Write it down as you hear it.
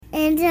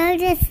Enjoy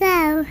the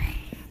show.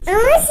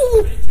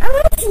 I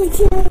want you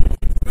to.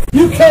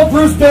 You killed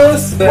Bruce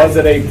Billis. Was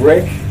it a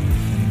brick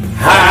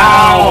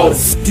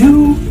House.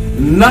 Do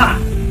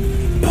not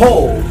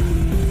pull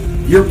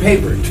your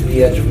paper to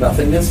the edge of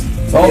nothingness.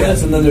 It's all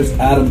this, and then there's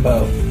Adam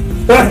Bow.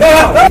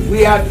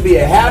 We have to be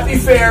a happy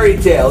fairy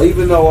tale,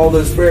 even though all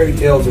those fairy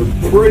tales are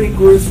pretty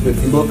gruesome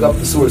if you look up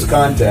the source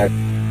contact.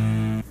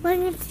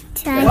 We're to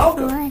try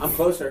Welcome. I'm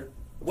closer.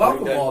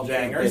 Welcome, Wall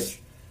Jangers.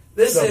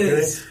 This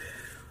is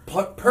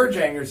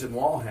Purjangers and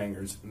Wall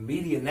Hangers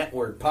Media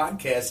Network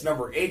podcast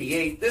number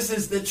 88. This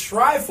is the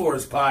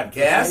Triforce podcast.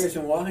 Hangers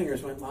and Wall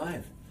Hangers went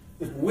live.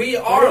 We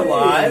are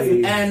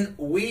live, and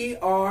we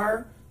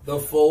are the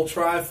full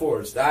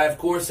Triforce. I, of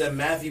course, am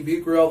Matthew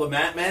Bucarell, the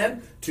Mat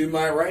Man. To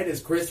my right is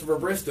Christopher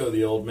Bristow,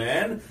 the old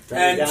man. Turn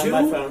And down to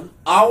my phone.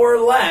 our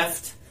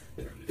left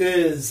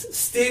is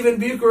Stephen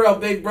Bucarell,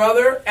 big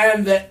brother,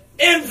 and the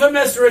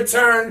infamous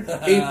return.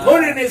 He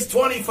put in his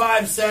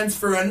 25 cents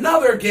for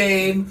another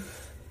game.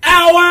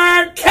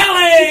 Our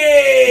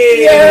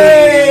Kelly!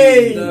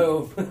 Yay!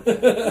 No.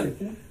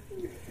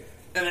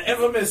 And the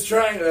infamous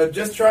trying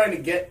to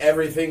get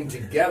everything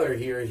together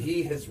here,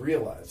 he has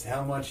realized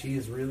how much he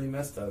has really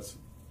missed us.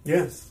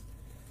 Yes.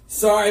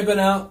 Sorry, I've been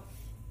out.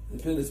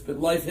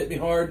 Life hit me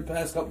hard the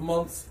past couple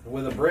months.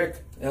 With a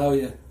brick. Oh,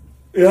 yeah.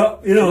 Yeah,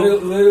 you know.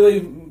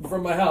 Literally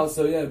from my house,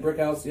 so yeah, brick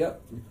house,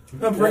 yep.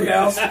 A brick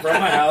house from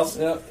my house.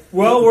 Yep.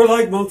 Well, we're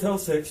like Motel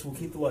 6. We'll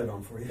keep the light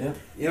on for you. Yeah.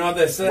 You know what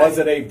they say? Was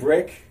it a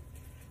brick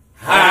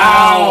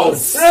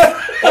house?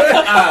 That's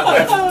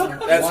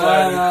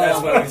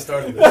why we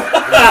started this.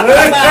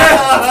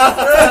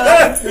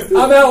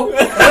 I'm out.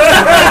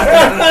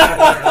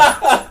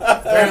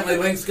 Apparently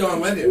Link's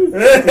going with you.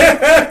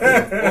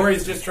 Or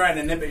he's just trying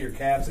to nip at your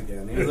calves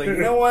again. He was like, you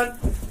know what?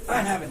 I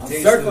haven't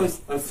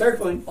tasted I'm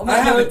circling. I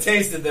haven't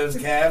tasted those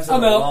calves in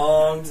I'm a out.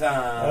 long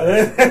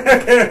time.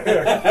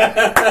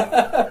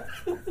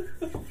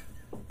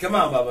 Come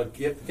on, Bubba.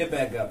 Get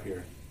back up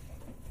here.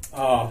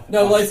 Oh,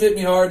 No, life hit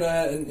me hard,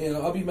 and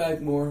I'll be back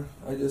more.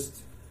 I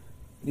just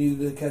needed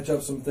to catch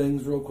up some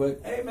things real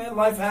quick. Hey, man,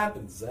 life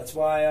happens. That's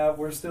why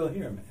we're still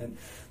here, man.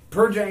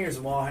 Purjangers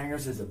and Wall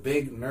Hangers is a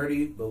big,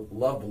 nerdy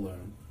love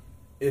balloon,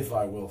 if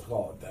I will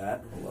call it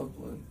that. I love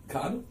blood.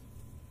 Cotton?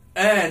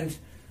 And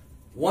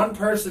one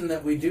person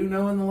that we do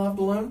know in the love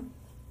balloon,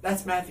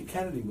 that's Matthew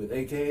Kennedy with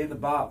AKA The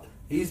Bop.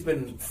 He's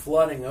been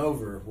flooding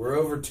over. We're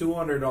over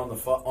 200 on the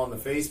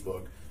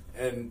Facebook,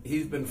 and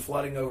he's been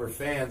flooding over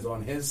fans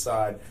on his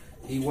side.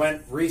 He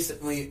went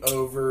recently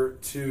over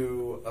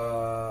to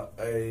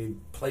a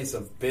place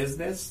of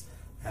business,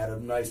 had a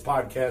nice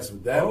podcast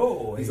with them.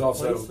 Oh, he's a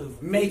also place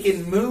of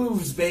making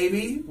moves,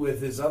 baby,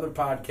 with his other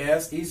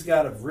podcast. He's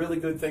got a really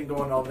good thing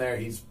going on there.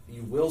 You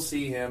will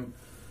see him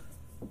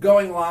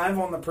going live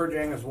on the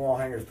Purjangers Wall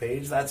Hangers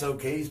page. That's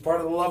okay. He's part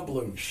of the Love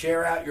Balloon.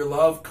 Share out your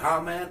love,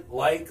 comment,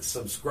 like,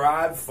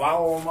 subscribe,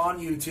 follow him on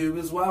YouTube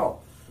as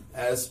well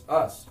as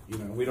us.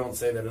 We don't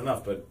say that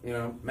enough, but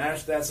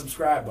mash that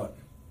subscribe button.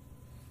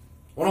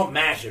 Well, don't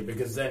mash it,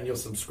 because then you'll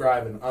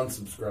subscribe and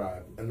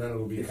unsubscribe, and then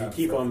it'll be. If you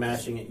keep on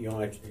mashing it,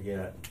 you'll actually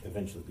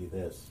eventually be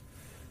this.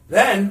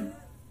 Then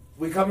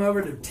we come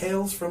over to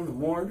Tales from the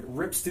Morgue,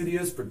 Rip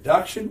Studios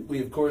production.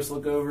 We, of course,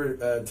 look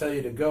over, tell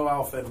you to go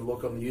off and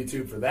look on the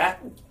YouTube for that.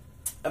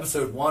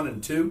 Episode 1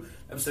 and 2.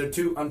 Episode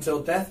 2,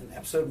 Until Death, and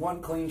Episode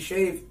 1, Clean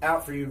Shave,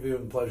 out for your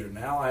viewing pleasure.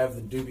 Now I have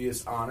the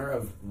dubious honor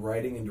of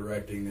writing and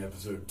directing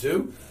Episode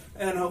 2,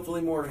 and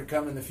hopefully more to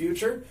come in the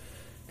future.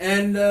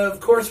 And, of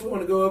course, we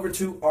want to go over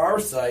to our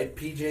site,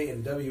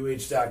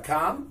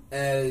 pjandwh.com,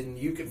 and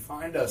you can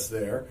find us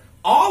there.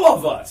 All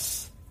of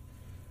us!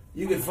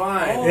 You can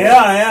find...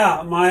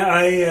 Yeah.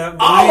 My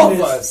all name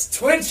of is us,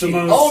 Twitchy,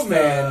 the most, Old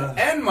Man,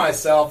 and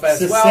myself,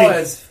 as well succinct.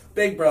 as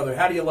Big Brother.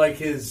 How do you like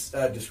his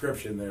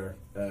description there,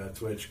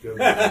 Twitch? Go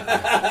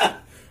ahead.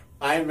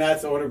 I'm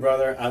Matt's older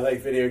brother. I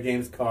like video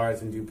games,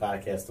 cars, and do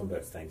podcasts on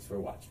both. Thanks for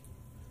watching.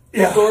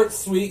 Yeah. Short,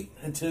 sweet,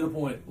 and to the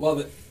point. Love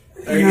it.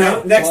 There you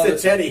go. Next to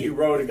Teddy, who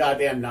wrote a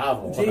goddamn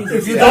novel.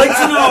 If you'd like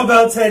to know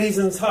about Teddy's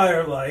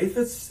entire life,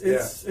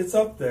 it's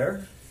up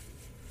there.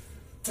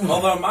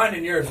 Although mine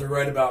and yours are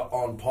right about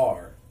on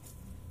par.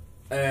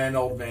 And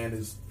Old Man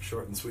is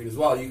short and sweet as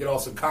well. You can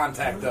also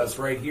contact us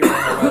right here on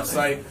our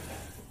website.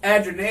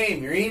 Add your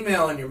name, your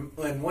email,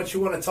 and what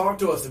you want to talk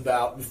to us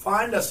about. And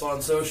find us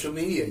on social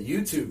media,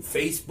 YouTube,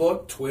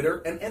 Facebook, Twitter,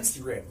 and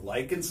Instagram.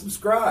 Like and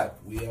subscribe.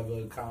 We have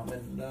a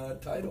common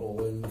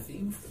title and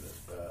theme for this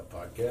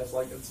podcast,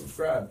 like and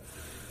subscribe.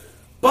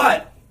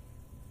 But,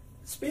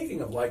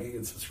 speaking of liking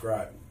and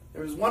subscribing,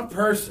 there was one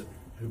person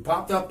who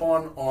popped up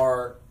on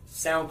our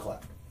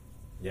SoundCloud.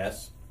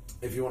 Yes.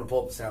 If you want to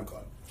pull up the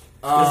SoundCloud.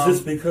 Is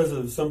this because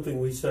of something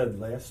we said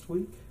last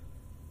week?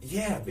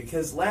 Yeah,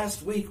 because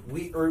last week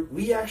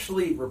we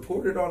actually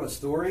reported on a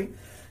story.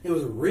 It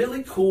was a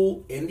really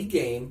cool indie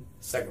game,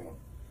 second one,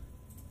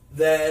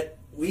 that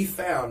we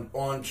found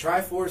on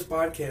Triforce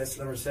Podcast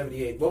number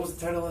 78. What was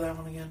the title of that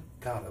one again?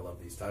 God, I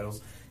love these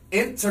titles.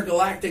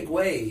 Intergalactic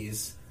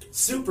Ways,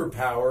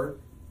 Superpower,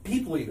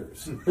 People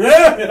Eaters.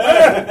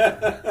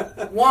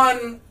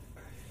 One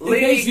In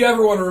case you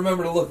ever want to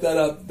remember to look that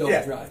up,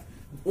 don't try.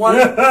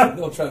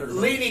 Don't try to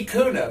remember. Leany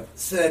Kuna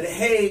said,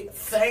 "Hey,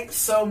 thanks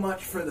so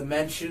much for the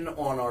mention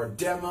on our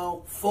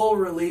demo. Full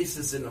release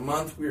is in a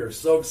month. We are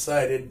so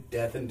excited.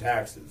 Death and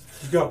Taxes."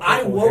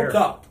 I woke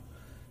up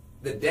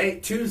the day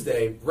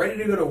Tuesday, ready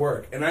to go to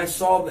work, and I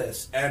saw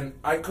this, and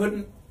I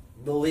couldn't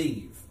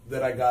believe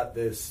that I got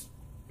this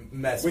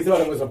message. We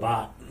thought it was a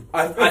bot.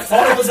 I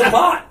thought it was a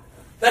bot.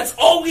 That's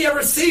all we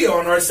ever see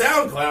on our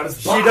SoundCloud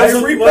is bots. She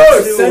doesn't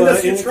repost. Send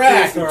us your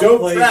track.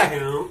 Don't track.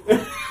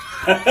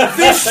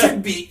 This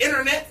should be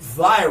internet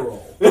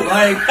viral.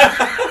 Like,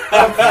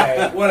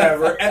 okay,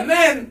 whatever. And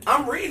then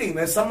I'm reading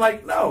this. I'm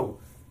like, no,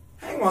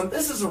 hang on.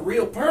 This is a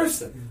real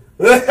person.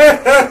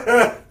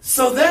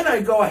 So then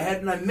I go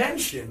ahead and I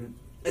mention,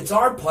 it's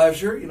our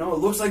pleasure. You know, it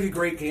looks like a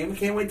great game. I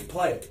can't wait to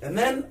play it. And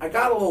then I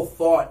got a little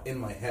thought in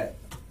my head.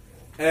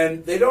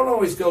 And they don't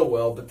always go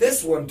well, but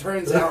this one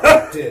turns out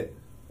it did.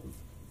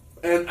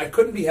 And I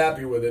couldn't be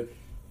happier with it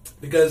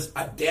because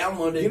I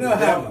downloaded You know the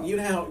how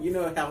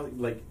demo.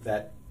 like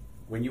that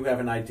when you have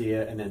an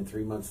idea and then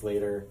 3 months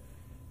later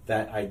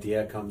that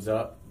idea comes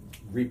up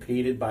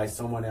repeated by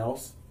someone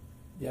else?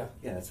 Yeah.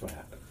 Yeah, that's what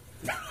happened.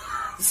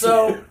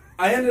 So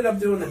I ended up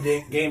doing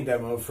the game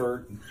demo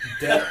for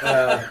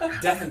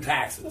Death and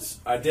Taxes.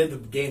 I did the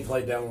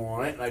gameplay demo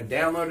on it, and I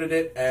downloaded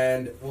it,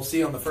 and we'll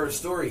see on the first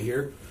story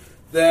here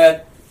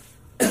that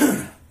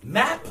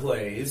Matt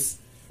Plays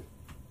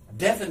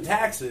Death and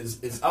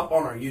Taxes is up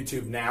on our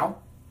YouTube now.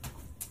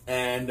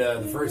 And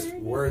the first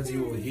words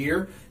you will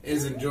hear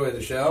is enjoy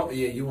the show.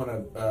 Yeah, you want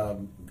to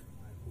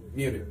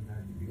mute it.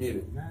 Mute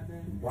it.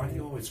 Why do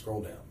you always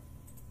scroll down?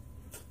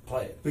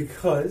 Play it.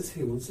 Because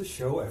he wants to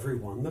show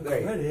everyone the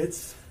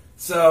credits.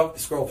 So,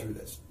 scroll through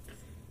this.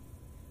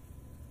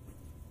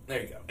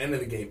 There you go. End of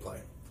the gameplay.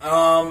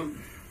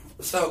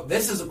 So,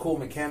 this is a cool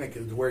mechanic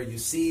where you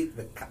see,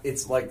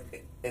 it's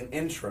like an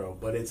intro,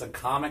 but it's a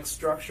comic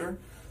structure.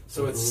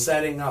 So, it's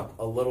setting up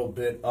a little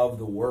bit of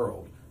the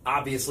world.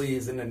 Obviously,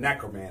 he's into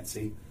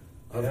necromancy.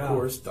 Of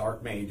course,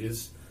 dark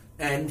mages.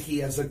 And he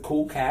has a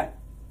cool cat,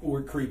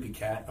 or creepy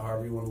cat,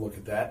 however you want to look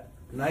at that.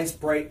 Nice,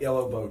 bright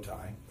yellow bow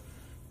tie.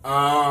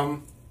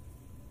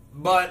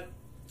 But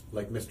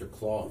like Mr.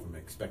 Claw from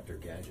Inspector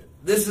Gadget.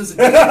 This is a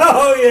game.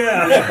 Oh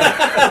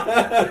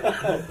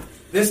yeah.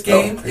 This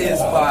game is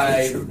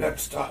by.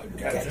 Next time,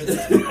 Gadget.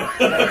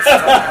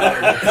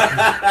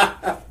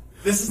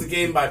 This is the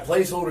game by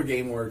Placeholder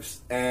GameWorks,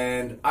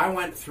 and I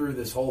went through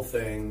this whole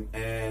thing.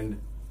 And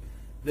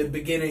the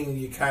beginning,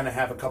 you kind of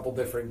have a couple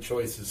different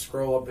choices.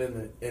 Scroll up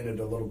in it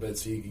a little bit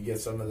so you can get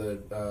some of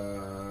the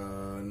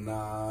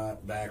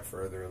not back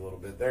further a little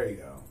bit. There you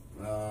go.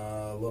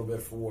 A little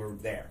bit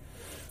forward there.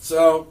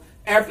 So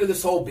after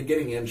this whole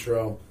beginning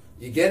intro,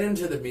 you get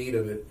into the meat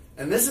of it,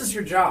 and this is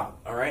your job.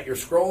 All right, you're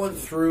scrolling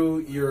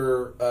through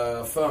your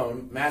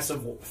phone,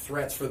 massive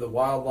threats for the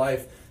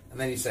wildlife, and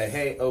then you say,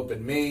 "Hey,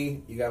 open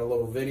me." You got a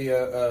little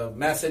video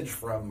message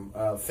from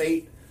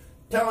Fate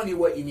telling you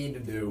what you need to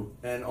do,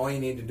 and all you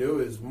need to do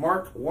is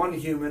mark one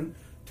human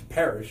to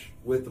perish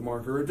with the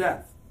marker of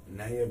death. And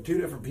now you have two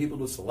different people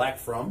to select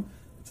from.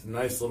 It's a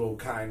nice little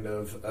kind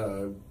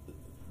of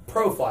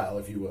profile,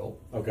 if you will,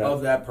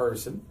 of that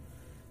person.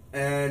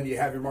 And you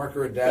have your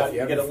marker of death.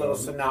 You get a little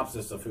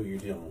synopsis of who you're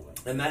dealing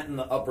with. And that in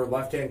the upper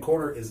left-hand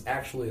corner is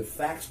actually a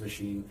fax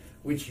machine,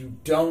 which you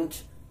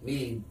don't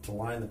need to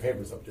line the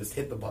papers up. Just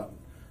hit the button.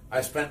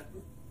 I spent...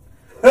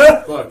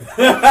 Look,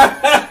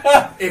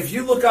 if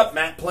you look up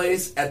Matt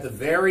Plays at the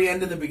very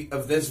end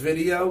of this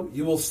video,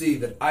 you will see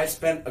that I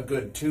spent a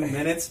good 2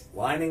 minutes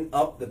lining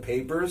up the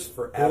papers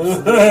for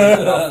absolutely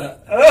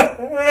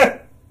nothing.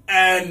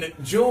 And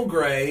Jewel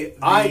Gray,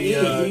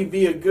 he'd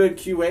be a good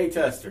QA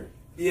tester.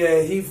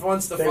 Yeah, he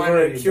wants to find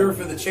a cure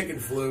for the chicken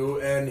flu,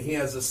 and he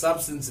has a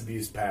substance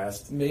abuse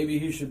past. Maybe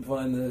he should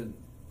find the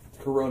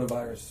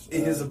coronavirus. He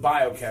is a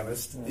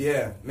biochemist.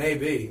 Yeah,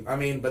 maybe. I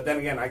mean, but then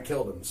again, I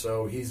killed him,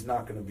 so he's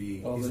not going to be.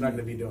 He's not going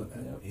to be doing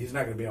that. Yeah. He's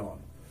not going to be on.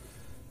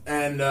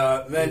 And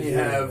then you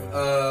have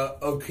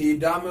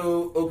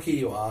Okidamu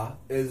Okiwa,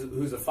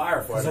 who's a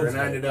firefighter, and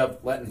I ended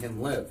up letting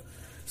him live.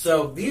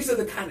 So these are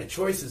the kind of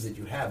choices that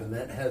you have, and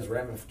that has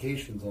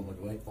ramifications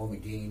on the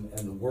game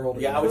and the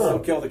world. Yeah, I would still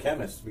kill the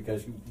chemist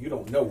because you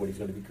don't know what he's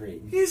going to be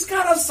creating. He's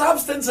got a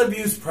substance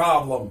abuse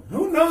problem.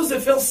 Who knows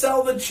if he'll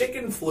sell the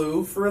chicken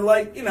flu for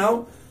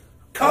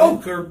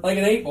Coke or like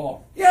an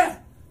 8-ball. Yeah,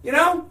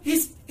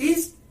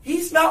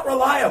 he's not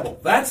reliable.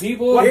 That's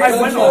people. What I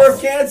went cure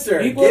of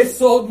cancer. People have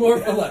sold more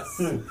for less.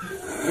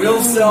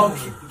 We'll sell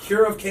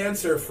cure of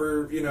cancer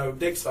for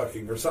dick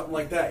sucking or something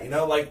like that.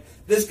 Like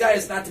this guy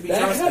is not to be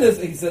trusted.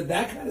 He said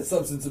that kind of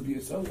substance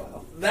abuse. Oh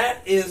wow.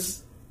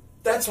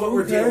 That's what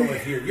we're dealing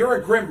with here. You're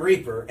a Grim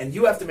Reaper, and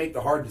you have to make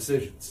the hard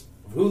decisions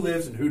of who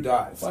lives and who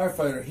dies.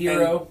 Firefighter,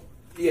 hero.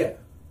 Yeah.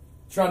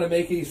 Trying to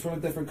make it. He's from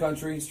a different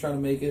country. He's trying to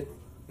make it.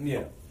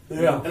 Yeah.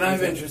 Yeah. And I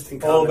have interesting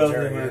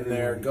commentary in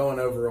there going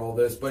over all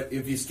this. But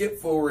if you skip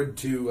forward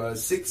to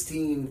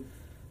 16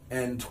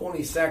 and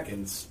 20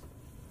 seconds,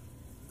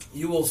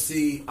 you will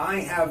see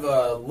I have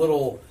a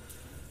little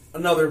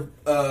another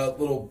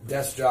little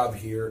desk job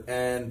here,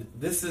 and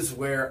this is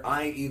where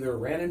I either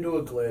ran into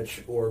a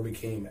glitch or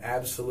became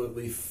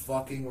absolutely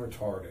fucking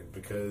retarded,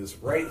 because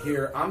right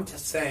here I'm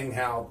just saying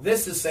how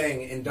this is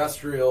saying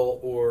industrial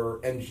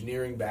or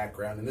engineering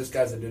background, and this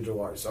guy's a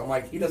digital artist. So I'm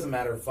like, he doesn't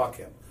matter, fuck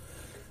him.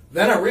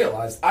 Then I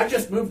realized I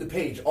just moved the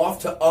page off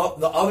to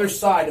the other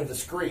side of the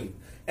screen.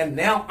 And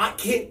now I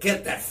can't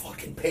get that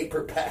fucking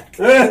paper back.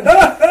 I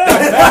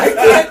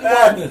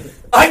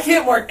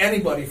can't mark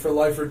anybody for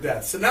life or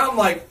death. So now I'm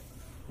like,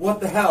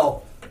 what the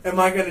hell am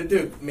I going to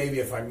do? Maybe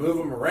if I move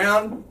them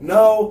around?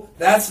 No,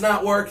 that's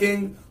not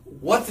working.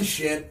 What the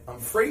shit? I'm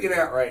freaking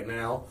out right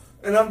now.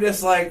 And I'm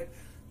just like,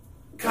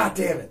 God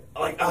damn it.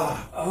 Like,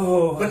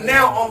 But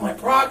now all my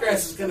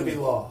progress is going to be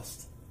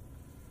lost.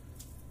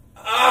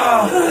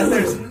 And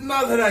there's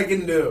nothing I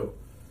can do.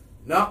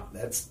 No,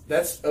 that's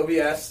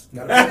OBS.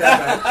 Gotta put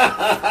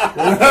that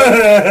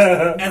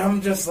back. And I'm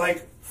just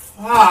like,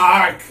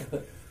 fuck.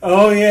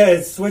 Oh yeah,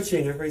 it's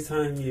switching every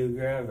time you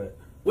grab it.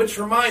 Which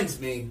reminds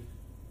me,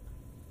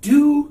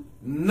 do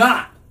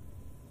not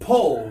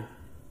pull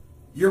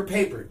your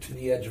paper to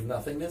the edge of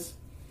nothingness.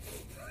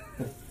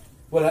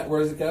 Where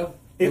does it go?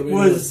 It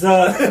was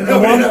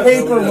the one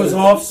paper was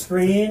off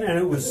screen and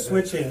it was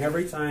switching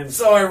every time.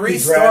 So I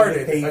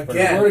restarted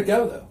again. Where'd it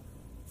go though?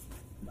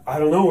 I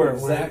don't know where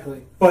it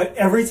went. But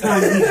every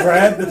time he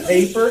grabbed the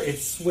paper, it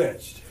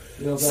switched.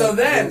 So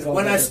then,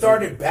 when I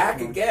started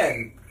back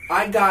again,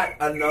 I got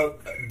another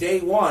day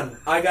one.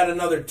 I got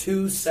another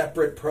 2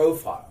 separate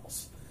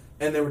profiles,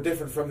 and they were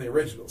different from the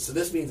original. So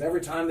this means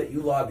every time that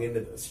you log into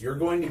this, you're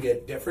going to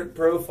get different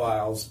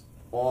profiles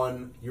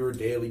on your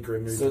daily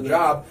Grim Reaper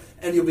job,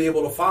 and you'll be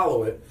able to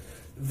follow it.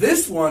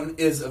 This one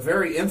is a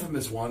very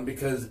infamous one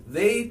because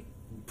they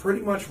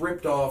pretty much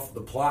ripped off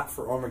the plot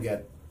for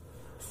Armageddon.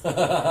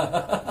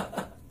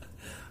 I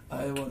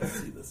want to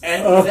see this.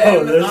 And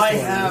then I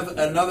have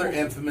another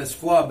infamous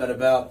flub at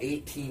about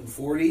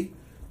 1840,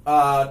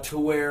 to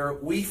where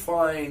we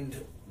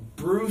find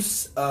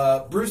Bruce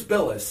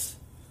Billis.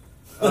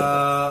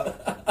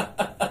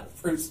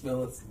 Bruce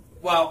Billis.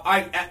 Well,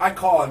 I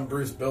call him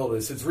Bruce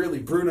Billis. It's really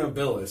Bruno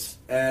Billis,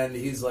 and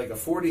he's like a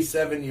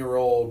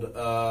 47-year-old.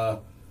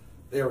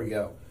 There we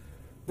go.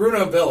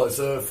 Bruno Billis,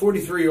 a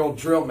 43-year-old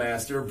drill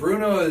master.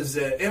 Bruno is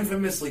an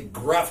infamously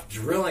gruff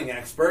drilling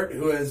expert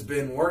who has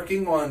been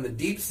working on the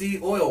deep-sea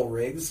oil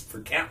rigs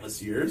for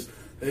countless years.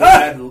 They've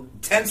had a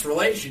tense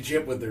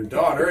relationship with their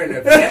daughter and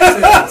have yet to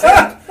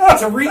attempt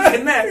to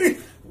reconnect,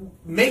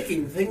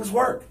 making things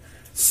work.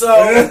 So,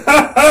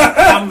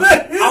 I'm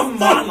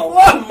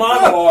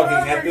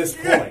monologuing at this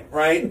point,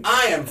 right?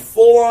 I am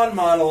full-on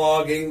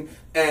monologuing,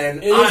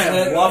 and I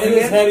am loving it.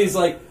 In his head, he's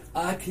like,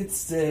 I could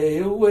stay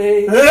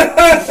away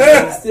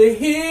just to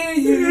hear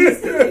you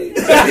say.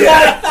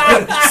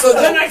 Yeah. So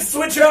then I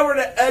switch over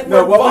to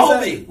Edward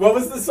Baldy. What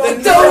was the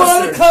song? Don't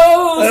want to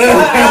close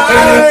my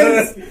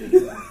eyes.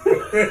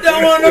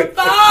 Don't want to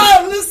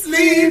fall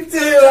asleep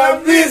till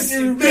I miss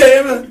you,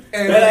 baby.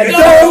 And I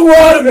don't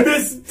want to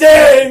miss a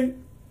day.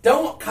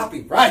 Don't want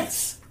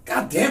copyrights.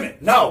 God damn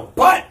it. No,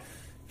 but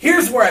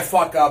here's where I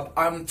fuck up.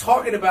 I'm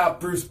talking about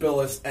Bruce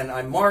Billis, and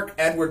I mark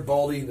Edward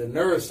Baldy, the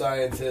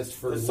neuroscientist,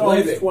 for the song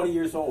living. is 20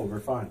 years old.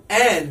 We're fine.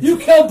 And you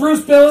killed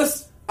Bruce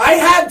Billis? I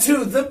had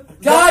to.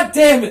 God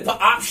damn it. The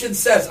option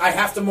says I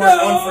have to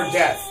mark one for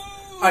death.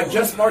 I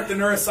just marked the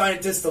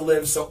neuroscientist to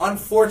live, so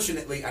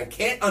unfortunately I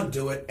can't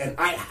undo it, and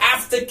I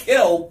have to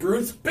kill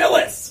Bruce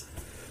Billis.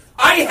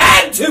 I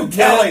had to,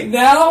 Kelly.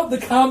 Now the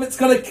comet's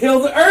going to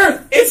kill the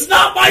Earth. It's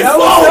not my No,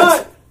 fault. it's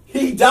not.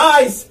 He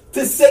dies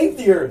to save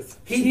the Earth.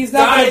 He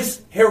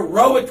dies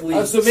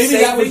heroically. So maybe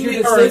that was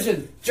your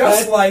decision.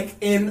 Just like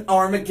in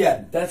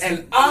Armageddon.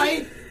 And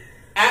I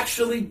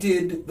actually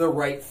did the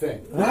right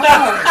thing.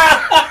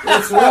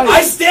 That's right.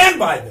 I stand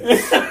by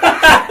this.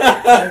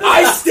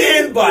 I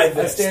stand by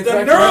this. The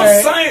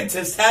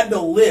neuroscientist had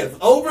to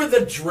live over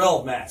the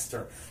drill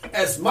master.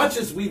 As much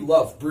as we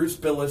love Bruce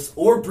Billis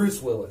or Bruce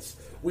Willis,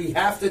 we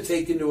have to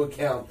take into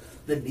account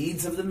the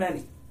needs of the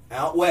many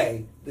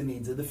outweigh the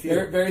needs of the few.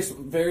 Very, very,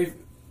 very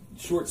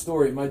short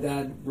story. My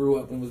dad grew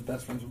up and was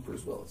best friends with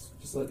Bruce Willis.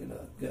 Just let you know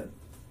that. Yeah.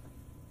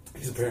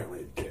 He's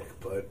apparently a dick,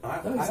 but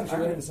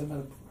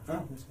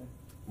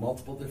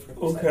multiple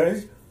different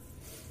Okay.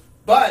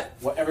 But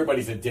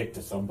everybody's a dick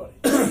to somebody.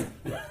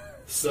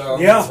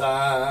 Sometimes.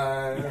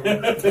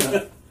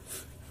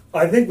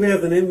 I think we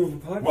have the name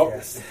of the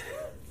podcast.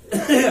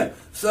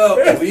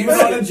 So we was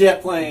on a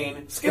jet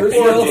plane. Bruce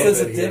Willis is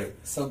a dick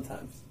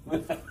sometimes.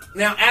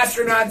 Now,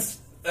 astronauts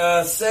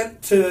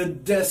sent to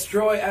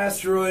destroy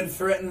asteroid,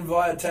 threaten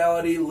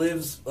vitality,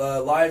 lives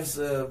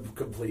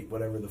complete,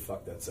 whatever the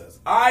fuck that says.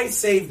 I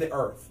saved the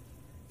Earth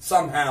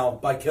somehow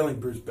by killing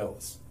Bruce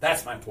Billis.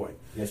 That's my point.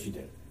 Yes, you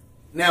did.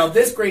 Now,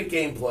 this great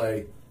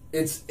gameplay,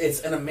 it's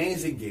an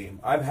amazing game.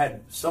 I've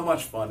had so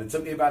much fun. It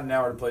took me about an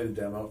hour to play the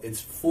demo. It's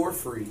for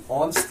free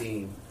on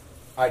Steam.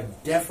 I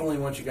definitely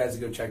want you guys to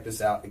go check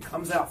this out. It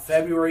comes out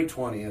February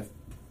 20th.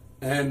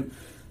 And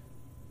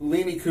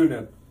Lini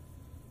Kuna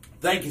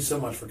thank you so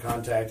much for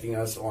contacting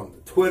us on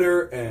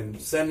Twitter and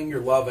sending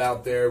your love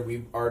out there.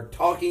 We are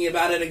talking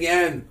about it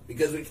again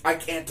because I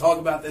can't talk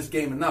about this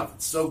game enough.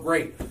 It's so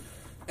great.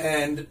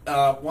 And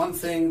one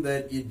thing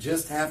that you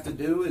just have to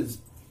do is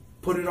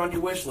put it on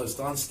your wish list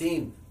on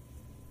Steam.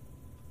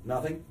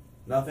 Nothing?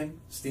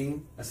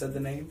 Steam? I said the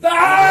name.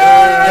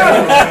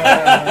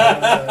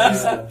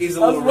 He's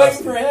a little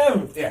rusty. For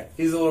him. Yeah,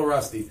 he's a little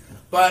rusty.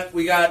 But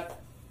we got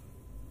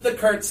the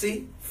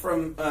curtsy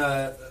from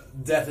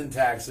Death and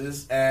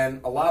Taxes, and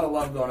a lot of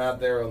love going out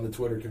there on the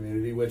Twitter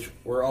community, which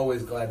we're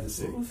always glad to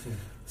see.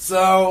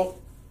 So,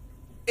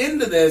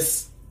 into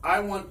this,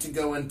 I want to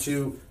go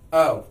into,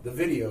 the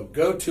video.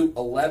 Go to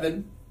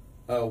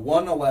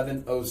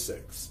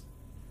 111.06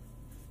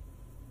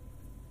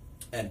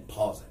 and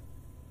pause it.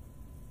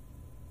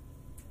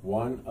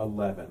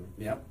 111.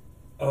 Yep.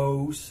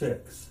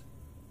 06.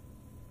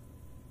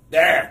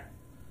 There!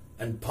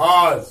 And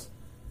pause.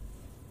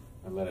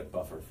 I let it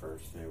buffer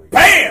first. There we go.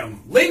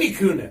 BAM! Lady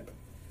Kunip.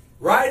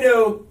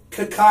 Raido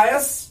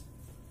Kakaias.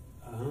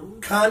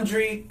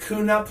 Kandri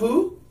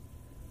Kunapu.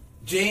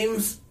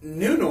 James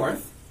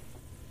Newnorth.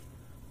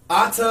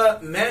 Atta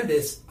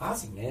Mandis.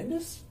 Ozzy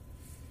Mandis?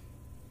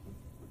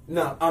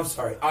 No, I'm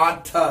sorry.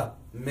 Atta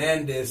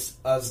Mandis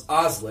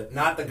Oslet.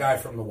 Not the guy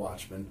from The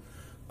Watchmen.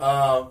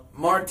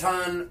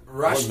 Martin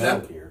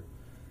Rushdep.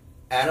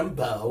 Adam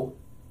Bowe.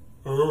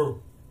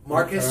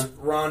 Marcus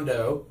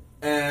Rondo.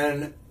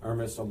 And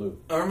Irma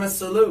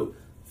Salou.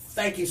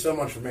 Thank you so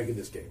much for making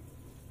this game.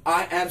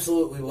 I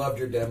absolutely loved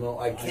your demo.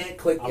 I can't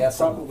click I'm yes.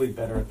 probably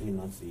better at the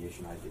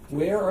enunciation I did.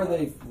 Where are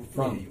they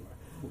from?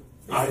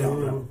 I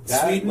don't know.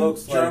 That Sweden,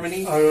 looks like-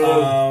 Germany.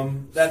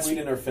 That's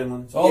Sweden or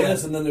Finland. All Yeah.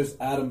 this, and then there's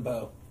Adam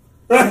Bowe.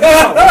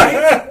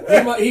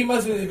 Right? He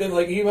must be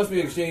an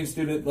exchange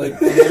student. Like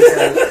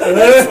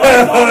That's what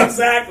I thought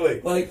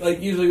exactly.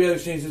 like usually we have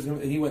exchanges.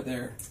 He went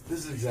there.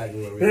 This is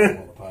exactly what we do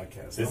on the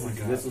podcast. This, oh my is,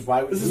 God. this is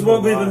why This is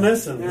what we've been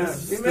missing. Yeah.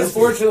 This is- We missed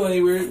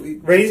Unfortunately, we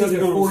Raises took it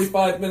goes.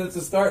 45 minutes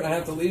to start, and I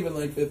have to leave in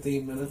like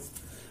 15 minutes.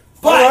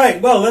 All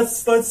right, well,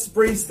 let's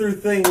breeze through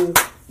things.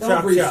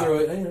 Don't breeze through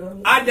it. You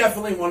know. I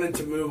definitely wanted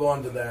to move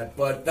on to that,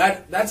 but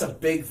that's a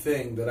big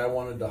thing that I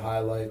wanted to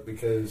highlight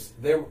because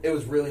it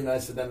was really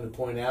nice of them to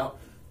point out,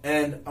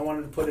 and I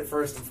wanted to put it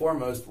first and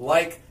foremost.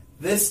 Like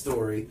this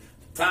story,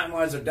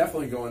 timelines are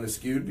definitely going to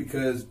skewed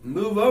because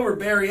move over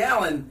Barry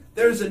Allen.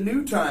 There's a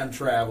new time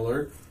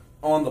traveler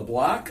on the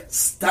block.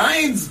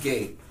 Steins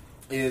Gate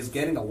is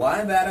getting a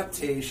live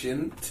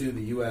adaptation to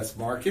the U.S.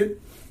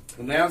 market.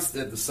 Announced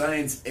at the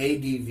Science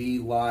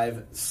ADV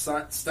Live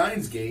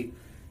Steins Gate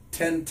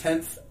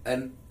 10th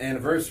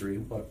anniversary.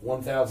 What,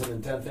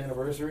 1010th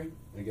anniversary?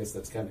 I guess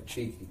that's kind of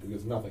cheeky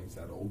because nothing's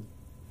that old.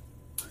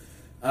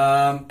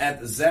 At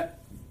the Zepp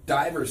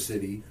Diver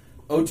City,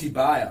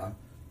 Otibaya,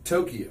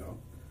 Tokyo,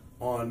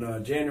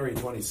 on January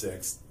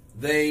 26th,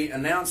 they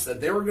announced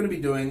that they were going to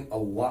be doing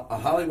a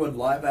Hollywood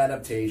live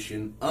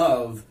adaptation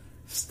of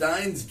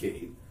Steins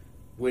Gate,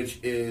 which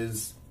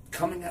is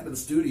coming out of the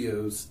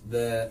studios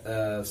that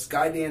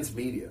Skydance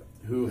Media,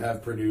 who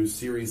have produced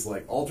series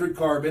like Altered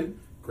Carbon,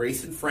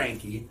 Grace and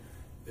Frankie.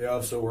 They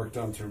also worked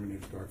on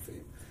Terminator Dark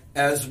Fate,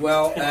 as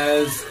well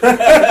as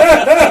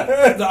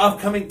the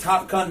upcoming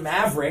Top Gun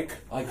Maverick.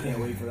 I can't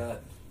wait for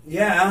that.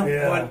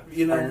 Yeah. But,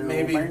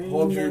 maybe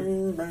hold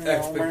your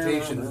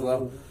expectations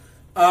low.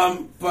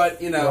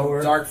 But,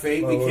 Lower. Dark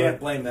Fate, we Lower. can't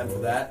blame them for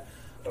that.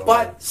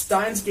 But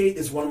Steins Gate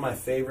is one of my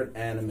favorite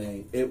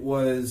anime. It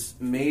was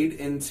made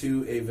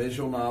into a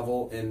visual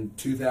novel in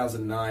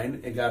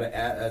 2009. It got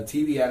a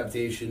TV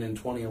adaptation in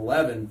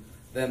 2011.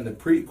 Then the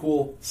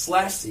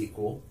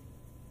prequel/sequel,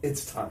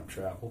 It's Time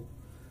Travel,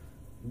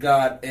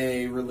 got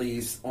a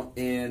release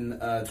in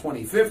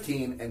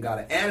 2015 and got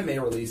an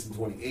anime release in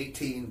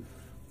 2018.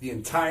 The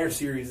entire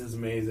series is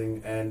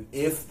amazing, and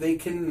if they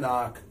can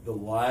knock the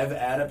live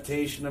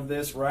adaptation of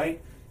this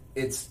right,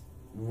 it's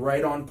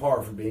right on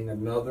par for being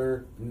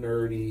another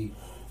nerdy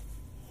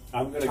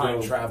I'm gonna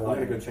time go travel. I'm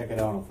gonna go check it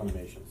out on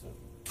Funimation.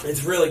 So.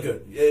 It's really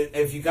good.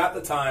 If you got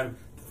the time,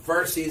 the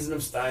first season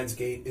of Steins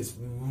Gate is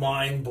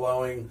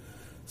mind-blowing.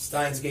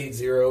 Steins Gate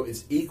Zero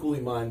is equally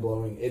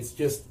mind-blowing.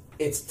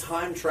 It's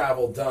time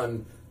travel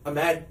done,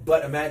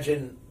 but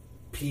imagine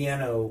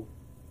piano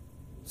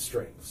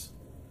strings.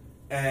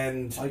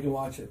 And I can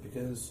watch it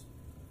because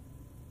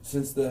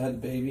since the had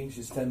baby,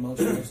 she's 10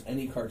 months. Almost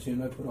any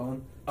cartoon I put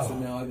on. So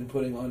now I've been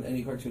putting on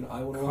any cartoon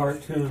I want to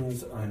watch.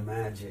 Cartoons are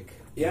magic.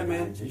 yeah,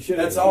 man, Magic.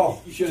 that's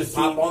all. You should have Just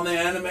pop seen on the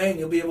anime and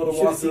you'll be able to You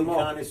should have watch them seen all.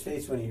 Connor's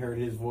face when he heard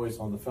his voice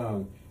on the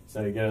phone.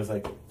 So he goes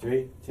like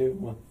 3, 2,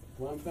 1,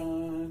 one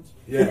punch.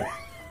 Yeah.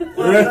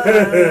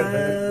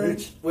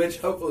 which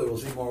hopefully we'll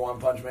see more One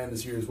Punch Man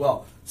this year as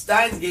well.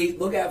 Steins Gate,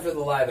 look out for the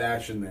live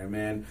action there,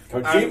 man.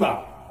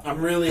 Kojima.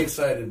 I'm really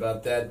excited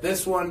about that.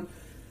 This one,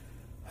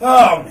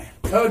 oh man.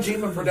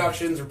 Kojima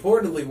Productions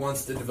reportedly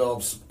wants to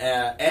develop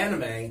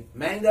anime,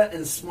 manga,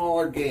 and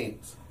smaller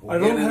games. I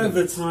don't have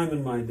the time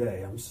in my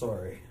day. I'm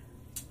sorry.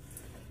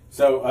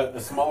 So a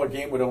smaller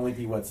game would only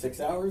be, 6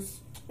 hours?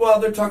 Well,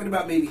 they're talking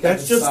about maybe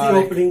That's just the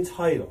episodic. opening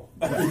title.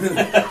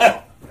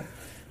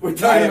 We're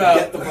talking about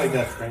get to play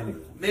Death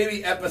Stranding.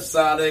 maybe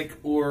episodic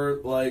or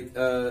like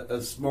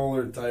a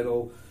smaller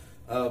title,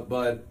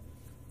 but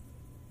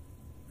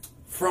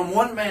from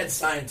one mad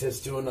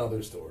scientist to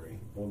another story.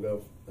 We'll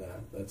go.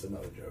 That's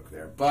another joke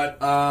there. But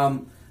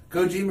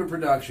Kojima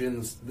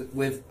Productions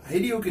with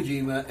Hideo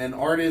Kojima and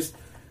artist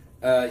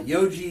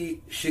Yoji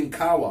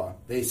Shinkawa.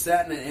 They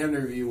sat in an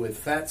interview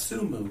with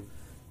Fatsumu,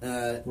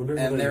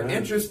 and they're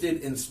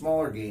interested in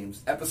smaller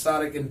games,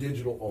 episodic and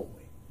digital only.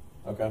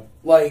 Okay.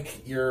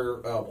 Like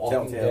your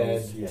Walking Telltales,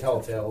 Dead, yeah.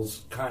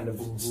 Telltales kind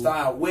of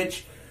style,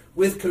 which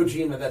with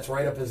Kojima, that's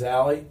right up his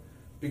alley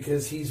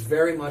because he's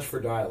very much for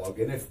dialogue.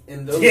 And if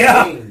in those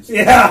games,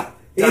 he Dialogue.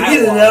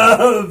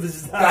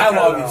 loves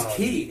dialogue is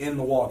key in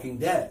The Walking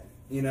Dead.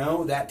 You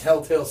know, that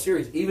Telltale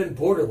series, even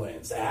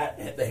Borderlands,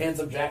 that the Hands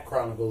of Jack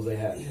Chronicles they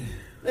had.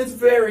 It's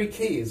very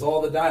key, is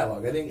all the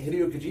dialogue. I think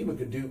Hideo Kojima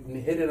could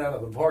hit it out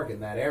of the park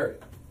in that area.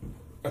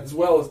 As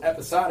well as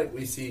episodic,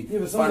 we see Yeah,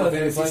 but Final sometimes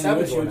if you Fantasy find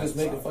you VII would going just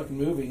make a episodic. fucking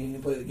movie and you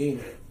play the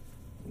game.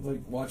 Like,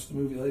 watch the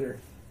movie later.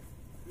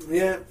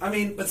 Yeah, I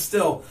mean, but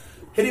still,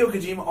 Hideo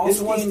Kojima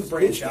also wants to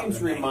branch out. Games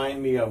into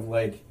remind me of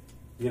like,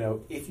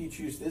 if you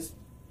choose this,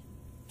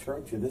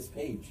 turn to this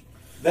page.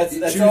 That's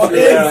Choose all it your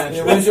is.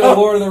 adventure. The original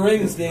Lord of the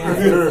Rings game.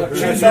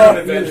 Choose your own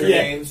adventure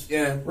Yeah. games.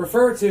 Yeah.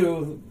 Refer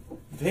to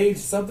page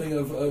something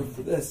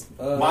of this.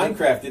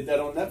 Minecraft did that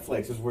on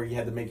Netflix. Is where you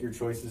had to make your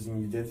choices,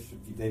 and you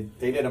did.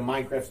 They did a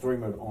Minecraft story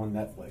mode on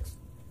Netflix.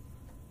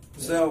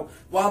 So,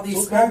 while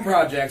these small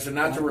projects are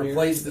not to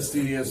replace the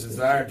studio's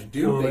desire to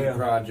do big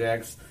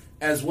projects,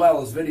 as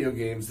well as video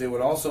games, they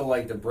would also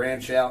like to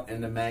branch out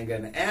into manga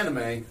and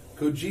anime.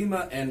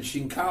 Kojima and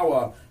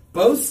Shinkawa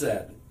both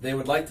said they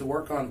would like to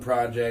work on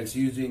projects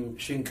using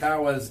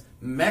Shinkawa's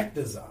mech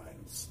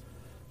designs.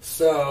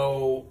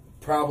 So,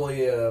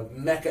 probably a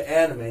mecha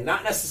anime,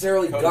 not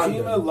necessarily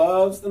Kojima Gundam.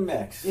 loves the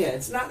mechs. Yeah,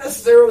 it's not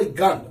necessarily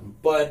Gundam,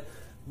 but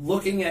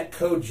looking at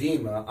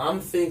Kojima, I'm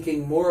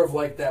thinking more of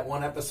like that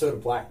one episode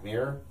of Black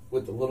Mirror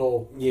with the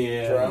little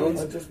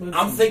drones. I just mentioned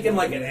I'm thinking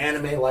like an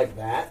anime like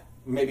that.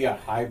 Maybe a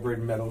hybrid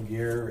Metal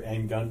Gear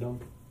and Gundam.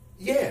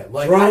 Yeah,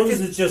 like Drones I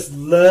could, that just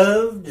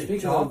love to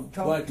Speaking talk, of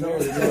talk, Black talk, Mirror,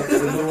 they talk, had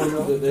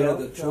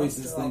the talk,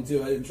 choices talk, thing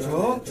too. I didn't try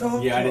talk, that.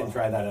 talk, Yeah, I talk. didn't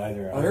try that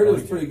either. I heard it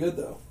was pretty good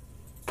though.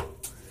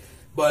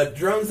 but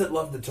drones that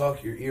love to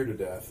talk your ear to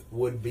death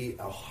would be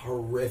a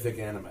horrific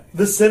anime.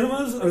 The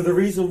cinemas are the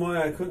reason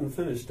why I couldn't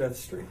finish Death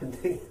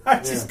Stranding. I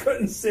just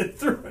couldn't sit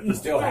through it. You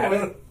still have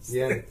it?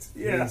 Yeah,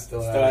 Yeah. He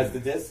still Still has has the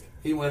disc?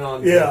 He went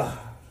on. Yeah.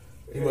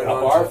 He went I'll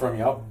on borrow to from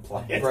you. I'll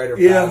play it. Brighter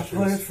Yeah, Pastures.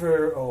 play it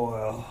for a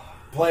while.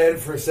 Play it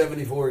for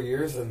 74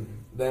 years, and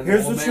then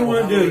Here's old what man you will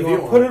want to have a do. You review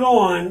want to put it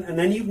on, and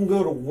then you can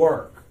go to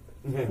work.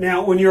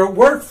 Now, when you're at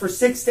work for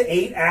 6 to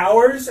 8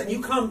 hours, and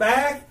you come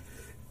back,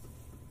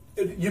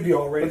 you'd be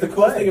all ready But the to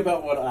cool play. thing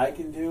about what I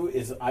can do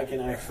is I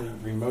can actually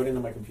remote into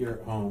my computer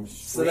at home,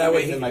 So that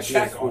way he in my can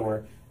check PS4,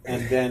 on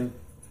and then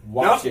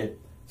watch Nope. it.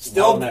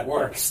 Still while I'm at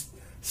work.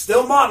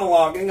 Still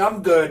monologuing.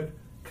 I'm good.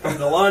 Come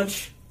to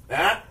lunch.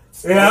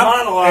 Still Yeah.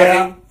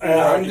 monologuing.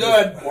 Yeah. I'm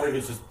good. Or you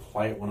just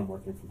play it when I'm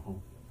working from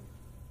home.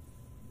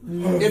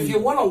 If you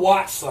want to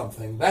watch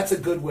something, that's a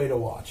good way to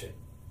watch it.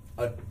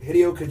 A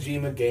Hideo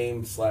Kojima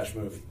game /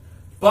 movie.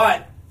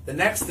 But the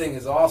next thing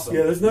is awesome.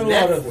 Yeah, there's not a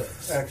lot of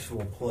Netflix.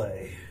 actual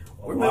play.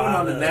 We're moving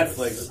on to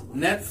Netflix.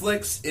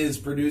 Netflix is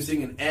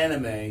producing an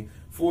anime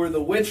for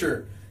The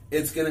Witcher.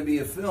 It's going to be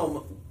a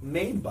film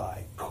made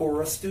by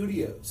Korra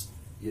Studios.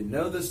 You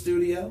know the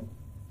studio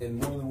in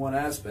more than one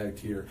aspect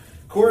here.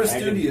 Korra Dragon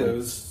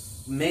Studios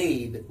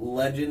made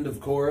Legend of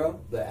Korra,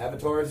 the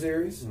Avatar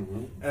series,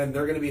 and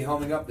they're going to be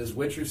helming up this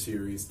Witcher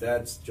series.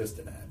 That's just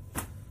an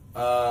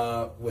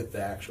ad with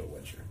the actual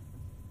Witcher.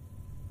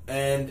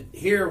 And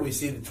here we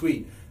see the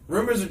tweet.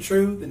 Rumors are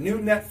true. The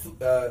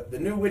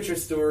new Witcher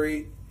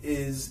story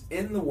is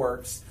in the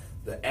works.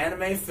 The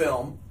anime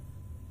film,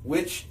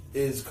 which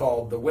is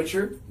called The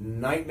Witcher: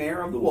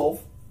 Nightmare of the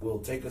Wolf, will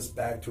take us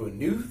back to a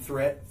new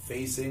threat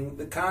facing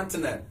the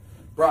continent.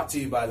 Brought to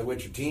you by the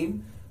Witcher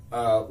team,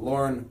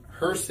 Lauren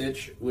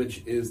Hersich,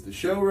 which is the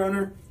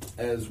showrunner,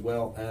 as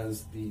well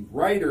as the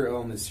writer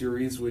on the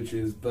series, which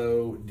is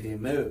Bo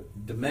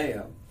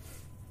DeMeo.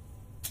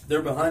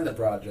 They're behind the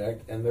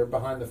project, and they're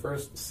behind the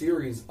first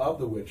series of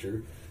The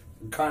Witcher,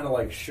 kind of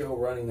like show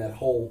running that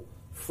whole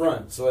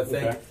front. So I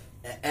think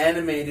an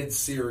animated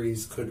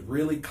series could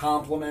really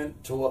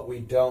complement to what we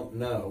don't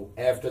know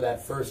after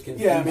that first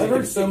confusion. I've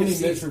heard so many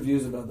mixed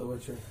reviews about The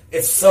Witcher.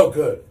 It's so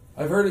good.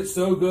 I've heard it's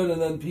so good,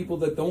 and then people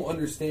that don't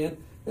understand.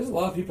 There's a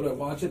lot of people that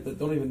watch it that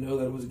don't even know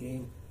that it was a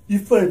game.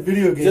 You've played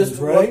video games,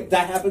 Just right?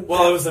 that happened.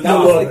 Well, it was that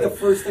enough. was like the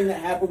first thing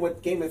that happened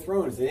with Game of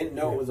Thrones. They didn't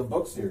know it was a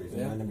book series.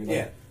 Yeah. And then they'd be Yeah.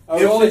 like, oh,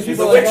 It only shit,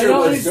 people The like, Witcher I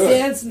don't was good.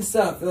 understand some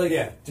stuff. They're like,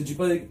 Yeah. did you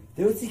play?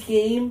 There was a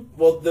game.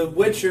 Well, the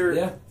Witcher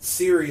Yeah.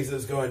 series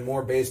is going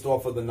more based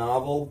off of the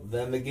novel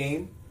than the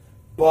game,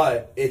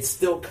 but it's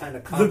still kind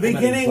of The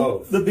complementing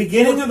both.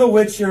 beginning of The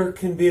Witcher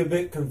can be a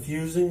bit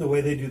confusing the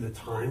way they do the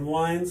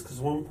timelines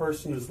because one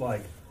person is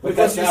like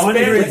Because that's it's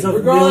hundreds of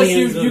Regardless,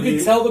 millions you of can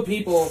views. tell the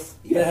people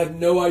that have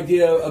no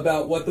idea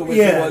about what The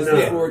Witcher Yeah, was no.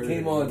 before it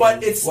came on.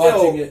 But it's watching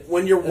still, it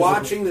when you're as a-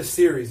 watching the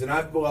series, and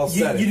I've well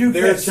said you do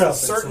there's catch up at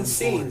certain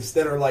some point. scenes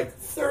that are like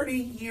 30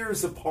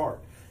 years apart.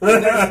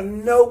 And there's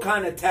no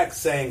kind of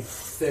text saying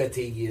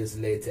 30 years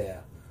later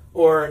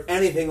or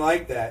anything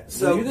like that.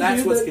 So You're the that's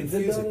dude what's that did that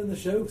confusing. in the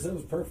show because that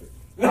was perfect.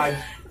 I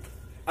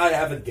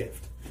have a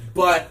gift,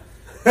 but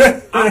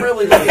I'm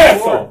really looking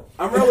forward.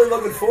 I'm really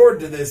looking forward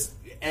to this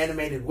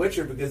animated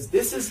Witcher because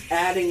this is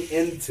adding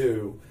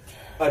into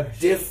a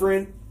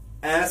different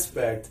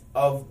aspect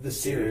of the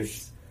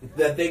series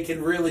that they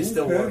can really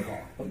still work on.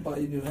 I'll buy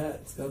you a new hat.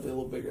 It's got to be a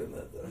little bigger than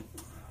that,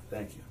 though.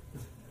 Thank you.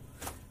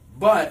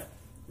 But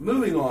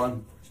moving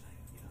on.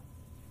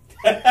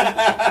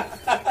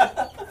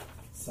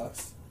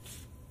 Sucks.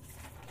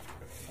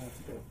 I have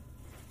to go.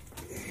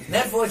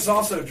 Netflix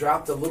also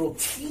dropped a little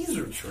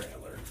teaser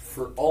trailer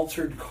for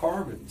Altered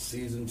Carbon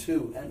Season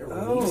 2 and a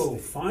release Oh,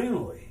 date.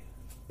 finally.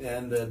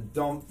 And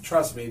don't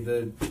trust me,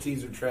 the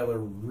teaser trailer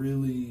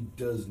really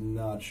does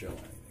not show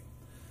anything.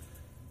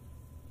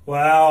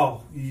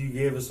 Wow, you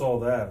gave us all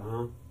that,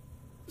 huh?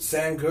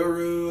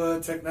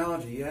 Sanguru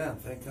technology, yeah,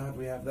 thank God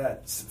we have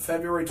that.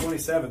 February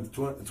 27th,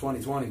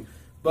 2020.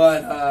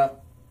 But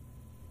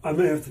I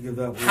may have to give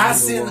that one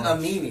Hassan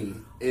another watch.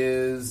 Amini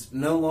is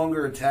no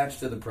longer attached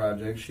to the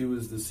project. She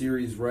was the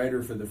series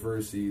writer for the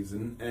first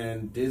season,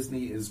 and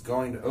Disney is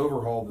going to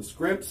overhaul the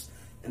scripts,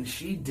 and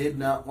she did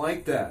not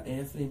like that.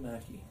 Anthony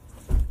Mackie.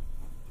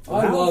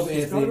 I Wow, love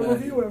she's Anthony gotta Mackie.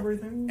 review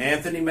everything.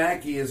 Anthony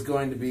Mackie is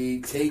going to be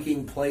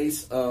taking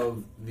place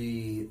of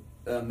the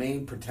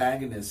main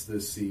protagonist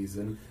this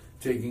season,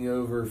 taking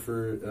over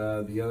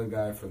for the other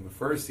guy from the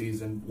first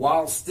season,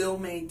 while still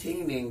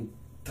maintaining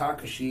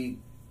Takashi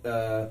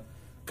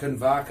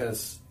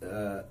Konvakas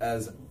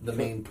as the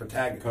main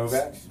protagonist.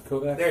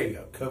 Kovacs? There you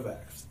go,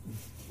 Kovacs.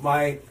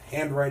 My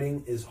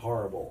handwriting is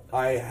horrible.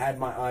 I had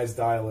my eyes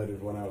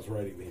dilated when I was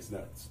writing these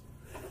notes.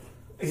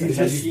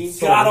 He's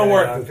gotta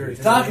work with me.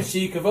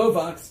 Takashi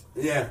Kovovax.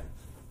 Yeah,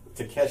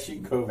 Takeshi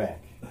Kovac.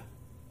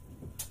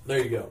 there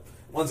you go.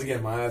 Once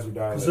again, my eyes were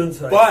dilated.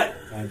 Gesundheit. But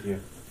Thank you.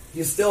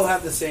 you still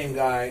have the same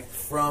guy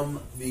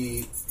from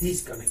the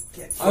He's gonna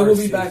get. I will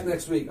be First back season.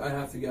 next week. I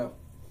have to go.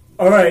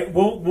 All right,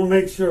 we'll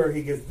make sure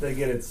they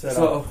get it set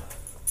up. So,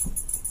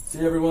 see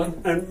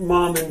everyone. And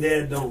Mom and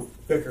Dad don't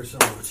bicker so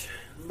much.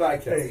 Bye,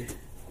 Kelly. Hey,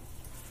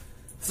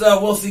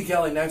 So we'll see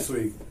Kelly next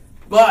week.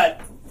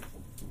 But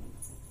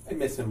I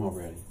miss him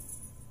already.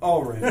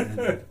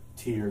 already,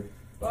 Tear.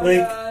 Bye,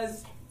 Link.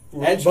 guys.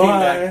 Edge came bye.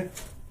 back.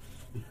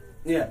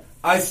 yeah,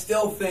 I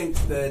still think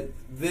that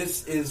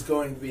this is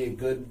going to be a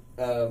good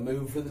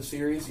move for the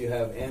series. You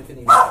have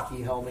Anthony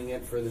Mackie helming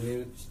it for the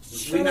new. We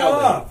Shut know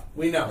up. that.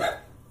 We know.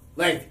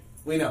 Like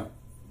we know.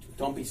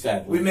 Don't be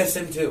sad. We miss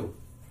him too.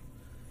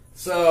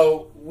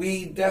 So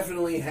we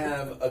definitely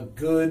have a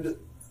good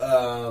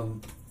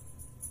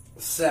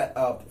set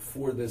up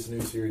for this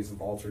new series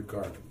of Altered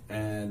Carbon,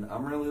 and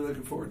I'm really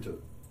looking forward to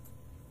it.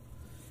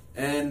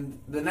 And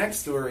the next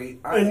story,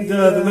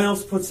 The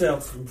mouse puts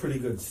out some pretty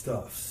good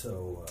stuff,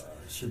 so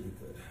it should be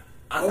good.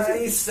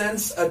 I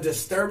sense a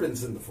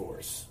disturbance in the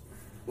force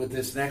with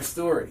this next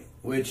story,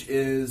 which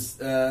is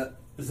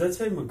Does that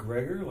say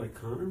McGregor, like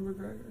Conor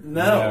McGregor?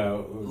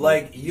 no,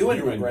 like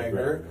Ewan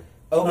McGregor.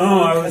 Oh,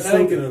 I was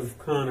thinking of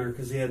Conor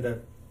because he had that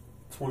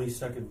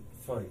 20-second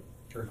fight,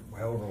 or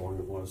however long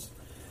it was.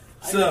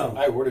 So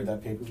I ordered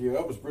that pay-per-view.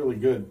 That was really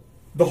good.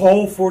 The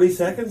whole 40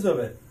 seconds of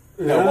it.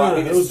 No, well, I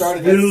mean, it was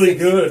started at really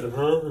 6. good,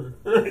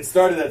 huh? It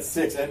started at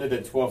 6, ended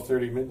at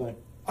 12:30 midnight.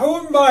 I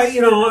wouldn't buy,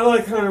 I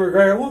like Conor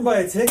McGregor. I wouldn't buy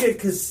a ticket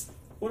because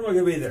what am I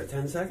going to be there?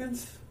 10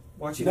 seconds?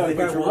 Watching No, the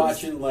but guy you're once?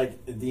 watching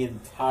like the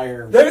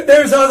entire.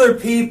 There's other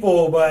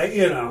people, but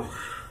he's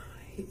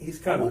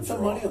I kind of want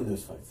some money on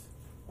those fights.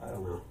 I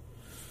don't know.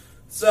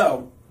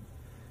 So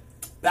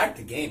back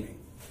to gaming.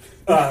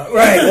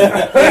 Right.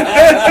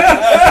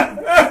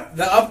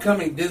 The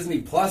upcoming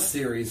Disney Plus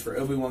series for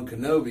Obi-Wan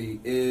Kenobi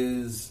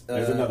is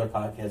There's another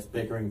podcast,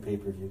 Bickering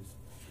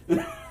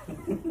Pay-Per-Views.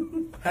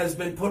 has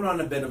been put on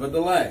a bit of a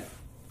delay.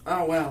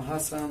 Oh wow,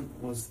 Hassan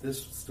was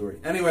this story.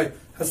 Anyway,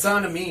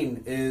 Hassan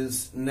Amin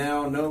is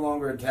now no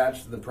longer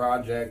attached to the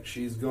project.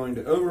 She's going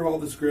to overhaul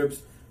the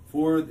scripts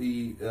for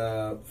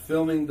the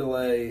filming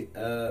delay.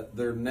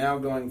 They're now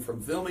going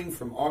from filming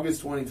from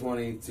August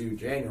 2020 to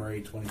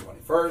January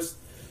 2021.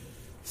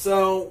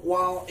 So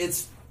while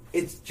it's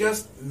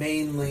just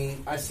mainly,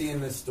 I see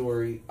in this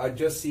story, I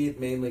just see it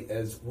mainly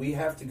as we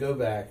have to go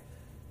back,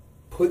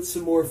 put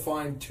some more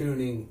fine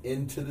tuning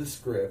into the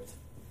script,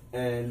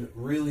 and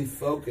really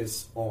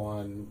focus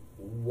on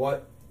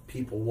what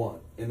people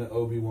want in the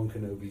Obi-Wan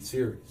Kenobi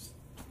series.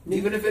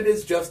 Even if it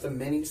is just a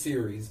mini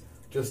series,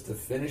 just to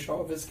finish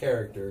off his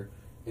character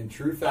in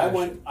true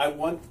fashion. I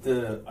want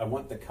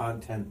the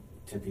content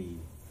to be,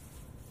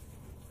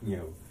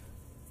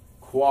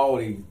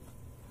 quality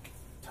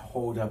to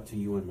hold up to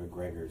Ewan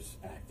McGregor's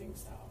acting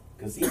style,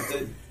 because he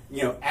did,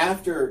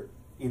 after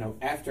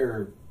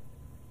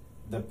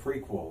the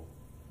prequel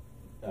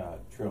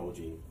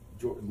trilogy,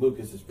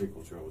 Lucas's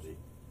prequel trilogy,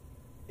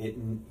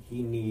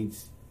 he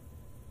needs.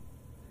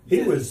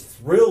 He was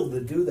thrilled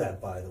to do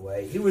that, by the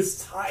way. He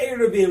was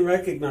tired of being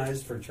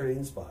recognized for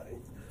train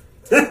spotting.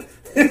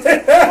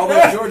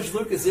 Although George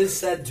Lucas is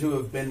said to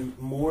have been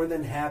more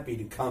than happy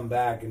to come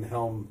back and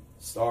helm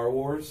Star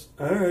Wars.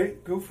 All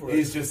right, go for it.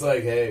 He's just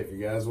like, hey, if you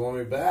guys want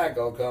me back,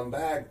 I'll come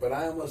back. But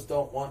I almost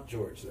don't want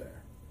George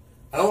there.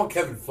 I don't want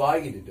Kevin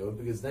Feige to do it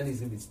because then he's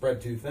going to be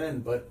spread too thin.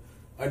 But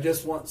I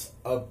just want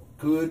a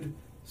good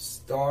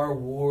Star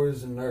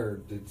Wars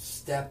nerd to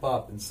step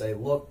up and say,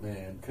 look,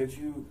 man. Could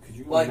you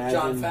like imagine,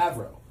 Jon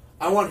Favreau.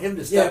 I want him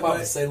to step Yeah, up but-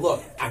 and say,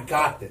 look, I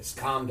got this.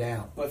 Calm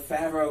down. But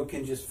Favreau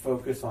can just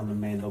focus on the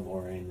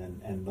Mandalorian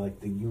and like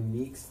the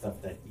unique stuff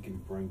that he can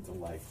bring to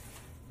life.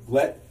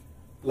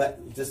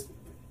 Just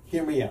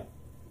hear me out.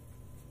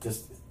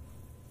 Just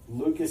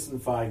Lucas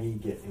and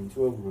Feige get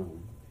into a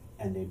room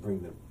and they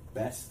bring the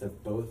best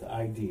of both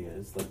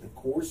ideas, like the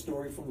core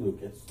story from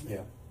Lucas.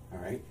 Yeah. All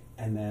right,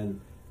 and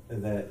then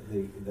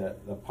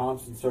the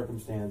pomps and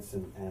circumstance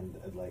and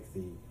like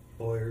the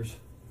Lawyers.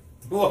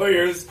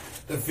 Lawyers,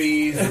 the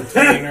fees,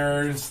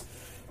 retainers,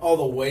 all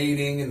the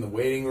waiting in the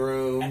waiting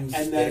rooms, And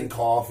then- getting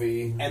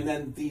coffee. and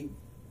then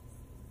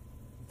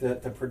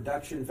the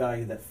production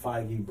value that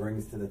Feige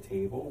brings to the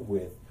table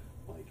with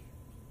like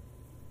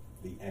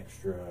the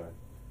extra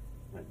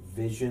like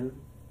vision,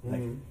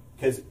 like Mhm.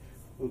 because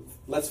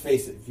let's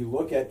face it, if you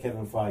look at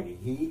Kevin Feige,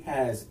 he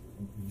has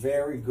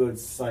very good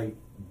sight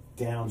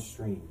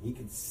downstream. He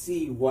can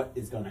see what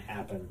is going to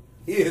happen.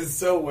 He is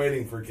so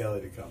waiting for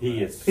Kelly to come.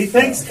 He is. He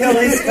thinks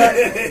Kelly's got...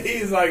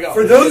 He's like, oh,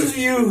 For those of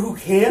you who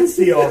can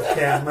see off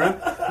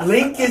camera,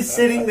 Link is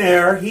sitting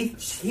there. He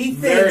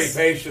very thinks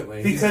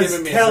patiently. He's because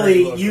giving me a Kelly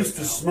dirty look used right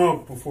to now.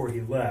 smoke before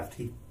he left.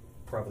 He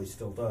probably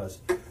still does.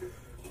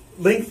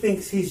 Link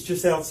thinks he's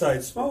just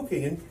outside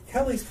smoking, and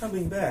Kelly's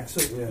coming back.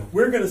 So Yeah.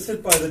 we're going to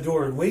sit by the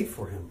door and wait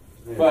for him.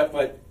 Yeah.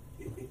 But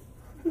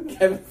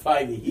Kevin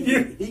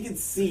Feige, he can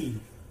see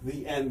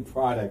the end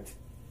product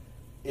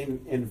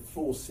in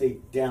full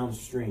state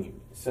downstream.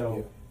 So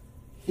Yeah.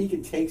 he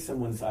could take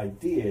someone's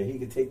idea, he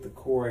could take the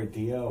core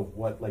idea of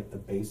what like the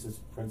basis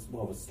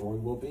principle of a story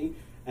will be,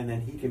 and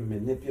then he can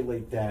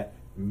manipulate that,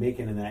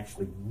 making an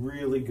actually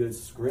really good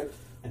script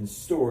and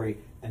story,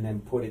 and then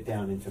put it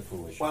down into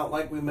fruition. Well,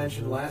 like we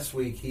mentioned last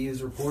week, he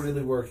is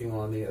reportedly working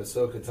on the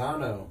Ahsoka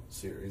Tano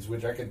series,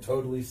 which I could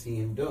totally see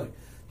him doing.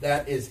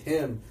 That is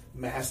him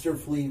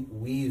masterfully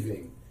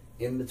weaving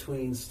in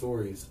between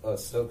stories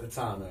Ahsoka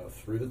Tano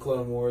through the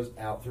Clone Wars,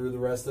 out through the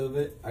rest of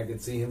it. I could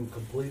see him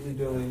completely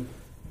doing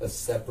a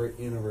separate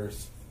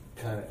universe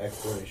kind of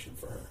exploration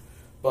for her.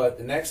 But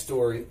the next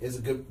story is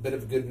a good bit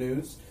of good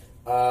news.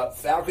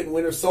 Falcon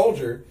Winter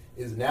Soldier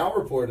is now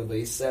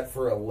reportedly set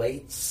for a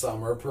late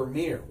summer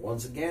premiere.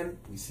 Once again,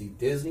 we see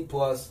Disney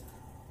Plus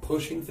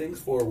pushing things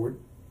forward.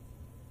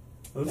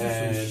 Those are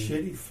And- some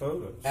shitty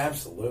photos.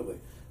 Absolutely.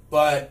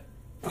 But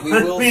we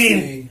will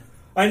see...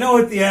 I know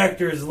what the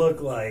actors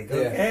look like. Yeah.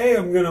 Okay,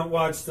 I'm going to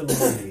watch the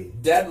movie.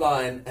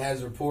 Deadline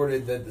has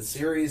reported that the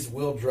series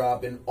will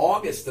drop in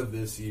August of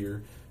this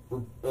year,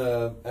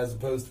 as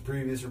opposed to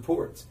previous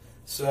reports.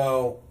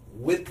 So,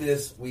 with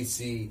this, we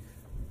see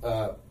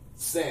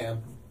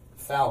Sam,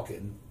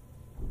 Falcon,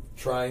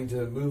 trying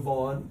to move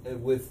on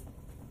with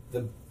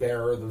the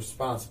bearer of the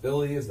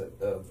responsibilities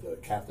of the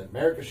Captain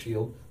America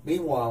shield.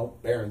 Meanwhile,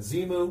 Baron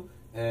Zemo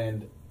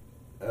and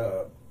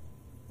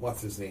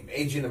what's his name?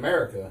 Agent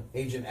America,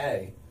 Agent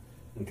A,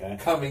 Okay.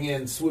 coming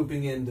in,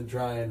 swooping in to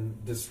try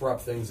and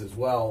disrupt things as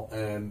well,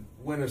 and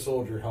Winter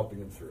Soldier helping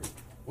him through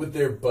with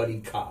their buddy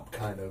cop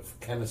kind of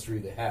chemistry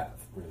they have.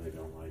 Really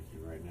don't like you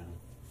right now.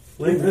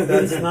 Link,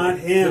 that's not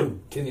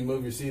him. Can you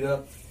move your seat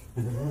up?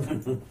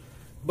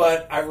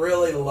 But I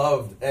really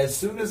loved, as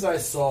soon as I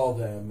saw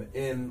them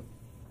in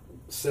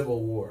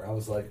Civil War, I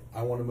was like,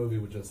 I want a movie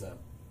with just them.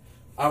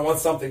 I want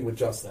something with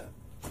just them.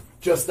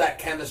 Just that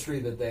chemistry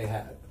that they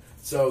had.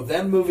 So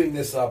them moving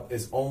this up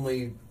is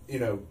only,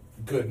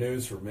 good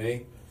news for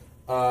me.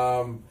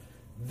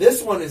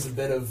 This one is a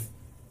bit of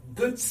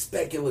good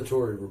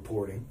speculatory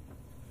reporting.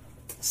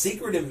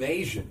 Secret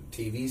Invasion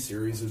TV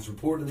series is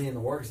reportedly in the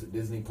works at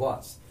Disney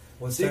Plus.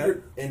 What's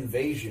Secret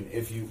Invasion,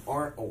 if you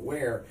aren't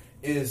aware,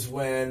 is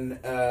when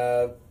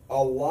a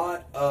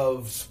lot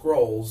of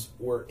Skrulls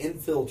were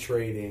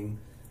infiltrating,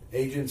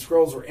 Agent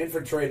Skrulls were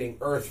infiltrating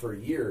Earth for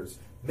years.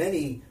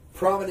 Many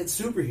prominent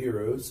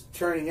superheroes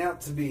turning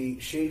out to be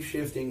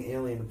shape-shifting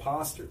alien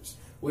imposters,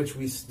 which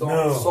we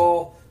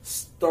saw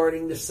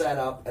starting to set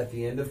up at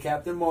the end of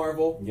Captain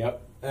Marvel,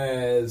 Yep.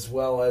 as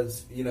well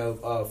as,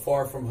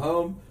 Far From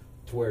Home,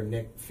 to where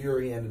Nick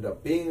Fury ended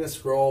up being a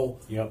Skrull.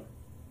 Yep.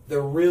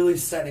 They're really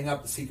setting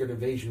up the Secret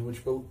Invasion,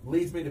 which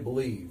leads me to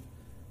believe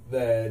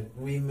that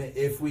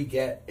if we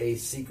get a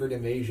Secret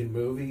Invasion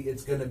movie,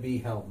 it's going to be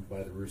helmed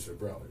by the Russo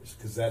brothers,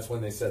 because that's when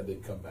they said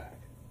they'd come back.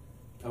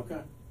 Okay.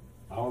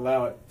 I'll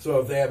allow it. So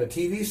if they have a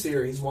TV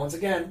series, once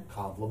again,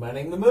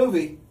 complementing the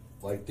movie,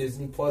 like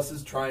Disney Plus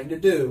is trying to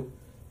do,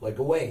 like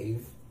a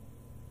wave,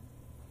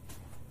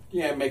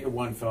 Yeah, make it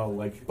one fell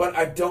like. but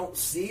I don't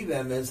see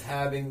them as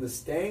having the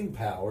staying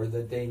power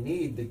that they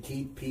need to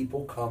keep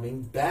people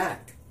coming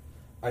back.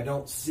 I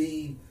don't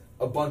see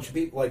a bunch of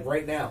people like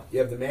right now. You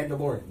have the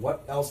Mandalorian.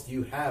 What else do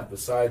you have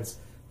besides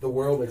the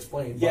world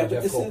explained? Yeah, by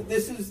but Jeff Goldblum?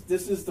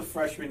 this is the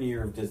freshman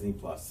year of Disney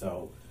Plus.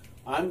 So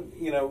I'm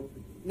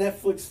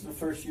Netflix, the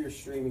first year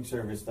streaming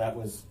service, it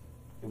was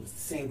the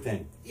same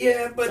thing.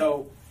 Yeah, but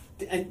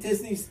and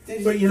Disney's.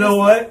 But you know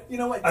what? You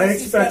know what? I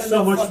Disney's expect got so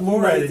enough much fucking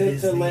more money out of to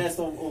Disney. last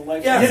on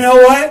life. Yeah. You know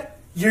what?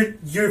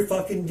 You're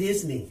fucking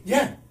Disney.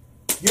 yeah,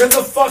 you're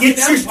the fucking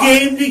Get your empire.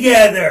 game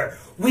together.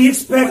 We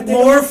expect But they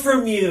more don't-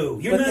 from you.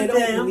 You're But they not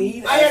don't them.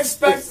 need. I us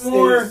expect to stay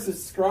more-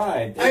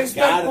 subscribed. I They've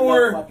expect got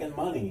more- enough fucking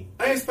money.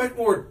 I expect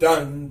more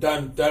dun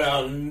dun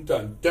dun dun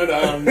dun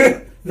dun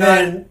dun.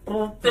 Then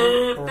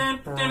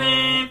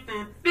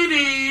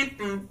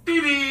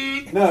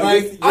No,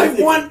 Like, I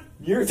want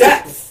you're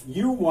death.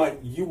 You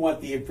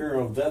want the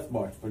Imperial Death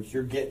March, but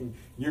you're getting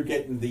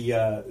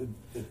the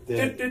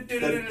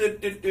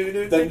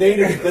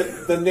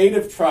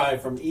native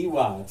tribe from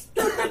Ewoks.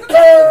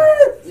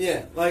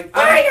 Yeah, like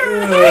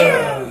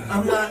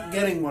I'm not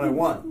getting what I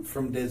want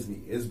from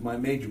Disney. Is my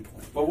major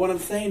point. But what I'm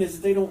saying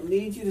is they don't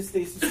need you to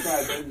stay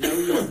subscribed. They know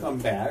you'll come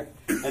back,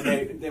 and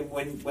they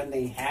when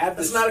they have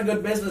That's this, not a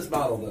good business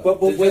model, though. But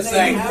To when just they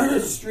say, have the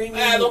streaming,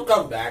 they'll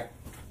come back.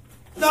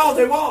 No,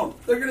 they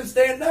won't. They're going to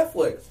stay on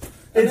Netflix.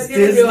 And it's then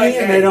you're gonna Disney, be like,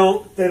 and hey. they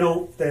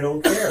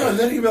don't care. And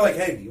then you can be like,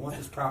 hey, do you want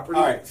this property?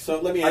 all right. So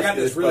let me. I Ask got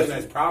you this really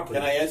question. nice property.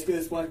 Can I ask you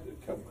this one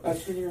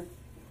question here?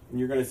 And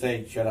you're going to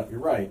say, "Shut up." You're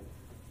right.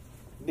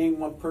 Name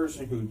one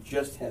person who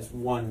just has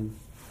one.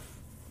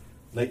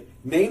 Like,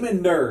 name a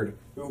nerd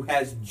who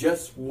has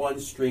just one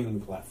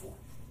streaming platform.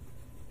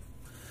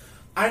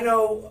 I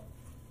know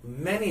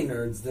many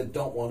nerds that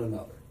don't want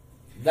another.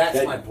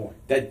 That's my point.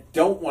 That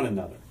don't want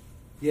another.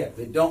 Yeah,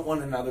 they don't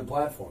want another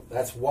platform.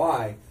 That's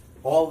why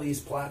all these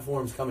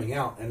platforms coming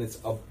out, and it's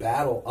a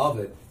battle of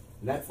it.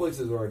 Netflix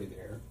is already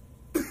there.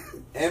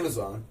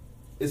 Amazon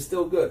is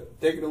still good.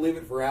 They're going to leave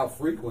it for how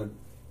frequent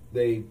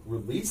they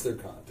release their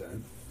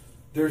content.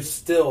 They're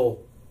still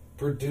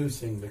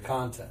producing the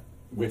content.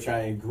 Which I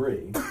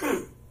agree.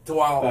 So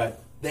while But-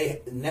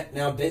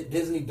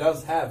 Disney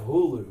does have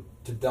Hulu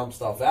to dump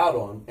stuff out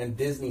on, and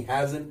Disney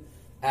hasn't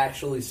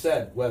actually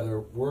said whether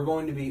we're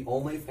going to be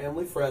only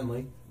family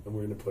friendly and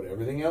we're going to put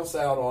everything else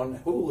out on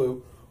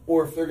Hulu,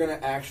 or if they're going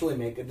to actually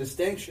make a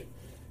distinction.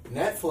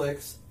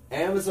 Netflix,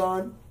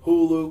 Amazon,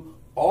 Hulu,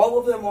 all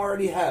of them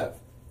already have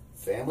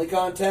family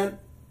content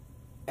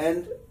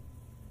and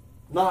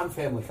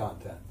non-family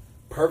content.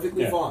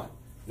 Perfectly Yeah. fine.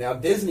 Now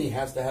Disney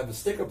has to have a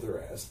stick up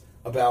their ass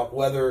about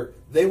whether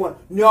they want.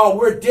 No,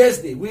 we're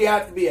Disney. We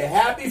have to be a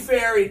happy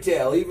fairy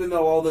tale, even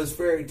though all those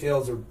fairy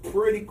tales are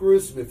pretty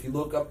gruesome if you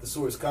look up the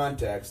source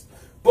context.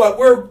 But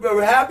we're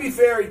a happy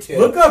fairy tale.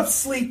 Look up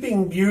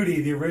Sleeping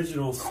Beauty, the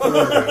original story.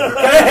 Go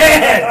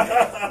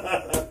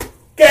ahead.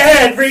 Go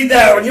ahead, read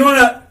that one. You want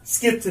to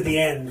skip to the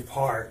end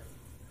part.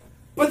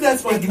 But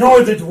that's my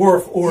Ignore the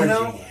dwarf orgy. You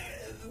know,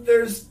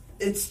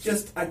 it's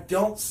just, I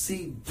don't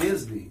see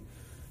Disney.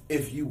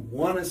 If you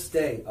want to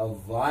stay a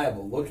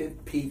viable, look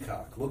at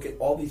Peacock, look at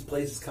all these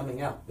places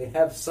coming out. They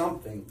have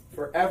something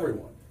for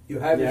everyone. You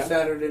have your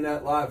Saturday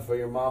Night Live for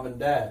your mom and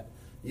dad.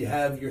 You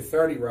have your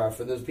 30 Rock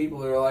for those people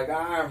who are like,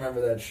 I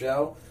remember that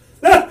show.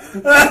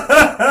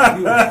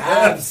 You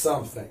have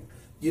something.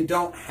 You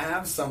don't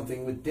have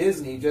something with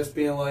Disney just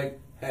being like,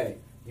 hey,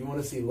 you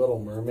want to see Little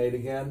Mermaid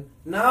again?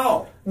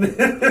 No.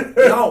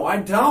 No, I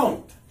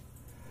don't.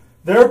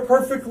 They're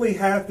perfectly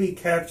happy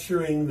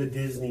capturing the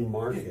Disney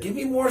market. Give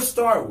me more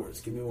Star Wars.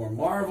 Give me more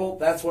Marvel.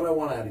 That's what I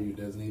want out of you,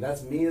 Disney.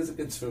 That's me as a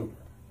consumer.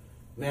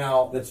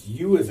 Now, That's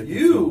you as a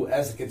you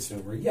as a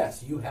consumer,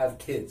 yes, you have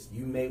kids.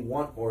 You may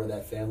want more of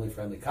that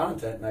family-friendly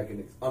content, and I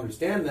can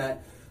understand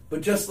that.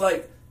 But just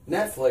like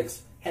Netflix,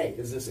 hey,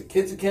 is this a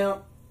kid's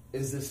account?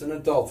 Is this an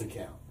adult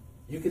account?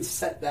 You can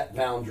set that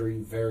boundary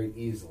very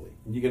easily.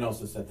 You can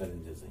also set that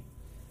in Disney.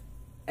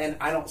 And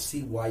I don't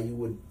see why you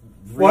would.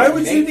 Why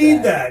would you make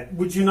need that?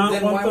 Would you not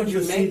Then want why them would you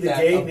to see make the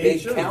that gay a big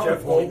nature of Jeff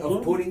counterpoint Goldblum?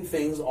 of putting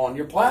things on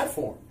your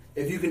platform?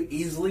 If you can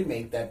easily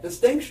make that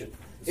distinction,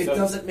 it So-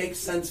 doesn't make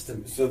sense to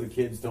me. So the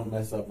kids don't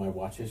mess up my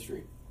watch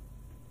history.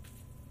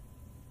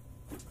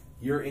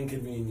 Your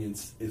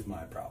inconvenience is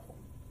my problem.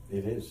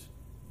 It is.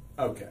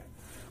 Okay.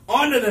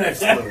 On to the next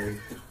story,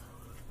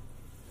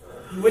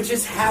 which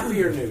is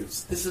happier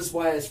news. This is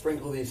why I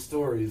sprinkle these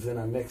stories and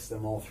I mix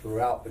them all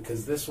throughout,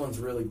 because this one's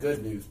really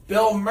good news.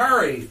 Bill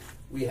Murray,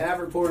 we have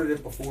reported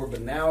it before,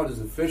 but now it is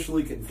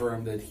officially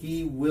confirmed that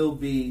he will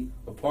be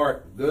a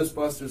part of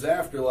Ghostbusters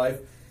Afterlife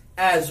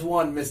as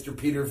one Mr.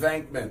 Peter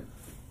Venkman.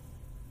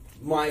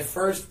 My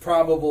first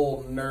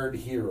probable nerd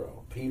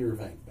hero, Peter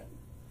Venkman.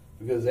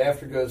 Because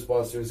after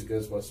Ghostbusters,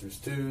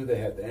 Ghostbusters 2, they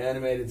had the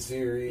animated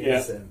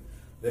series, and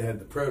they had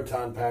the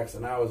proton packs,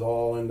 and I was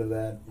all into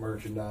that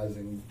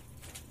merchandising.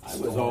 I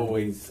was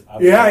always.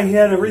 Yeah, he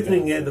had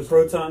everything. He had the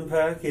proton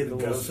pack, he had the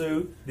little Ghost.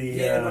 suit. But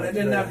I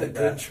didn't have the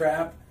good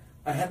trap.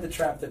 I had the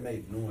trap that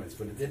made noise,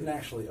 but it didn't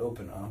actually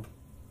open up.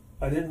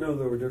 I didn't know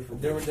there were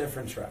different. There were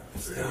different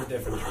traps.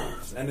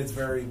 And it's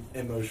very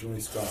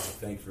emotionally scarred.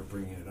 Thank you for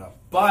bringing it up.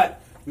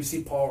 But we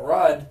see Paul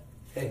Rudd.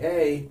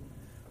 Hey.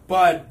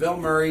 But Bill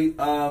Murray,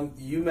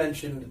 you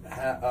mentioned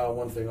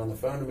one thing on the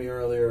phone to me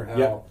earlier,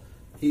 how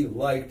he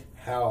liked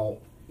how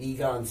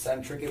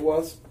Egon-centric it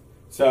was.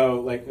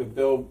 So, like,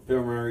 Bill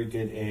Murray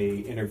did a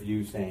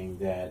interview saying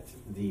that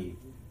the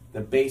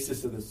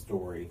basis of the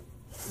story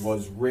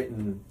was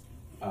written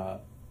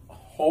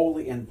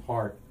wholly in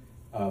part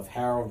of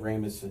Harold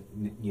Ramis,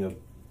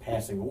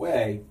 passing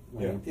away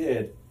when he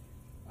did.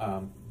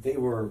 They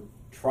were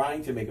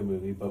trying to make a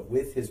movie, but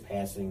with his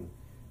passing,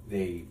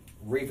 they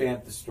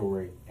revamped the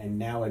story, and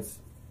now it's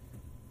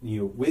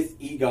with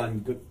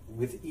Egon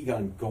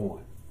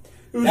gone.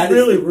 It was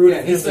really rude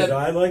of he him said- to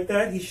die like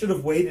that. He should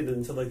have waited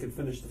until they could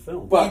finish the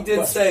film. But- He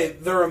did say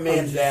they're a man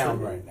I'm just down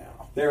saying. right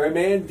now. They're a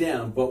man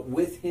down, but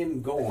with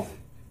him gone,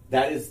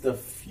 that is the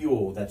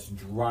fuel that's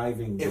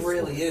driving this It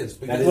really story. is.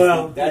 That Because is,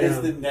 Well, that is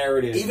yeah. the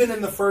narrative. even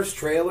in the first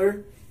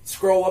trailer,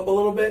 scroll up a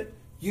little bit,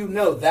 you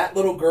know that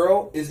little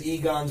girl is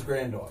Egon's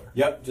granddaughter.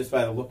 Yep, just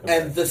by the look of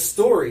And it. the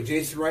story,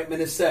 Jason Reitman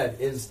has said,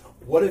 is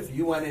what if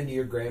you went into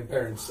your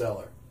grandparents'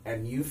 cellar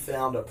and you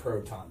found a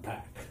proton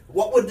pack?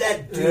 What would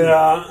that do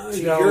Yeah, to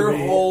that your would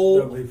be- whole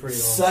that would be pretty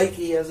awesome.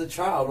 psyche as a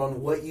child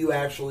on what you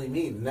actually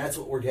mean? And that's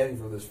what we're getting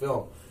from this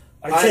film.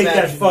 I take that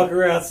imagine-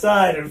 fucker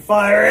outside and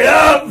fire it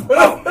up.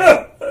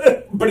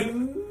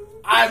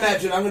 I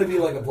imagine I'm going to be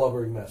like a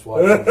blubbering mess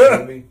watching this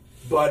movie,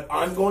 but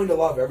I'm going to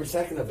love every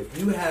second of it.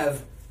 You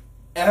have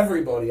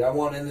everybody I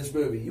want in this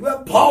movie. You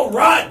have Paul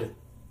Rudd,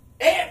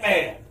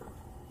 Ant-Man.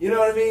 You know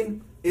what I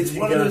mean? It's Is he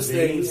one of gonna those be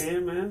things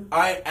Ant-Man?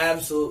 I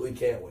absolutely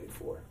can't wait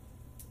for.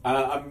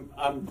 I'm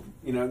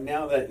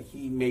now that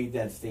he made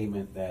that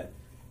statement that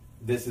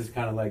this is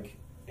kind of like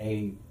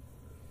a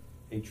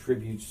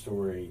tribute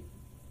story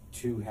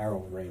to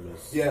Harold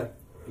Ramis. Yeah.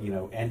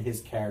 And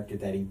his character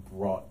that he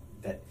brought,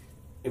 that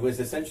it was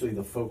essentially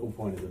the focal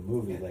point of the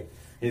movie. Like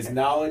his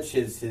knowledge,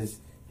 his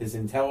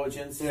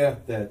intelligence,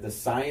 the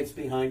science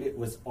behind it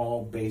was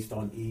all based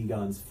on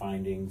Egon's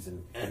findings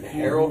And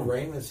Harold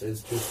Ramis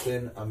has just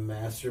been a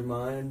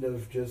mastermind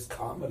of just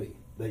comedy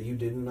that you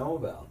didn't know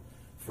about.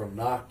 From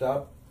Knocked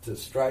Up to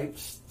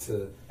Stripes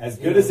to as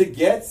good as it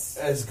gets.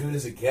 As good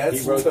as it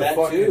gets. He wrote to that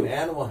fucking too.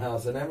 Animal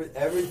House and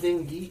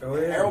everything.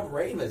 Harold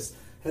Ramis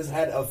has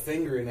had a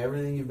finger in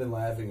everything you've been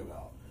laughing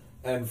about.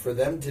 And for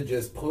them to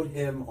just put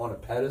him on a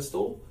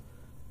pedestal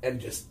and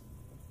just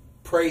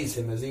praise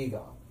him as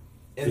Egon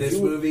in this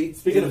movie.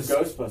 Speaking it of was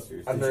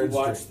Ghostbusters, a did you nerd's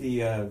watch dream.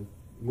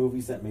 the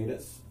movies that made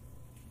us?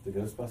 The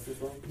Ghostbusters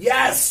one?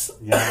 Yes!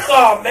 Yes.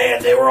 Oh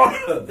man, they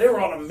were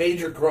on a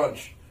major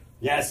crunch.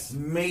 Yes.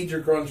 Major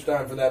crunch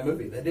time for that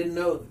movie. They didn't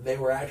know that they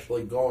were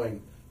actually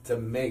going to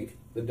make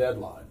the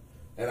deadline.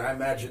 And I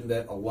imagine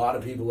that a lot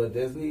of people at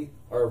Disney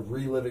are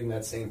reliving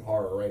that same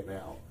horror right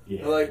now.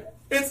 Yeah. They're like,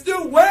 it's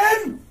due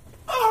when?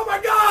 Oh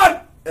my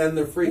god! And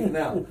they're freaking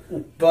out.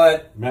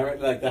 But Remember,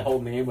 like the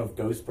whole name of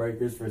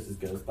Ghostbreakers versus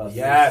Ghostbusters?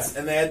 yes,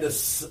 and they had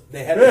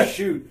to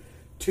shoot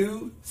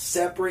two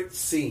separate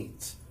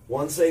scenes.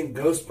 One saying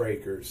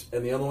Ghostbreakers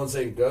and the other one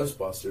saying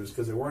Ghostbusters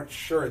because they weren't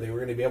sure they were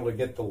going to be able to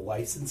get the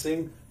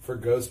licensing for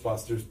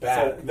Ghostbusters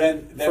back. So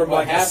then from what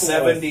like a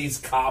happened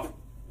 70s cop.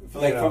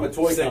 like from a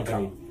toy sitcom.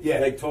 company. Yeah.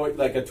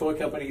 Like a toy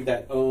company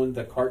that owned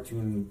the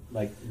cartoon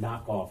like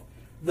knockoff.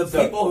 The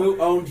people who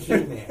owned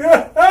He-Man.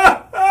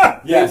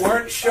 Yes. They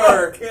weren't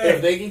sure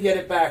if they could get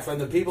it back from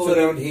the people that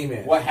owned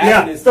He-Man. What Yeah,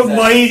 happened is the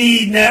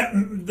that-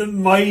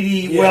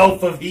 mighty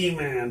wealth of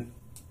He-Man.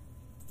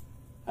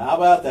 How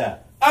about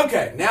that?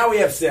 Okay, now we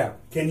have sound.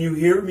 Can you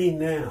hear me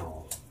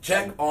now?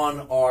 Check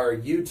on our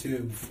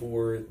YouTube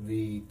for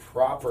the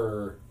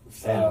proper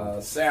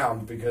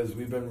sound because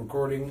we've been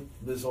recording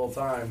this whole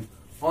time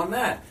on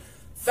that.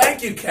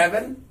 Thank you,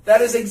 Kevin.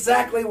 That is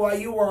exactly why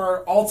you are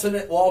our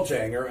ultimate wall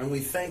janger, and we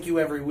thank you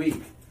every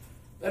week.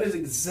 That is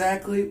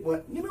exactly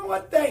what... You know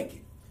what? Thank you.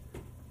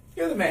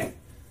 You're the man.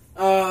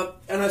 And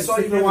I saw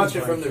you been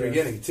watching from the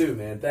beginning, too,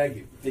 man. Thank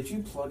you. Did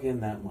you plug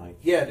in that mic?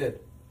 Yeah, I did.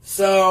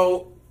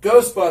 So,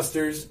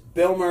 Ghostbusters,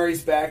 Bill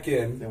Murray's back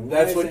in. Then why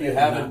That's isn't what you it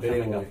haven't not been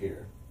coming able up to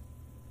hear.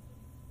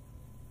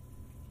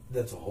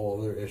 That's a whole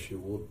other issue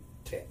we'll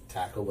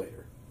tackle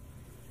later.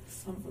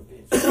 Son of a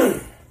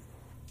bitch.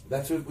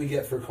 That's what we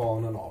get for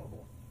calling an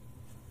audible.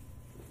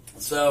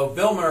 So,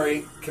 Bill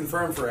Murray,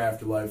 confirmed for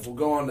Afterlife. We'll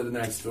go on to the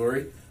next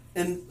story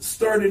and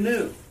start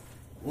anew.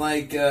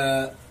 Like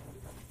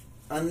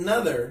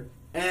another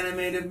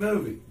animated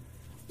movie.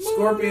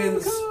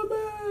 Scorpions.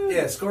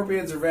 Yeah,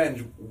 Scorpion's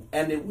Revenge.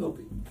 And it will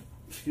be.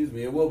 Excuse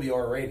me, it will be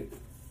R-rated.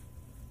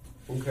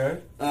 Okay.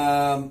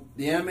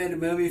 The animated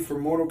movie for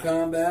Mortal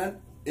Kombat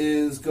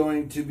is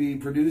going to be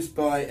produced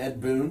by Ed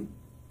Boon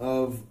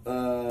of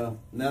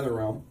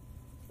NetherRealm.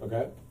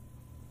 Okay.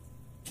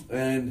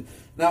 And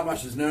not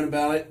much is known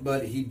about it,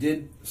 but he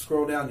did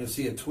scroll down. You'll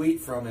see a tweet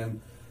from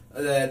him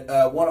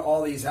that what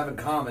all these have in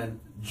common.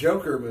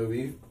 Joker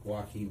movie,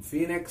 Joaquin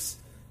Phoenix,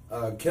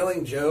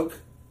 Killing Joke,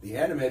 the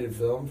animated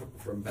film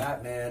from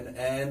Batman,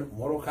 and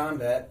Mortal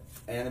Kombat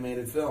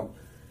animated film.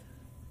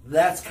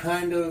 That's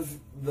kind of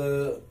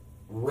the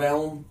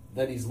realm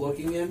that he's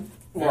looking in.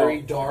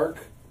 Very dark.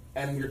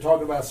 And you're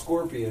talking about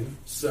Scorpion,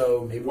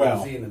 so maybe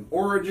we're seeing an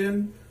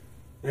origin.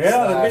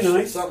 Yeah, that'd be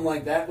nice. Something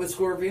like that with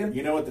Scorpion.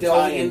 You know what the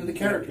delving tie-in into the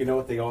character. You know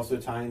what they also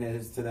tie in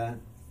is to that?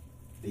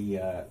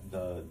 The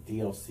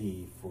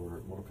DLC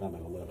for Mortal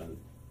Kombat 11.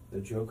 The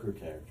Joker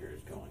character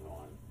is going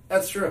on.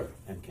 That's true.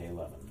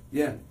 MK11.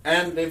 Yeah,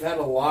 and they've had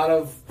a lot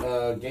of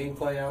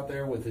gameplay out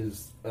there with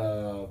his,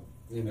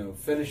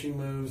 finishing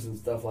moves and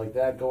stuff like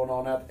that going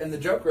on out. And the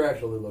Joker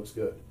actually looks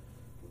good.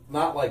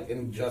 Not like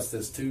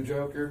Injustice 2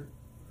 Joker,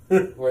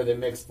 where they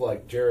mixed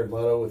like Jared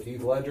Leto with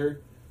Heath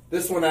Ledger.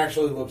 This one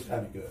actually looks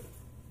kind of good.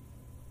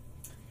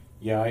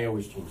 Yeah, I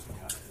always change the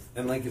costume.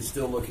 And Link is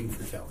still looking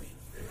for Kelly.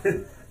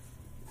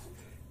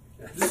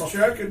 Just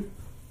checking.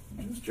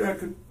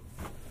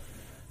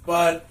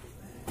 But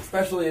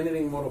especially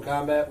anything Mortal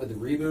Kombat with the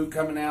reboot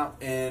coming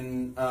out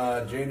in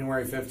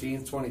January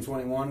 15th,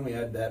 2021. We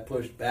had that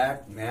pushed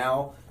back.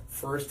 Now,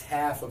 first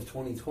half of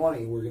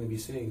 2020, we're going to be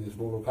seeing this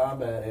Mortal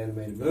Kombat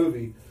animated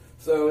movie.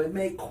 So it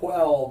may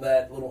quell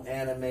that little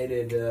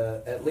animated,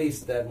 at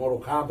least that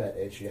Mortal Kombat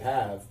itch you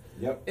have,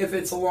 if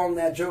it's along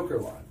that Joker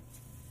line.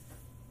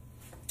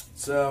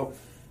 So,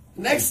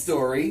 next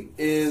story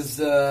is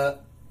there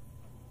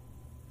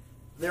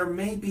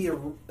may be a...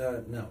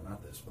 no,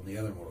 not this one. The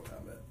other Mortal Kombat.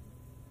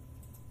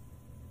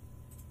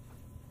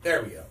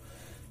 There we go.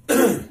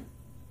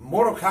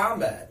 Mortal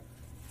Kombat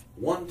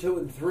 1, 2,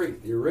 and 3,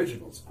 the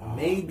originals,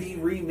 may be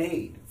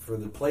remade for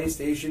the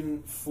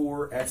PlayStation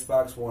 4,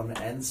 Xbox One,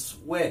 and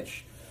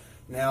Switch.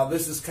 Now,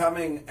 this is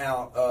coming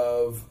out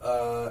of,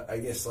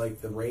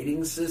 the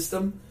rating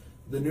system.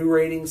 The new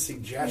rating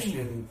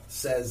suggestion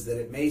says that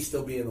it may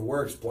still be in the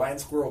works. Blind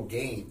Squirrel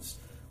Games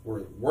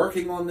were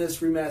working on this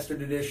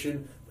remastered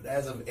edition, but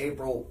as of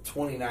April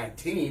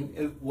 2019,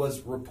 it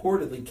was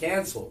reportedly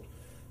canceled.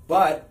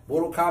 But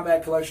Mortal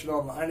Kombat Collection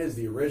Online is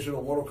the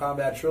original Mortal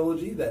Kombat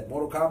trilogy that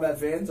Mortal Kombat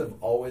fans have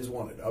always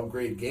wanted.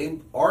 Upgrade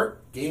game art,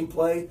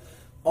 gameplay,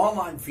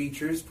 online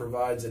features,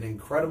 provides an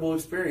incredible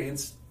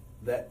experience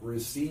that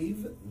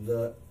receive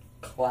the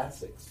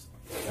classics.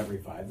 That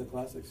revive the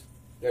classics?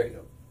 There you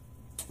go.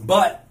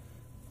 But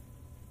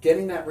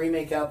getting that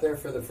remake out there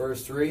for the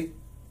first three,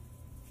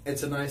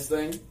 it's a nice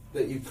thing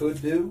that you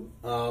could do.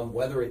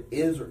 Whether it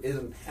is or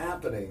isn't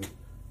happening,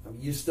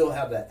 you still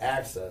have that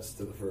access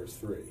to the first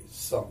three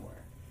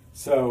somewhere.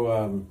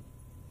 So,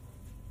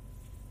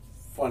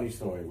 funny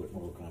story with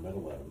Mortal Kombat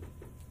 11.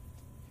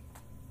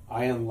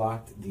 I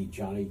unlocked the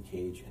Johnny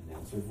Cage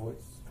announcer voice.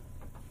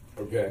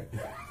 Okay.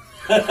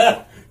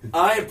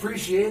 I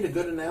appreciate a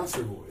good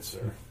announcer voice,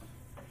 sir.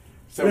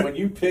 So when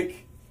you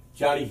pick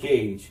Johnny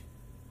Cage,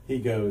 he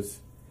goes,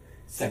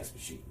 sex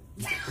machine.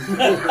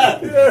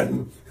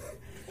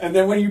 And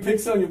then when you pick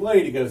Sonya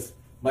Blade, he goes,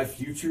 my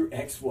future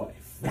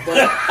ex-wife. But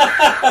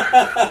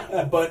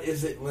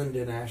is it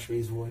Lyndon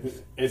Ashby's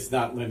voice? It's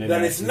not Lyndon Then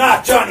Ashby. it's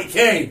not Johnny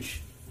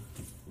Cage.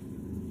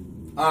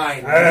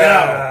 I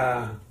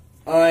know.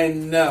 I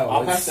know.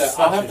 I'll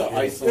have to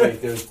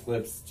isolate those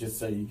clips just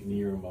so you can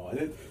hear them all.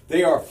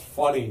 They are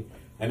funny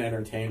and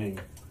entertaining.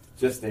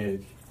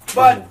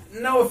 But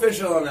no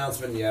official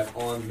announcement yet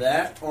on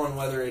that, on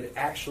whether it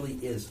actually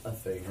is a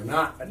thing or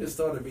not. I just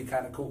thought it'd be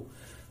kind of cool.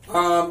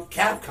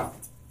 Capcom.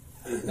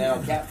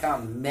 Now,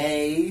 Capcom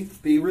may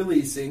be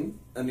releasing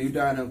a new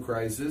Dino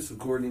Crisis,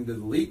 according to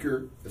the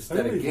leaker,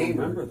 Aesthetic I don't even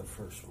Gamer. remember the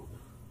first one.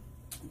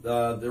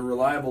 The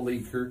reliable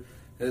leaker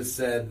has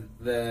said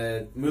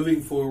that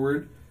moving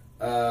forward,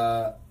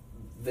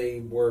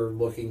 they were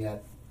looking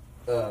at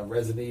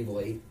Resident Evil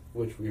 8,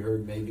 which we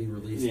heard may be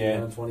released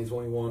in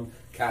 2021.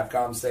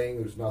 Capcom saying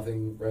there's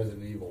nothing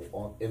Resident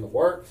Evil in the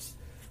works,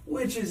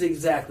 which is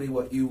exactly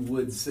what you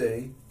would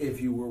say if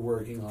you were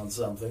working on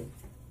something.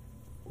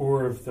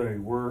 Or if they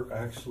were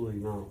actually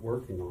not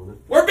working on it.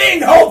 We're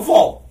being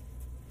hopeful!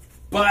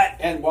 But...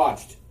 And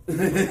watched.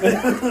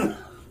 Okay.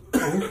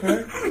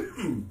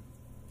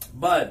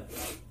 But,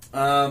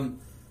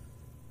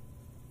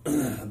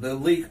 the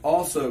leak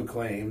also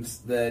claims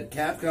that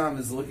Capcom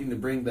is looking to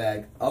bring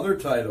back other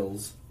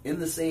titles in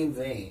the same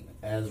vein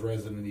as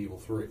Resident Evil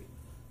 3.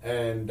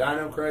 And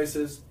Dino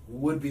Crisis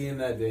would be in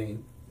that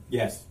vein.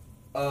 Yes.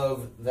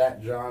 Of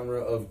that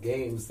genre of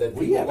games that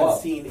we people haven't love.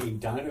 seen a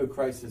Dino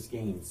Crisis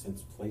game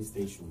since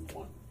PlayStation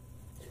 1.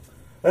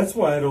 That's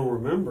why I don't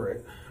remember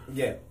it.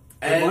 Yeah.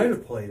 I might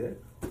have played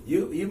it.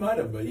 You might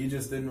have, but you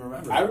just didn't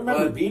remember. I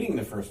remember beating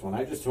the first one.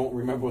 I just don't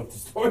remember what the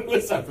story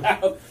was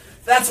about.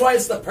 That's why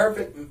it's the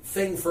perfect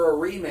thing for a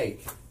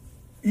remake.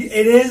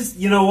 It is,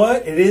 you know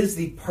what? It is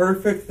the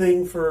perfect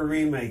thing for a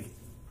remake.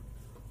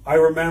 I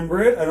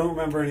remember it. I don't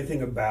remember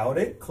anything about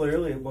it.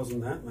 Clearly, it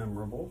wasn't that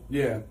memorable.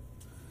 Yeah.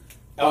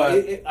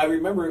 I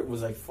remember it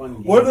was like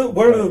fun. What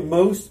are the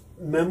most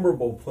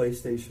memorable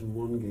PlayStation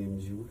 1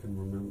 games you can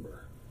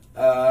remember?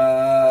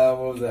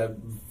 What was that?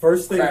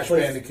 First thing, Crash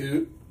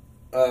Bandicoot,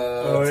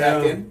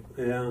 Tekken,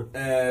 yeah,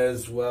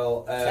 as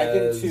well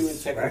as Tekken 2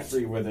 and Tekken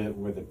 3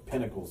 were the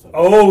pinnacles of it.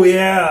 Oh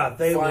yeah,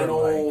 they Final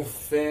were like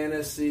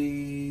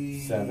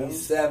Fantasy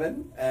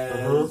 7,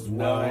 as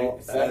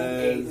well 7,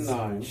 8, and as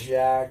 9.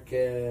 Jack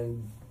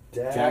and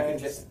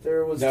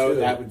Daxter was no, 2.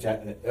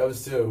 That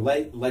was 2.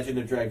 Legend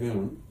of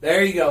Dragoon.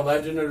 There you go.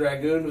 Legend of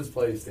Dragoon was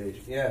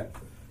PlayStation. Yeah.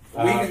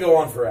 We could go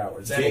on for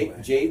hours.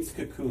 Anyway. Jade's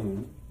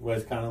Cocoon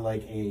was kind of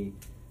like a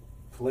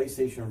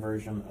PlayStation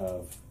version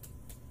of.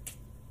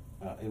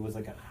 It was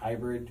like a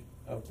hybrid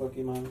of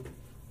Pokemon.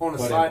 On a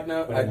But side in-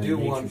 note, but I in a do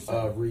nature want a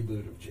setting.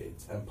 reboot of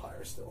Jade's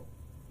Empire still.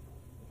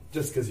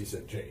 Just because you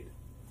said Jade.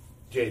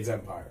 Jade's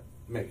Empire.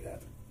 Make it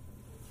happen.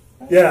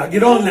 Yeah,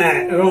 get on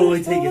that. It'll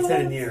only take you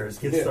 10 years.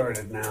 Get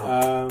started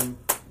now.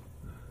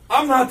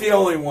 I'm not the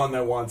only one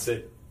that wants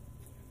it.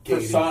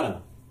 Katie.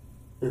 Persona.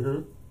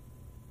 Mm-hmm.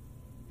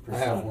 I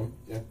have one.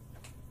 Yeah.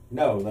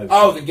 No. Like,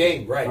 Oh, the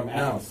game, right. From No.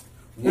 Alice.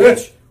 Yeah.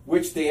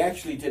 Which they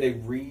actually did a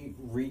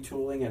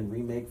retooling and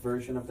remake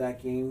version of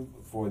that game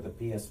for the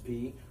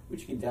PSP,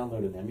 which you can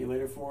download an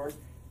emulator for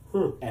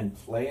and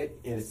play it.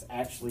 It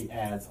actually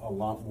adds a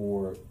lot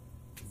more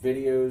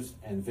videos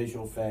and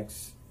visual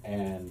effects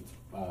and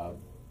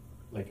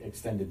like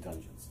extended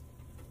dungeons.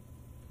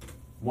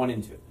 1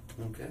 and 2.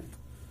 Okay.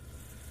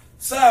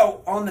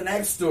 So, on the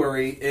next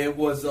story, it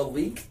was a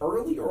leak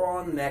earlier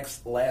on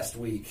last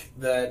week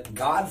that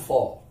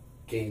Godfall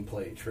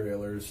gameplay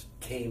trailers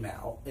came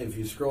out. If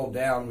you scroll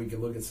down, we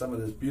can look at some of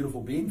this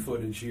beautiful beam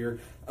footage here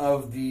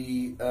of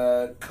the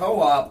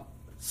co-op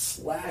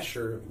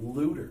slasher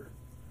looter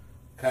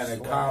kind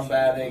of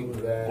combating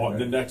On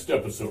the next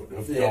episode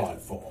of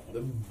Godfall.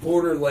 the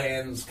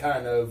Borderlands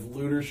kind of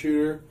looter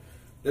shooter.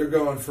 They're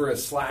going for a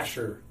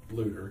slasher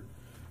looter.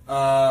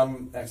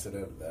 Exit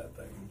out of that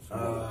thing.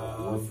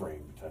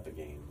 Warframe type of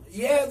game.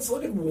 Yeah, it's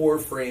looking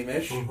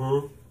Warframe-ish,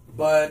 Mm-hmm.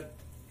 but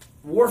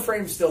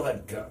Warframe still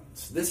had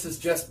guns. This is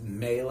just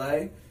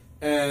melee,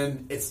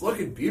 and it's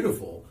looking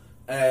beautiful.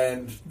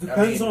 And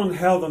Depends on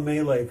how the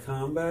melee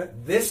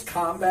combat. this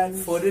combat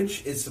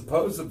footage is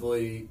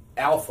supposedly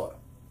alpha.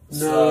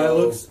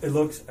 No, So- it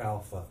looks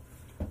alpha.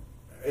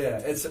 Yeah,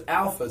 it's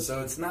alpha, so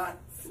it's not.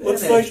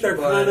 Looks finished, like they're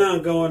but- kind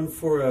of going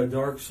for a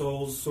Dark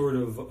Souls sort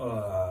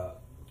of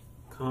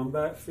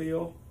combat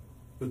feel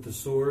with the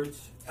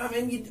swords. I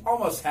mean, you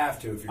almost have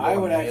to if you're. I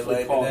going would actually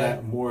melee call today.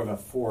 that more of a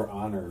For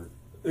Honor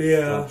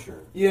Yeah.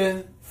 structure.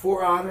 Yeah,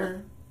 For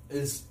Honor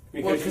is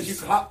Because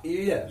because you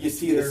yeah, You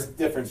see the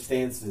different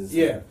stances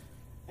Yeah.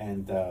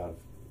 and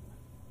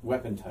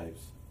weapon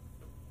types.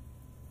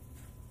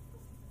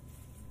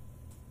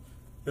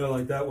 Yeah,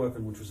 like that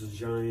weapon, which was a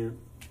giant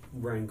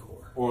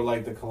rancor. Or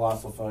like the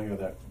colossal failure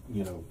that,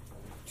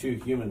 2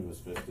 Human was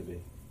supposed to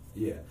be.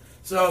 Yeah.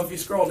 So if you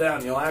scroll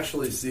down, you'll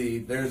actually see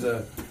there's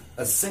a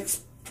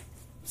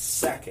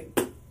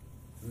 6-second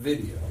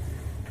video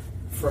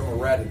from a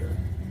Redditor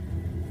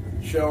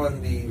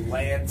showing the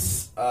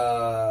Lance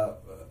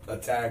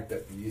attack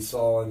that you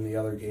saw in the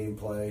other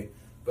gameplay.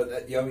 But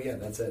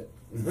that's it.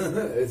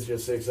 It's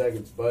just 6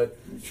 seconds. But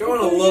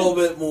showing a little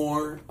bit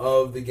more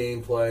of the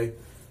gameplay.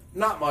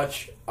 Not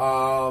much.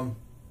 A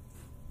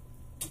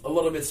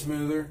little bit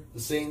smoother. The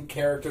same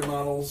character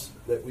models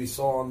that we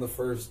saw in the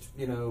first,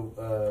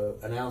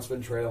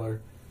 announcement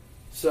trailer.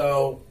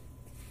 So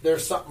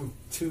there's something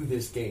to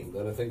this game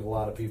that I think a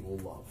lot of people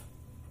love.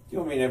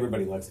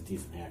 Everybody likes a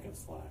decent hack and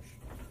slash.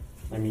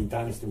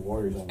 Dynasty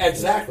Warriors only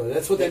Exactly.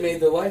 That's what they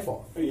made their life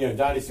on.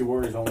 Dynasty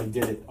Warriors only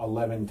did it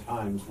 11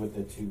 times with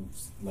the 2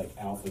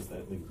 alphas the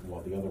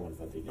other ones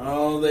that they did.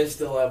 Oh, they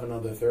still have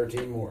another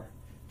 13 more.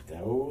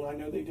 Oh, I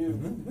know they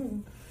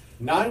do.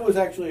 9 was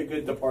actually a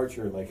good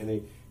departure.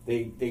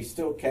 They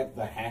still kept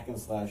the hack and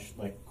slash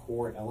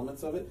core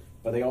elements of it,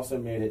 but they also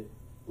made it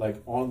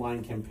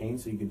online campaign,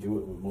 so you could do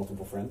it with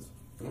multiple friends,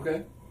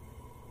 Okay.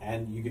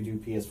 and you could do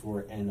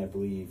PS4 and I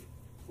believe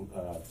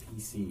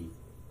PC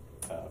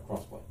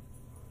crossplay.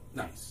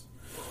 Nice.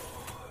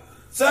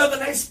 So the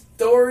next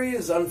story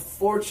is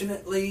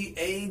unfortunately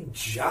a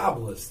job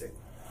listing.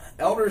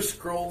 Elder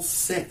Scrolls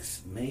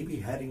 6 may be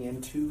heading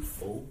into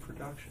full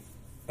production.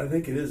 I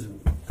think it is.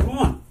 Come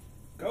on,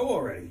 go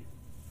already.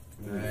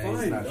 He's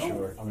Fine, not don't.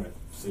 sure. I'm going to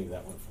save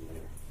that one for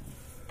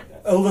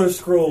later. Elder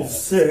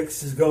Scrolls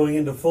 6 is going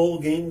into full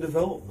game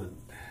development.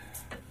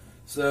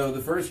 So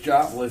the first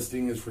job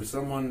listing is for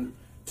someone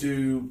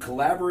to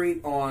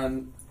collaborate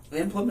on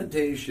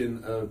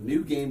implementation of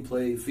new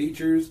gameplay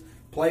features,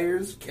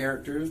 players,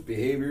 characters,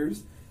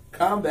 behaviors,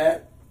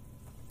 combat,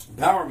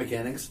 power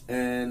mechanics,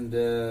 and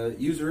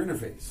user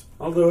interface.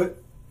 I'll do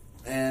it.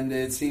 And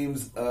it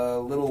seems a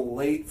little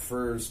late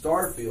for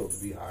Starfield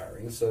to be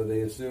hiring, so they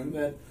assume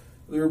that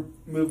they're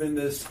moving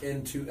this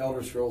into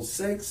Elder Scrolls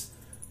 6,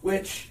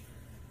 which,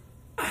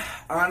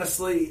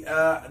 honestly,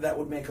 that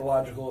would make a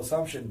logical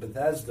assumption.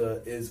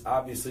 Bethesda is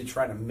obviously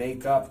trying to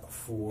make up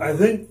for... I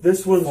think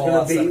this one's going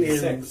Fallout to be in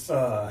 76.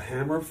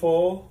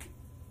 Hammerfall,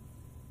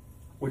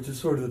 which is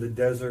sort of the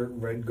desert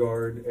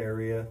Redguard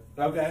area,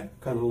 Okay.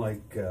 kind of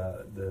like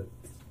they're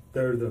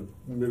the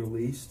Middle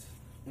East.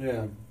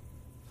 Yeah.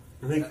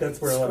 I think that's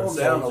where a lot of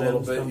Scroll down a Souls little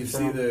Ends bit, come you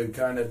from. see the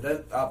kind of...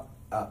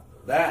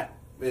 that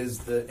is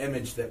the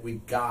image that we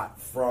got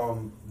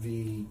from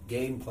the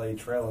gameplay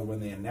trailer when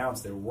they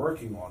announced they were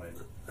working on it.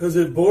 Because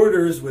it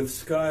borders with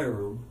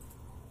Skyrim.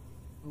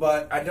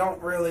 But I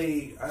don't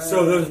really...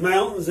 So those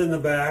mountains in the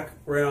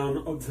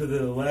background to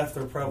the left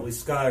are probably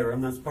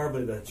Skyrim. That's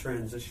probably the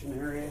transition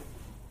area.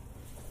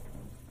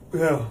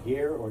 Yeah.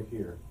 Here or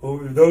here? Oh,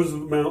 those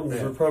mountains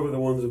Yeah. are probably the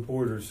ones that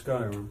border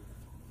Skyrim.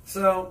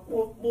 So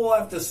we'll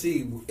have to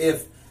see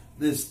if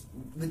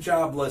the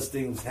job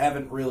listings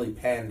haven't really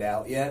panned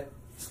out yet.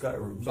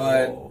 Skyrim's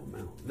But all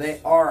mountains. they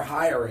are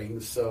hiring,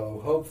 so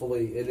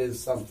hopefully it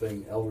is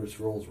something Elder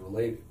Scrolls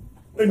related.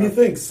 And you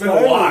think It's been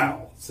Skyrim? a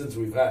while since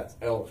we've had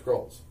Elder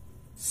Scrolls.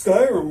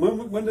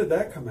 Skyrim. When did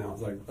that come It out?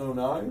 was like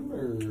 09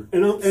 or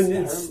And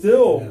Skyrim? it's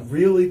still Yeah.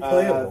 really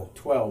playable.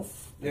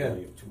 12. I Yeah.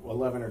 believe.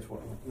 11 or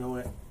 12. No,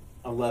 wait.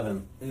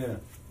 11. yeah.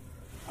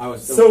 I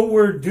was still So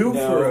we're due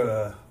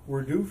No.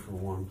 we're due for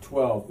one.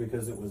 12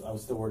 because I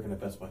was still working at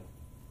Best Buy.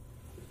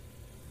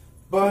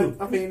 But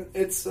I mean,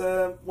 it's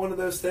one of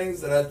those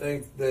things that I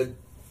think that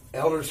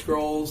Elder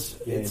Scrolls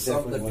Yeah, it's it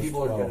something definitely that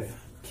people was are 12. going to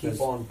keep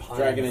Because on pining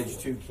Dragon Age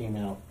for. 2 came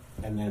out,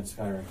 and then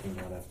Skyrim came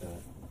out after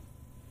that.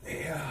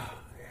 Yeah.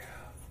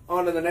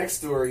 On to the next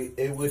story,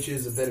 which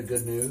is a bit of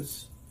good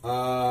news. That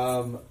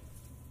was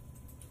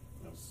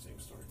the same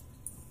story.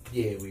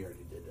 Yeah, we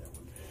already did that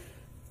one.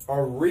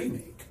 A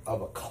remake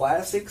of a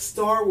classic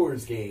Star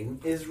Wars game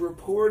is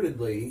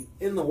reportedly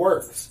in the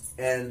works,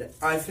 and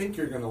I think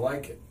you're going to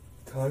like it.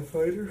 TIE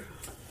Fighter?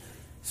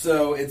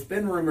 So it's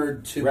been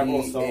rumored to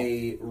Rebel be Assault.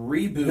 a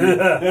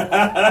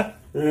reboot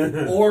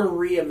or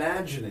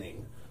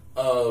reimagining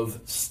of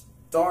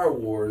Star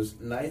Wars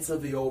Knights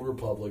of the Old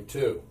Republic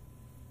 2.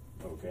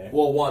 Okay.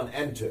 Well, 1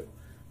 and 2.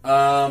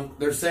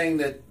 They're saying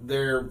that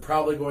they're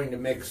probably going to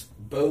mix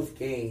both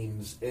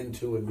games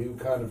into a new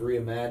kind of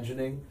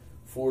reimagining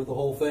for the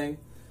whole thing.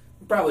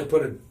 Probably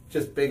put a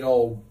just big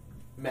old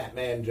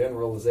Matman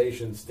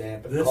generalization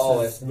stamp and This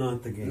call is it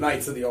not the game.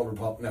 Knights of the Old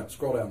Republic. No,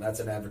 scroll down. That's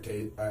an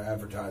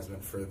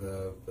advertisement for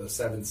the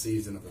 7th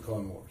season of the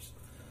Clone Wars.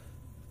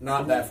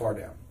 Not that far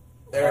down.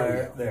 There we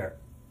go. There.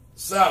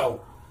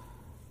 So,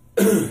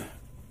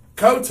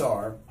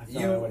 KOTOR, I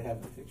thought I would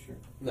have the picture.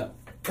 no.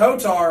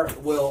 KOTOR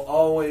will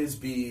always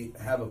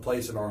have a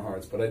place in our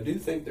hearts, but I do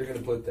think they're going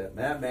to put that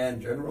Madman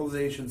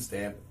generalization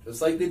stamp,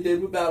 just like they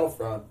did with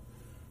Battlefront,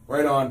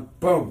 right on,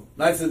 boom,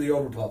 Knights of the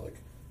Old Republic.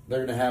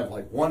 They're going to have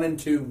like 1 and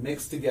 2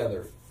 mixed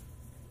together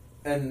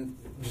and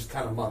just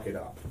kind of muck it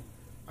up.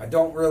 I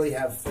don't really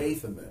have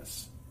faith in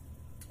this.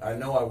 I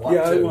know I want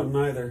Yeah, I to, want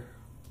neither.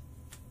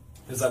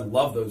 because I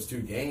love those 2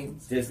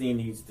 games. Disney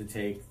needs to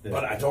take the.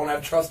 But I don't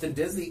have trust in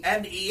Disney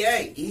and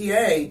EA.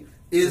 EA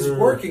is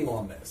working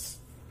on this.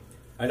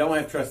 I don't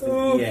have trust in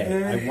Okay.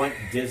 EA. I want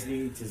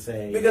Disney to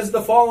say. Because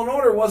the Fallen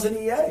Order wasn't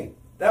EA.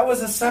 That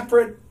was a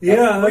separate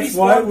Yeah, that's Respawn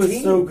why it was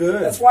team. so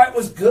good. That's why it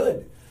was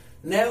good.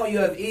 Now you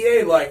have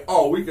EA like,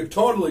 oh, we could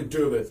totally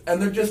do this.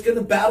 And they're just going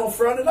to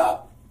Battlefront it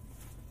up.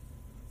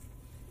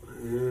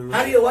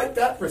 How do you like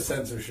that for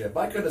censorship?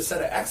 I could have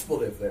said an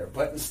expletive there,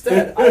 but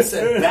instead I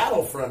said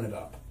Battlefront it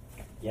up.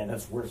 Yeah,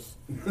 that's worse.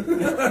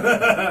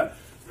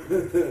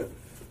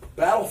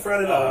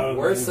 Battlefront it up.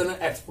 Worse than an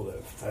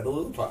expletive. Title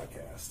of the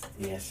podcast.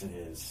 Yes, it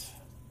is.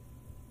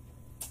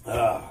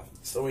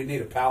 So we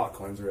need a palate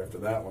cleanser after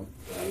that one.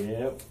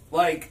 Yep.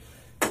 Like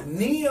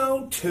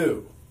Neo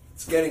 2.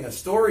 It's getting a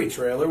story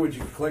trailer, which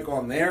you can click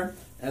on there,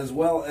 as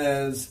well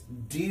as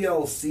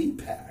DLC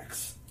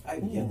packs.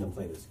 I've yet to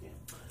play this game.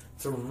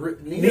 It's a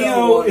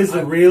Neo one, is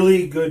a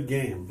really good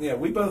game. Yeah,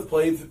 we both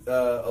played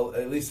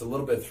at least a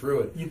little bit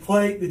through it.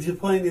 Did you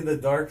play any of the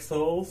Dark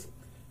Souls?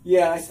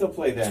 Yeah, I still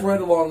play that. It's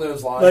right along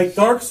those lines. Like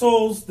Dark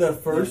Souls, the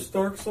first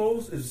Dark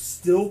Souls is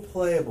still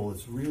playable.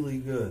 It's really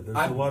good. There's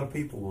a lot of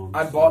people on.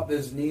 I bought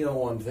this Neo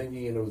one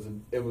thinking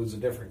it was a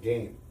different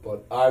game,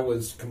 but I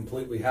was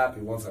completely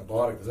happy once I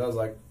bought it because I was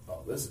like,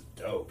 "Oh, this is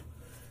dope."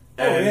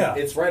 And yeah.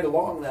 it's right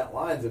along that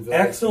lines. If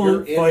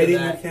Excellent if you're into fighting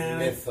that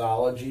mechanic.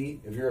 mythology,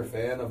 if you're a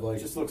fan of like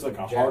It just looks like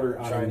a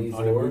Chinese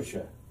harder lore.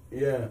 Onimusha.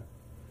 Yeah.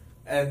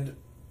 And,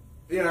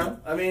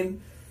 I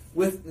mean,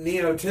 with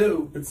Neo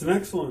 2, It's an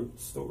excellent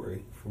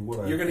story from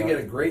what you're I've going to get a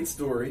gotten. great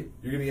story.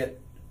 You're going to get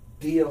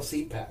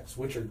DLC packs,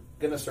 which are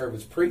going to serve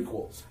as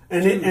prequels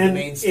and to the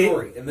main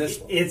story in this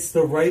one. It's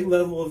the right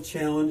level of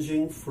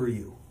challenging for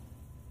you.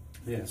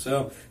 Yeah,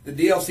 so the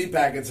DLC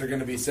packets are going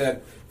to be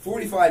set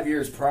 45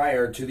 years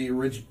prior to the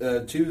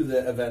to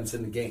the events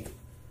in the game.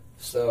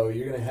 So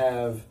you're going to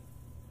have.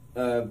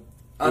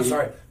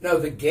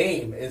 The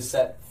game is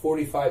set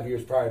 45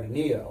 years prior to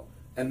Neo,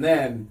 and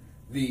then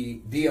the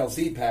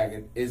DLC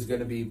packet is going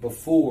to be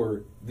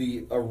before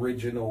the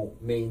original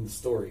main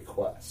story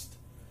quest.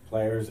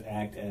 Players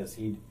act as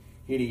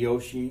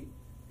Hideyoshi,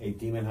 a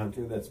demon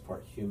hunter that's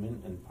part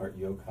human and part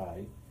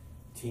yokai.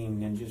 Team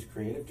Ninja's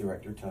creative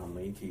director Tom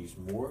Lee teased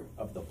more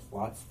of the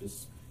plot's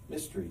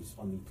mysteries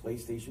on the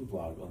PlayStation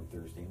blog on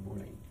Thursday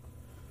morning.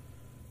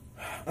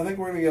 I think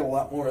we're going to get a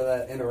lot more of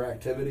that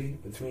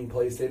interactivity between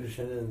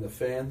PlayStation and the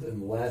fans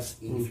and less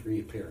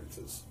E3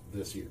 appearances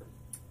this year.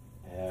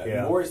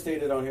 More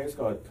stated on here. It's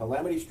called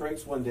Calamity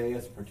strikes one day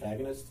as the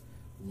protagonist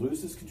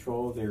loses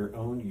control of their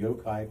own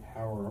yokai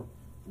power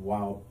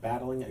while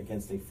battling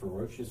against a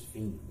ferocious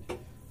fiend.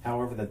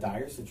 However, the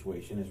dire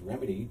situation is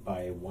remedied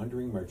by a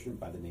wandering merchant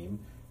by the name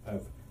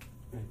of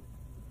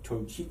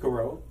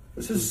Tochikoro.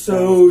 This who is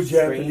so sells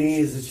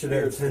Japanese. It strange should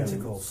have spirit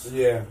tentacles. stones.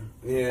 Yeah,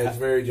 it's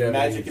very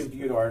Japanese. Magic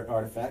imbued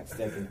artifacts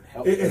that can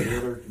help the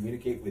wielder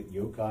communicate with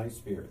yokai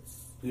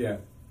spirits. Yeah.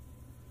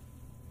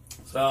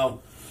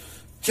 So,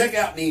 check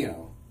out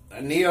Neo.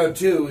 Neo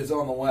 2 is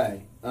on the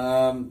way.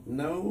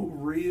 No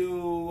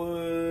real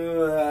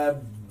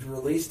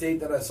release date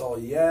that I saw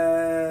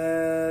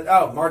yet.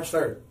 Oh, March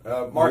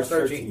 3rd. March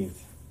 13th.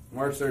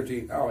 March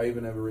 13th. Oh, I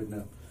even have it written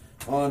down.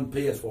 On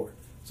PS4.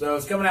 So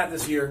it's coming out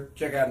this year.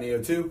 Check out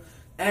Neo 2.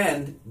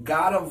 And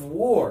God of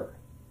War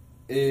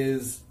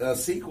is a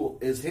sequel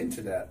is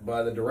hinted at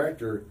by the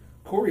director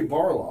Cory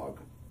Barlog.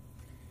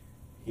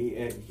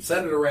 He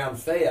Centered around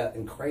Freya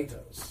and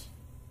Kratos.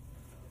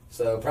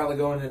 So probably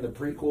going in the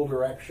prequel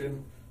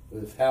direction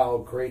with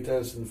how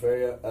Kratos and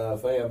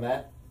Freya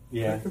met.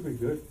 Yeah. That could be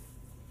good.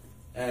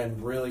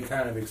 And really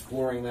kind of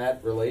exploring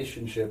that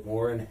relationship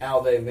more and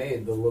how they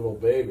made the little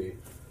baby.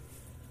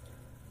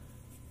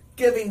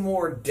 Giving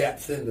more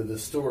depth into the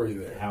story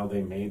there. How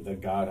they made the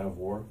God of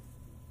War.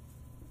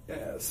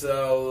 Yeah,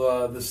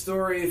 so the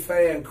story,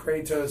 Freya and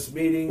Kratos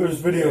meeting.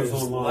 There's videos there's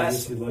online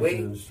less if you'd like weight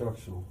an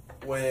instructional.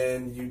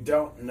 when you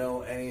don't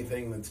know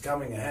anything that's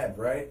coming ahead,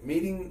 right?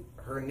 Meeting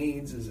her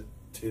needs is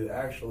to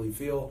actually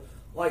feel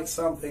like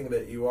something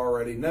that you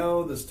already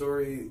know. The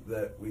story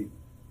that we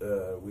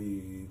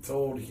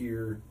told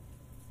here,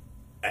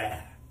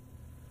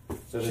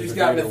 So there's she's a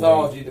got greater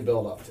mythology weight. to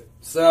build up to.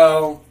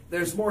 So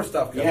there's more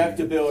stuff You coming. have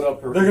to build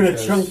up her. They're going to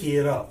because- chunky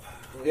it up.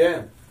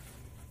 Yeah.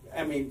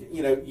 I mean,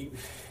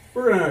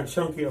 We're going to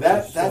chunky up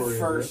that the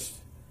story.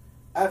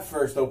 that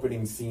first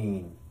opening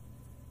scene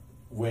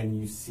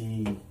when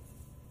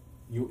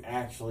you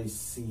actually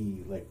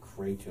see like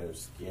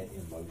Kratos get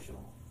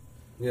emotional.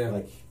 Yeah.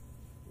 Like,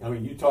 I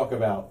mean, you talk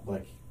about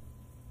like,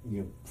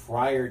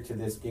 prior to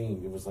this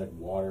game, it was like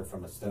water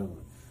from a stone,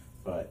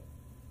 but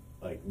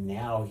like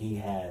now he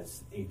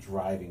has a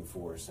driving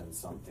force and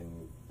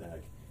something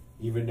that,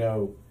 even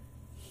though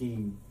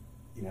he,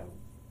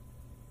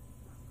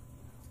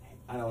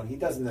 I don't know, he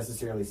doesn't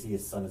necessarily see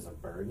his son as a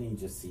burden.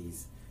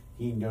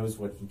 He knows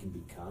what he can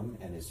become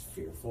and is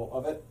fearful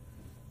of it.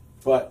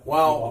 But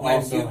Well, you when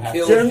also you have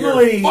killed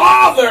Generally- your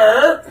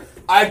father,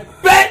 I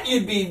bet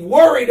you'd be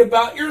worried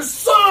about your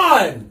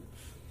son.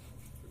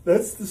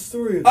 That's the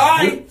story. Of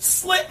I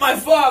slit my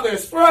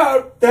father's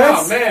throat.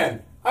 That's- Oh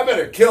man, I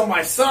better kill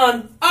my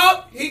son.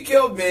 Oh, he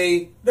killed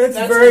me. That's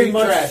Greek very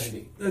much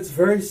tragedy. That's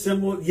very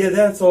similar. Yeah,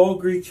 that's all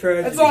Greek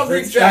tragedy. That's all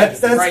Greek tragedy,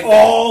 That's right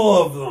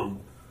all of them.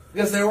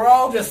 Because they were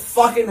all just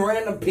fucking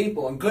random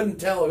people and couldn't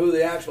tell who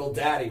the actual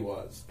daddy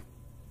was.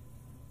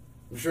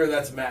 I'm sure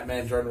that's a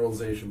Batman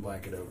generalization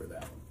blanket over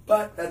that one.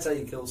 But that's how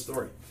you kill a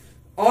story.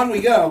 On we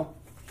go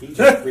he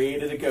just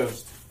created a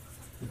ghost.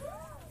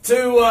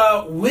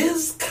 to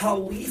Wiz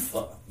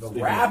Khalifa, the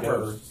Speaking of rapper,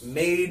 ghosts.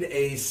 made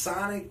a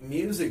Sonic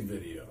music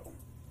video.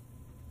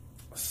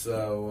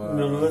 So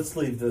No, let's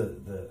leave the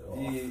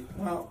we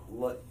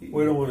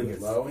don't want to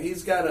get low.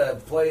 He's got a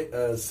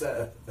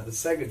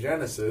Sega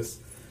Genesis,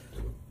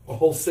 a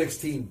whole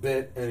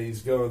 16-bit, and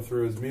he's going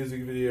through his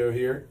music video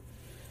here,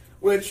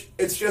 which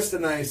it's just a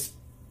nice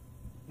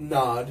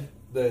nod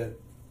that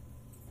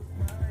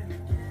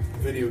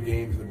video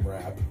games and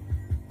rap.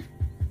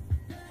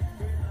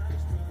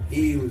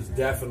 He was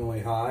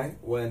definitely high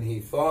when he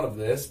thought of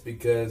this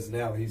because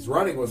now he's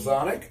running with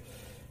Sonic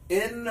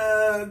in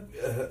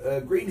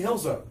Green Hill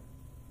Zone,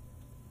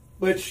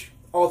 which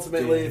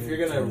ultimately, if you're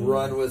going to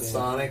run with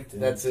Sonic,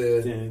 it's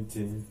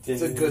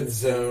a good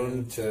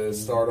zone to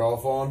start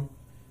off on.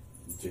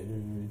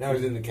 Now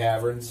he's in the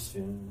caverns,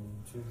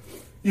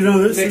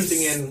 This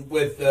mixing is, in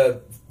with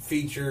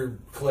feature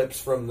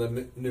clips from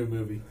the new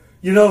movie.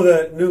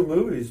 that new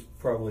movie's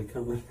probably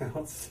coming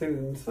out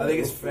soon. I think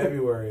it's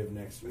February of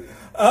next week.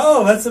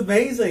 Oh, that's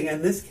amazing!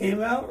 And this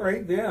came out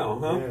right now,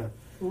 huh? Yeah.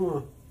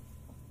 Huh.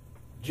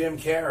 Jim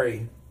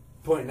Carrey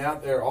pointing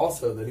out there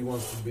also that he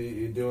wants to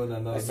be doing I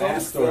another saw the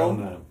mask story on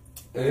film.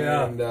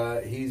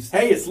 that. And he's...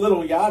 Hey, it's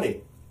Little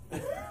Yachty.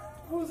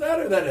 Who's that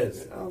or that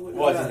is? Oh, look at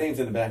Well, his that. name's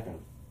in the background.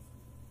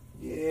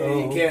 Yeah, Oh,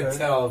 you can't okay.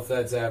 tell if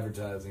that's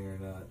advertising or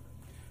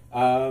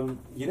not.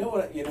 You know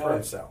what? For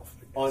himself.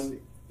 I guess.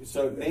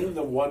 So name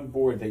the one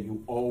board that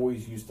you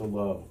always used to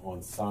love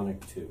on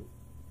Sonic 2.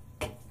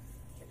 I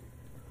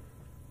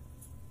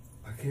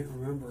can't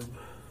remember.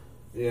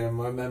 Yeah,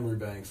 my memory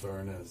banks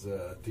aren't as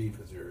deep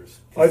as yours.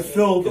 I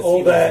filled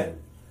all Casino that.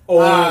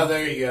 Zone.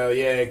 There you go.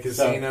 Yeah,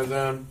 Casino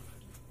Zone.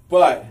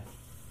 But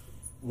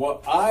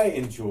what I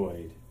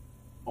enjoyed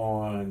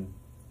on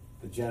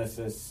the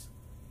Genesis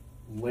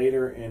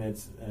later in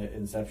its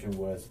inception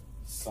was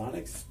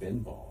Sonic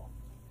Spinball.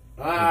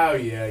 Oh,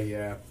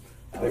 yeah.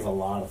 That was a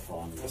lot of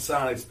fun.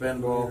 Sonic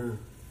Spinball.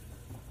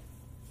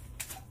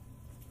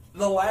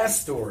 The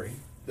last story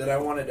that I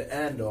wanted to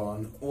end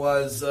on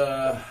was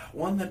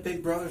one that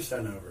Big Brother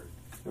sent over.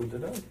 Who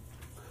did I?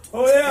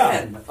 Oh yeah.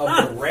 10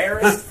 of the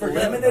rarest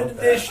Forgot limited about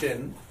that.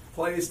 edition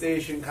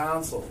PlayStation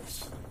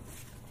consoles.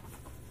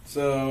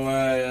 So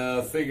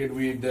I figured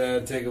we'd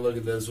take a look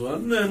at this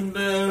one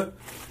and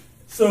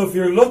So if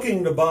you're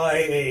looking to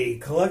buy a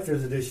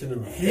collector's edition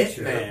in the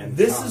future, Hitman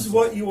this is console.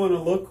 what you want to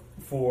look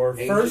for.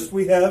 Agent First,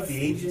 we have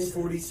the Agent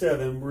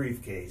 47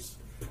 briefcase.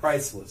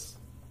 Priceless.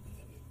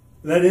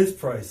 That is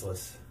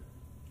priceless.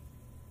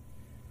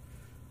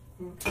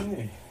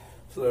 Okay.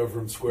 So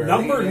from Square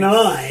Number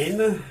Enix,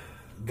 9.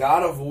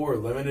 God of War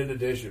limited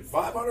edition,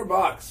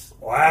 $500.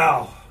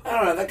 Wow. I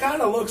don't know. That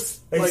kind of looks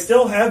They like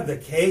still have the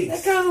case.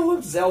 that kind of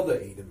looks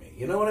Zelda-y to me.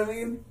 You know what I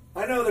mean?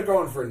 I know they're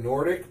going for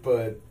Nordic,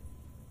 but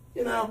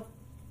you know,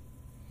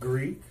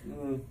 Greek.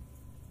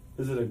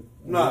 Is it a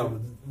no.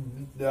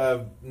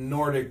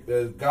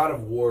 Nordic. God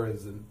of War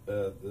is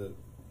the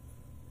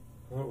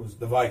What was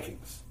the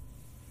Vikings.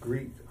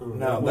 Greek?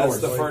 No, that's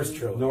the Norse. first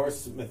trilogy.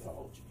 Norse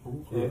mythology?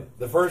 Yeah.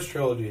 The first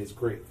trilogy is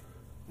Greek.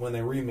 When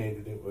they remade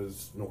it, it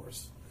was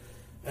Norse.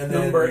 And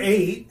then Number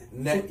 8.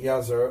 Net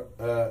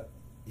Yaros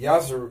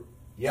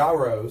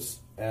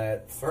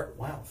at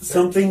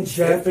Something 1350.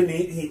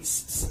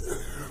 Japanese.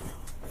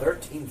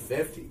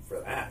 $13.50 for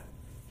that,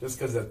 just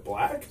because it's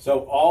black.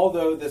 So,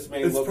 although this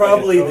may It's look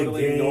probably like the a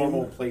totally game.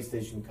 normal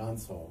PlayStation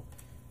console,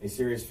 a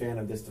serious fan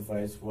of this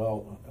device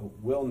will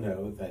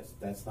know that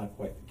that's not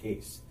quite the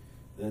case.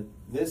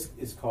 This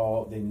is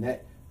called the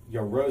Net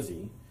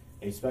Yarosi,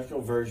 a special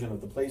version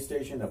of the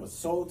PlayStation that was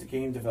sold to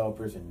game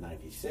developers in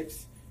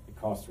 '96. It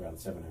cost around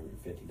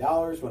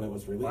 $750 when it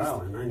was released.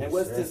 Wow, in It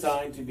was 96.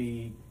 designed to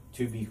be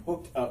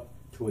hooked up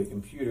to a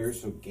computer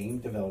so game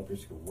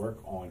developers could work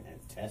on and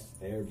test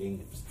their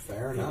games.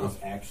 Fair It was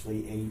enough.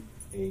 actually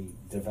a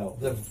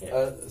development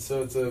kit.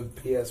 So it's a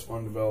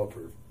PS1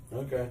 developer.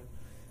 Okay.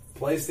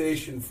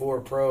 PlayStation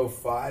 4 Pro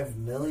 5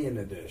 million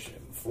edition,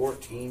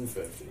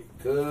 $14.50.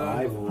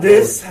 Good. Lord.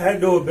 This had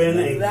to have been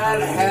a.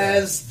 That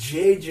has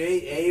J.J.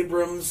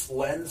 Abrams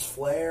lens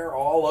flare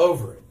all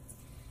over it.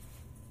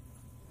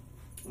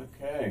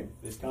 Okay,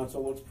 this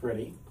console looks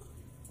pretty,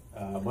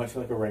 much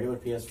like a regular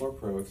PS4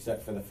 Pro,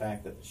 except for the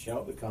fact that the shell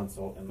of the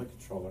console and the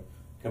controller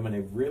come in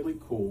a really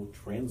cool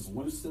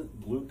translucent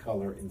blue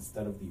color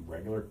instead of the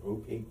regular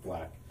opaque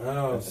black.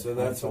 Oh, that the so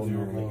that's console what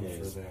you're normally going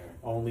for is. there.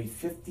 Only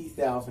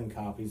 50,000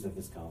 copies of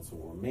this console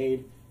were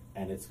made,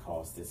 and its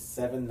cost is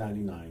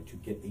 $7.99 to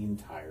get the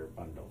entire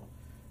bundle.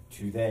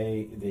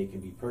 Today, they can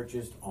be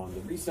purchased on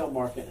the resale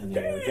market, and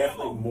they are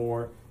definitely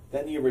more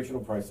than the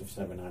original price of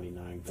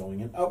 $7.99, going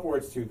in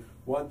upwards to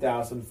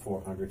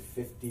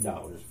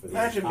 $1,450 for the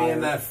Imagine entire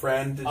being that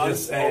friend to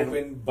just saying,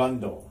 unopened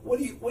bundle. what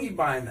are you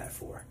buying that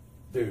for?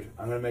 Dude,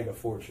 I'm going to make a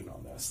fortune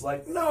on this.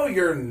 Like, no,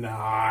 you're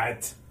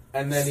not.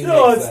 And then he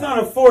No, makes it's that. not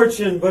a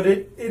fortune, but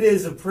it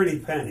is a pretty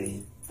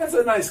penny. That's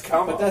a nice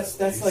come But up.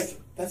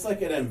 that's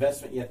like an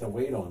investment you have to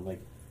wait on. Like,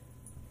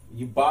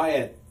 you buy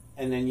it,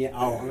 and then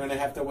I'm going to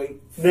have to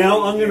wait. Now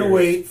 40 I'm going to years.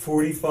 wait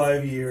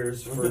 45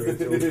 years for it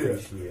to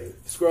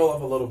appreciate. Scroll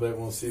up a little bit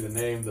and we'll see the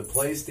name. The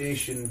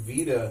PlayStation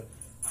Vita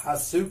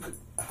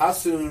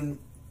Hasun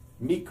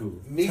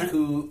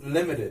Miku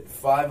Limited,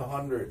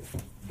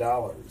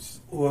 $500.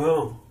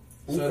 Wow.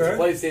 So Okay.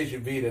 it's a PlayStation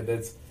Vita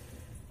that's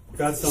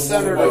Got some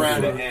centered more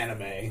around like an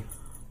anime.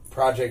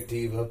 Project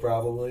Diva,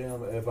 probably,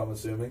 if I'm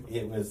assuming.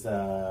 It was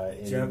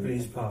in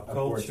Japanese pop of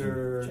course, in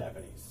culture.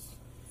 Japanese.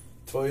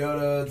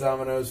 Toyota,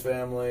 Domino's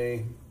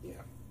family. Yeah.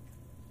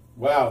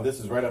 Wow, this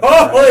is right up.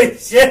 Holy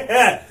shit!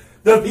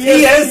 The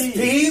PSP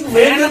PSP Hannah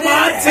Limited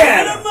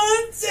Montana. Hannah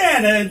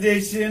Montana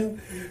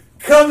edition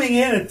coming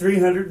in at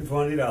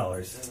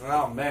 $320.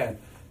 Oh, man.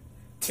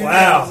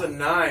 Wow.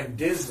 2009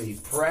 Disney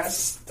press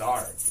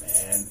start,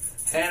 man.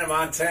 Hannah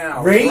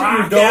Montana. Rate your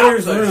rock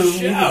daughter's out the room. You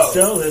show. can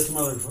sell this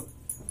motherfucker.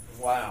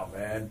 Wow,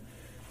 man.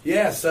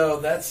 Yeah, so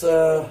that's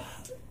a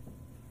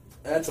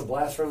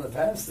blast from the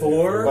past. there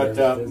Four. for But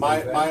Disney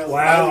Miley fans.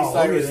 Wow,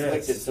 Cyrus look at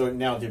licked this. it, so it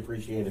now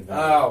depreciated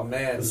value. Oh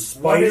man, The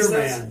What is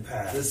Spider-Man this?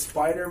 pack. The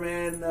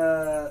Spider-Man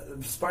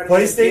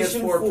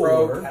PlayStation PS4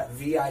 Pro 4.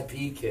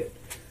 VIP kit.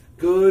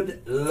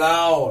 Good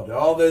lord,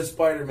 all those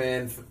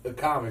Spider-Man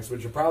comics,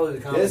 which are probably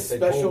the comics This they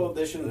special pulled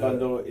edition the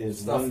bundle is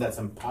stuff one that's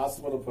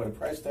impossible to put a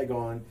price tag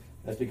on.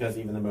 That's because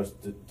even the most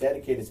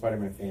dedicated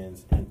Spider-Man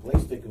fans and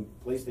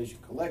PlayStation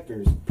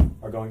collectors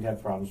are going to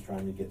have problems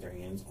trying to get their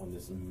hands on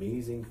this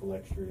amazing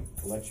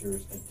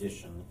collector's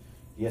edition.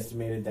 He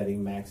estimated that a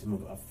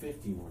maximum of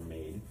 50 were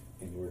made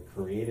and were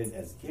created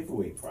as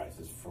giveaway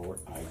prizes for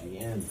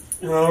IGN.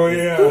 Oh, It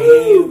yeah.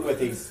 came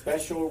with a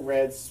special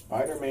red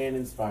Spider-Man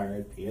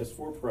inspired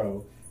PS4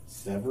 Pro,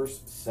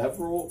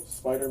 several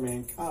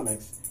Spider-Man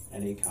comics,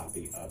 and a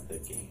copy of the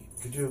game.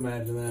 Could you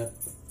imagine that?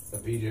 A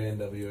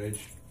PJNWH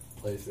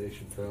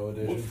PlayStation Pro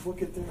edition. We'll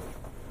get there.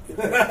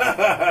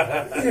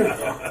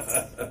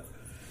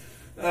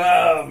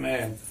 Oh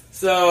man!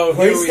 So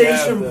here we have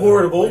PlayStation the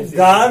Portable PlayStation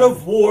God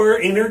of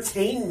War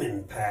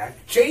Entertainment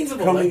Pack. Chains of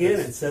coming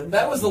Olympus. in at $7.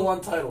 That was the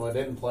one title I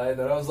didn't play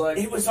that I was like,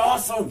 It was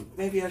awesome.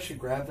 maybe I should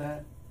grab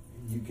that.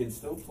 You can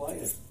still play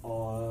it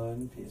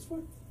on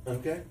PS4.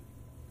 Okay.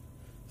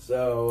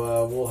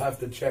 So we'll have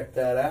to check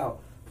that out.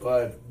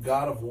 But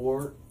God of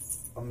War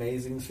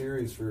amazing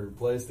series for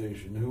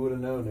PlayStation. Who would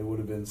have known it would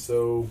have been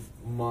so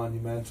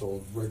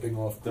monumental, ripping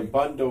off The Greek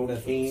bundle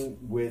mythos. came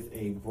with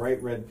a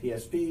bright red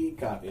PSP,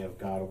 copy of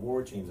God of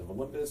War, Chains of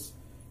Olympus,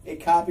 a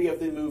copy of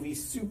the movie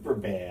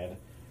Superbad,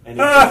 and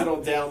a digital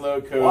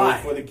download code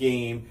Why? for the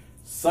game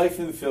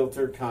Siphon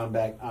Filter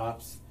Combat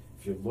Ops.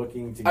 If you're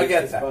looking to I get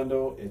get this that.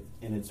 bundle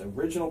in its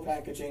original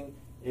packaging,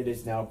 it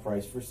is now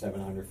priced for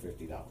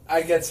 $750.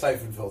 I get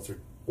Siphon Filter.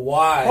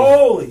 Why?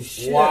 Holy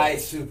shit! Why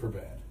super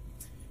bad?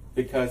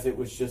 Because it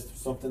was just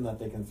something that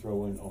they can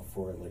throw in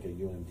for like a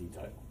UMD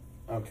title.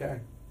 Okay.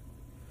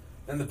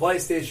 And the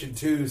PlayStation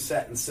 2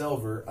 set in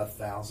silver,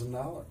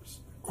 $1,000.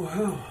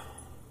 Wow.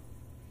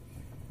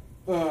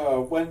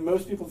 When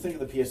most people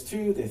think of the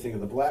PS2, they think of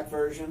the black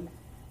version.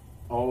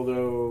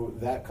 Although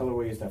that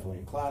colorway is definitely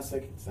a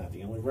classic, it's not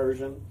the only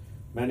version.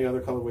 Many other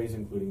colorways,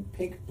 including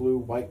pink, blue,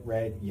 white,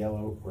 red,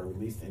 yellow, were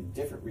released in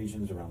different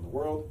regions around the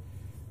world.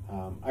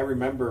 I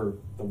remember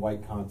the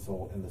white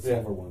console and the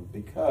silver one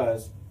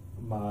because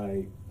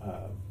my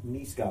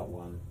niece got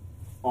one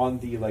on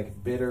the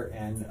bitter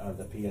end of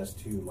the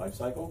PS2 life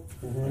cycle.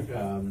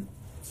 Okay.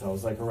 So it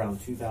was like around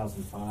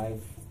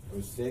 2005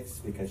 or 6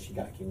 because she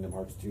got Kingdom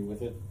Hearts 2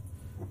 with it.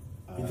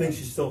 You think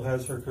she still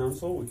has her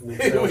console? We can make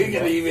We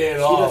can email it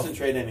She off. doesn't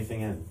trade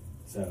anything in,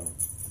 so.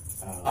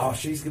 Oh,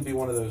 she's gonna be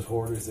one of those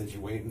hoarders that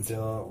you wait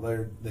until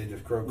they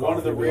just croak One off.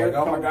 of the You'll be rare like,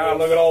 oh my god, colorways.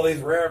 look at all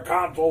these rare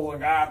consoles I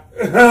got.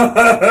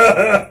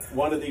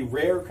 One of the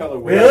rare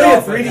colorways. Really? A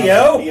of the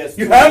 3DO? PS2.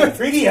 You have a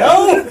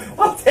 3DO?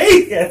 I'll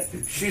take it.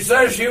 She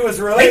says she was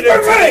related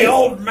Take to my money. the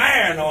old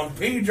man on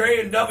PJ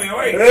and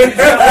WH. She's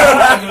got all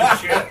that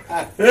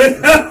good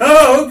shit.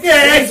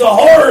 Okay. She's a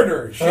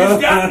hoarder. She's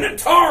got an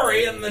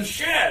Atari in the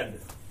shed.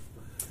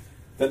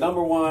 The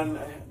number one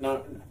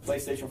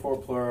PlayStation 4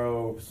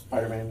 Pro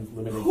Spider-Man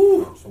Limited.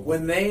 Whew. console.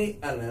 When they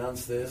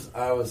announced this,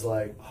 I was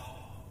like,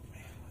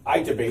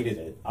 I debated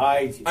it.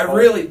 I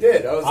really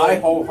did. I was I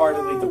like,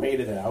 wholeheartedly no.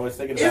 debated it. I was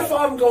thinking If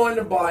about. I'm going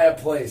to buy a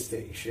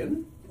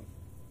PlayStation,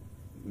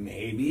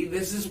 maybe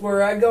this is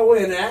where I go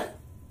in at.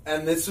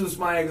 And this was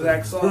my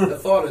exact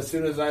thought as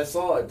soon as I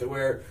saw it, to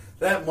where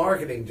that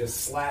marketing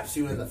just slaps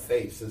you in the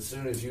face as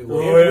soon as you It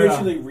look. Oh, yeah.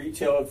 originally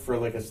retailed for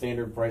like a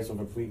standard price of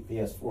a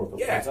PS4, but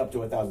Yeah. it's up to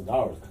 $1,000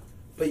 now.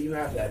 But you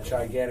have that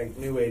gigantic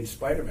New Age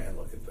Spider-Man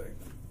looking thing.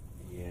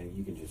 Yeah,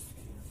 you can just.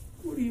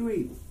 What do you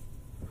eat?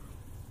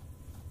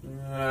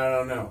 I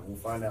don't know. We'll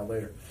find out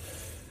later.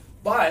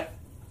 But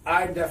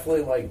I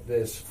definitely like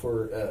this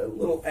for a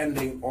little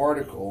ending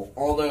article.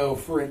 Although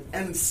for an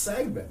end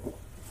segment,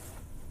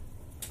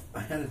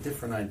 I had a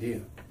different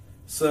idea.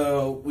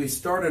 So we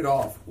started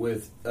off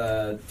with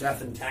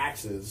death and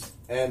taxes,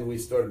 and we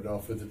started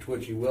off with the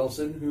Twitchy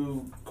Wilson,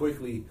 who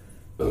quickly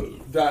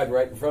died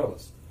right in front of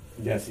us.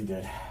 Yes, he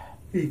did.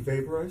 He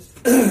vaporized?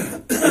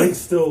 I'm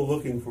still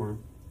looking for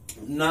him.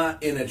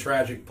 Not in a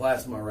tragic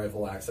plasma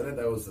rifle accident.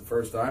 That was the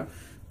first time.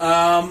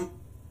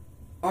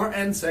 Our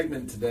end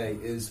segment today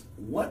is,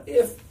 what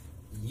if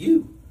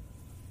you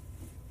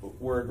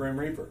were a Grim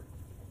Reaper?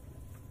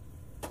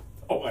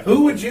 Oh, my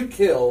Who would you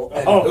kill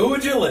and Oh. who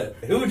would you live?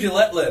 Who would you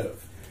let live?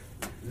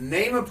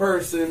 Name a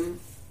person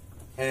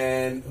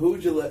and who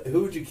would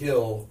you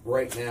kill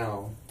right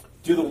now?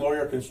 Due to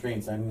lawyer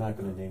constraints, I'm not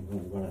going to name who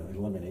I'm going to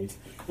eliminate.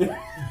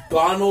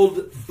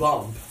 Donald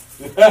Bump.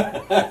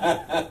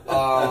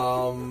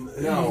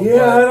 No. Yeah,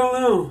 but I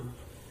don't know.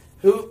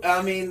 who?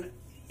 I mean,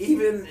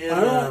 even in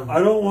I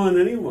don't want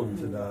anyone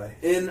to die.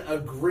 in a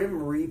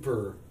Grim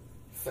Reaper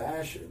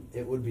fashion,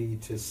 it would be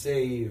to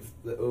save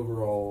the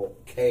overall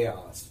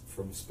chaos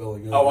from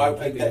spilling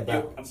over. and keeping the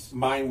balance.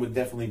 Mine would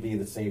definitely be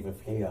the save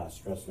of chaos,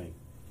 trust me.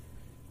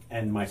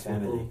 And my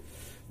sanity.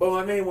 But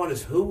my main one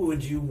is, who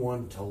would you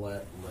want to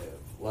let live?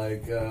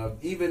 Like,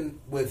 even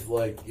with,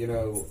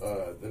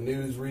 the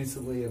news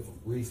recently of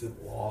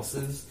recent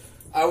losses,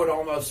 I would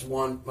almost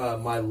want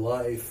my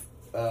life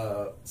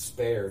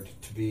spared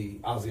to be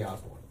Ozzy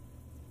Osbourne.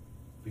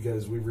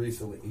 Because he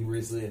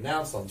recently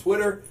announced on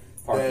Twitter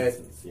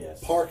Parkinson's, that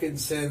yes.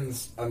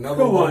 Parkinson's,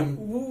 another Come one.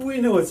 on.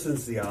 We know it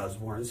since the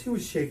Osbournes. He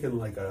was shaking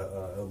like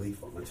a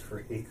leaf on a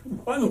tree.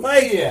 Come on,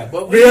 like, Yeah,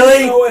 but we really?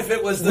 didn't know if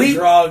it was the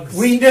drugs.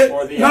 We did.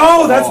 Or the No,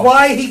 alcohol. that's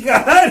why he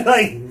got,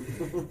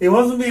 he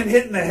wasn't being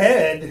hit in the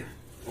head.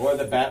 Or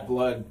the bat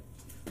blood.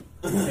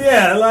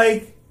 Yeah,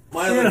 like,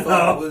 My you other know.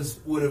 thought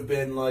would have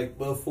been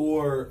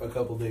before a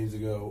couple days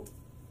ago,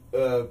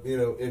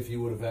 if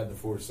you would have had the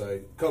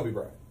foresight, Kobe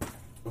Bryant.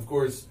 Of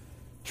course,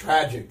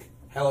 tragic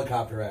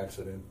helicopter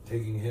accident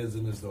taking his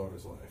and his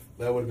daughter's life.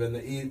 That would have been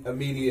the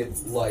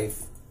immediate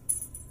life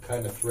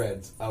kind of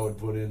threads I would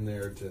put in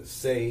there to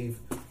save.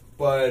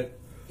 But,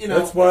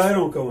 That's why I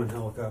don't go in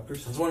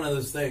helicopters. it's one of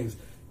those things.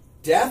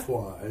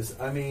 Death-wise,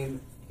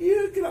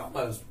 you can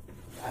almost...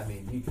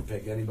 you could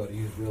pick anybody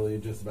who's really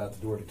just about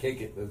the door to kick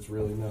it that's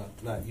really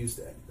not used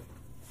to it.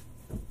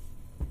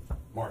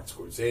 Martin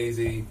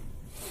Scorsese,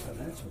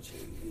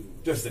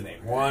 just to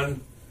name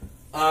one.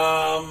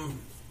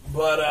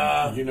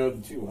 But You know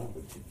the two, huh?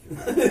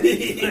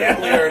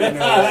 yeah, we already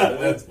know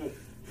that.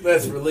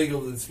 That's for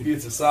legal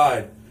disputes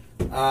aside.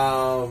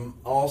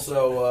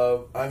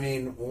 Also, I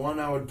mean, one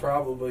I would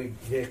probably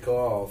kick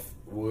off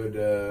would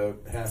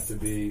have to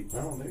be.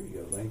 Oh, there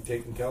you go. Link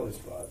taking Kelly's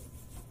spot.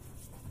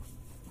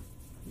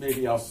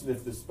 Maybe I'll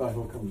sniff this spot.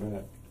 He'll come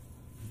back.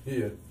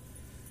 Yeah.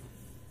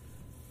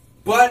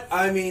 But,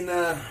 I mean,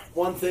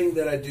 one thing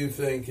that I do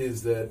think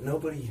is that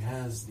nobody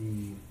has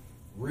the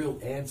real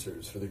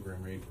answers for the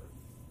Grim Reaper.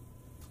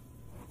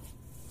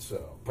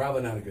 So,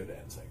 probably not a good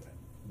end segment.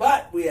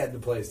 But we had the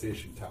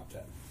PlayStation Top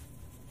 10.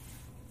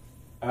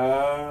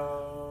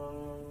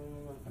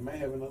 I might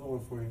have another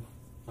one for you.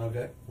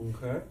 Okay.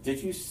 Okay.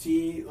 Did you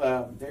see?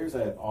 There's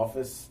an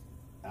office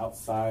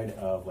outside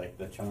of like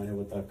the China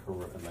with the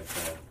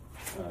coronavirus.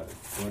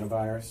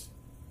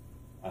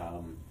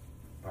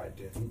 I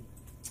didn't.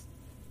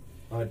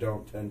 I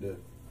don't tend to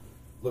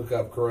look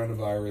up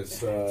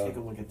coronavirus. Take a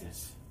look at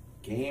this.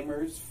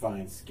 Gamers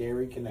find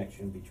scary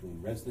connection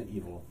between Resident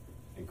Evil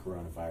and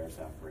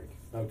coronavirus outbreak.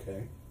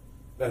 Okay.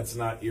 That's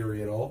not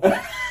eerie at all.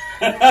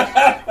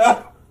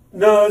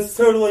 No, it's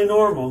totally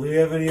normal. Do you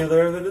have any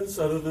other evidence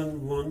other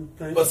than one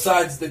thing?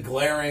 Besides the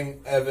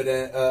glaring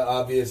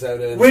obvious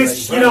evidence.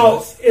 Which,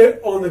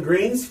 on the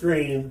green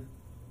screen,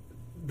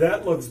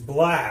 that looks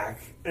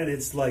black, and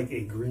it's like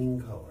a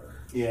green color.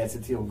 Yeah, it's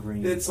a teal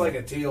green. It's like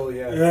a teal,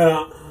 yeah.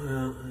 Yeah.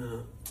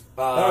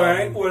 All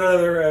right, what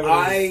other evidence?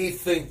 I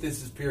think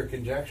this is pure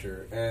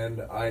conjecture,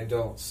 and I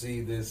don't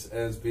see this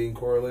as being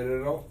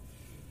correlated at all.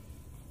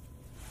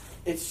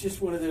 It's just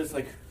one of those,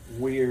 like,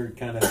 weird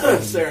kind of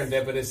things.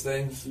 Serendipitous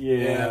things.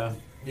 Yeah.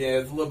 Yeah,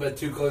 it's a little bit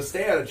too close.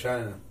 Stay out of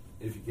China,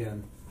 if you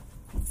can.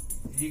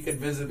 You could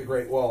visit the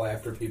Great Wall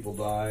after people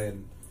die,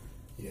 and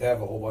you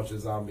have a whole bunch of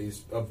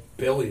zombies, 1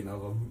 billion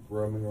of them,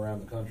 roaming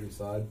around the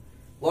countryside.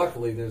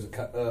 Luckily, there's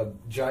a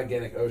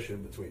gigantic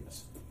ocean between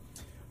us.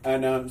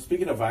 And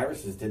speaking of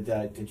viruses,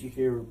 did you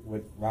hear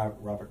what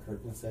Robert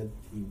Kirkman said?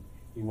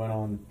 He went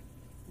on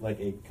like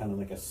a kind of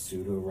like a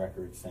pseudo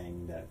record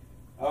saying that,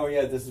 oh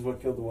yeah, this is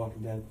what killed The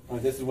Walking Dead. Oh,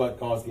 this is what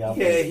caused the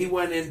outbreak. Yeah, he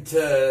went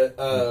into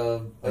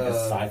like a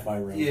sci-fi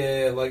realm.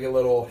 Yeah, like a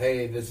little,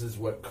 hey, this is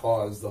what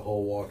caused the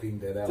whole Walking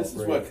Dead outbreak. This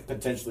is what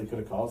potentially could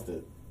have caused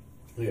it.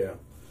 Yeah,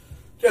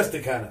 just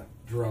to kind of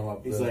drum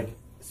up. He's like,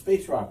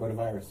 space rock, what a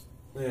virus.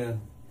 Yeah.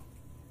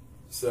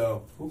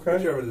 So, Okay.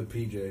 switch over to the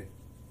PJ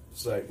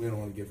site. We don't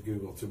want to give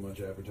Google too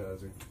much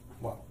advertising.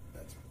 Well,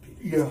 that's PJ.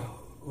 Yeah,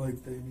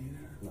 like they need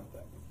it. Not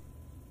that one.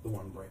 The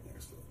one right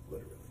next to it,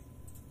 literally.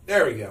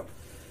 There we go.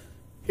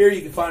 Here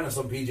you can find us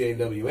on PJ and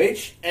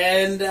WH.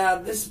 And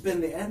this has been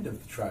the end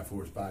of the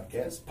Triforce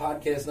Podcast.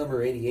 Podcast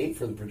number 88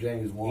 for the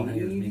Progenitors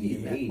Wanted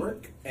Media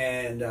Network.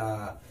 And,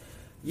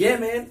 yeah,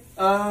 man.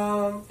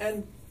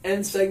 And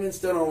end segments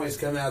don't always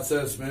come out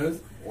so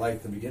smooth,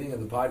 like the beginning of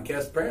the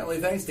podcast. Apparently,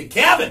 thanks to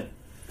Kevin.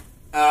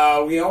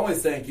 We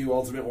always thank you,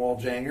 Ultimate Wall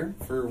Janger,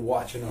 for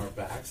watching our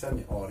backs on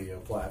the audio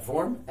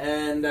platform.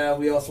 And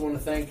we also want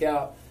to thank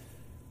out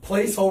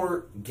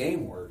Placeholder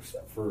Gameworks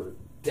for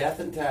Death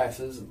and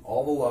Taxes and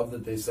all the love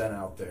that they sent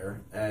out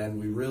there. And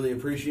we really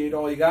appreciate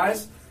all you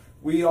guys.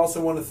 We also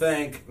want to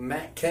thank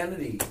Matt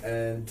Kennedy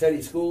and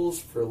Teddy Schools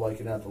for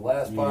liking out the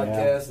last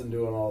podcast and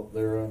doing all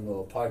their own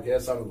little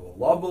podcasts under the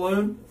Love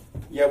Balloon.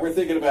 Yeah, we're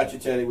thinking about you,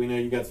 Teddy. We know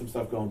you got some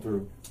stuff going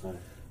through.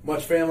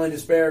 Much family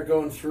despair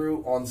going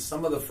through on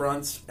some of the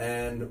fronts,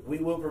 and we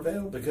will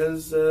prevail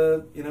because,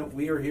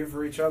 we are here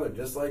for each other,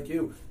 just like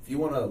you. If you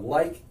want to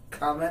like,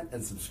 comment,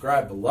 and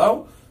subscribe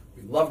below,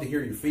 we'd love to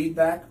hear your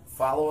feedback.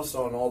 Follow us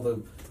on all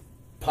the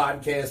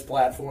podcast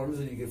platforms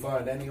that you can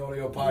find any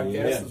audio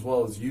podcast, as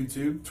well as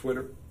YouTube,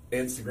 Twitter,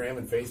 Instagram,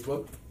 and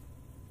Facebook.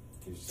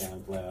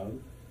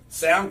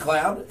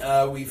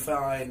 SoundCloud, we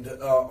find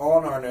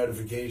on our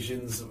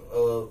notifications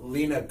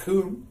Lena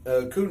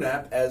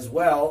Kunap, as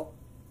well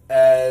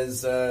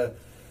as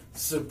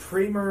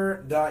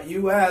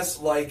Supremer.us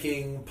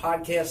liking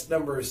podcast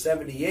number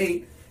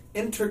 78,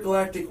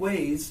 Intergalactic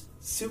Ways,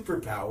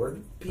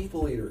 Superpowered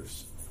People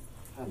Eaters.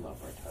 I love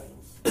our titles.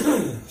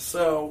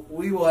 So,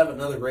 we will have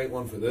another great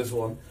one for this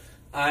one.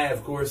 I,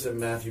 of course, am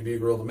Matthew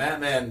Bugrill, the Mat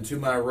Man. To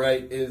my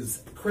right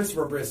is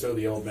Christopher Bristow,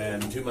 the Old Man.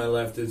 To my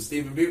left is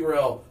Stephen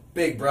Bugrill,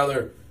 Big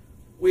Brother.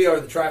 We are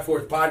the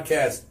Triforce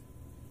Podcast.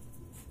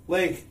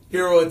 Link,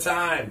 hero of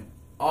time,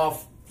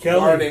 off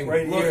guarding,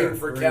 right looking here,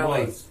 for where Kelly.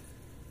 he was.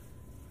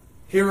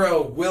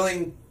 Hero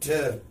willing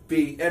to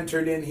be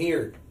entered in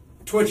here.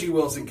 Twitchy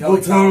Wilson, Kelly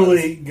We'll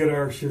totally Collins. get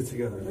our shit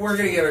together. We're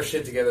going to get our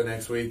shit together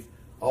next week.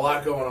 A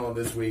lot going on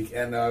this week,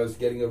 and I was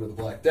getting over the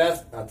Black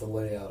Death, not to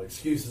lay out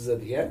excuses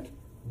at the end.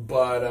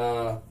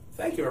 But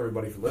thank you,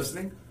 everybody, for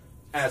listening.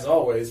 As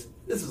always,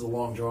 this is a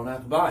long drawn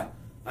out goodbye.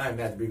 I'm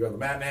Matthew Bugrill, the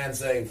Mat Man,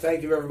 saying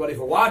thank you, everybody,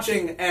 for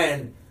watching,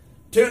 and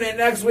tune in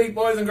next week,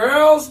 boys and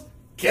girls.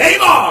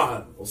 Game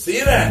on! We'll see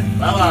you then.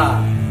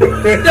 Bye-bye.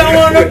 Don't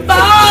want to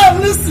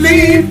fall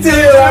asleep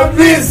till I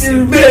miss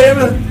you,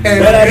 baby.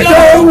 And I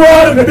don't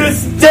want to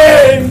miss a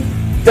day.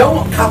 Don't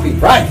want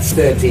copyrights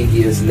 13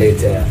 years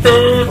later.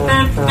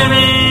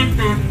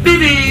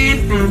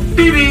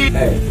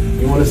 Hey.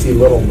 You want to see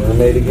Little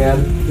Mermaid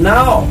again?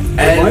 No.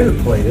 I might have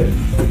played it.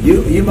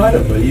 You might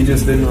have, but you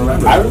just didn't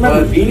remember. I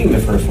remember But- beating the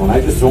first one. I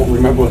just don't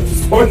remember what the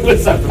story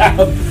was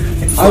about.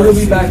 I will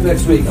be back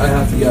next week. I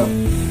have to go.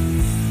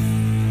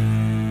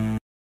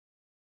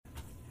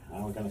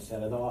 Now we're gonna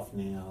set it off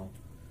now.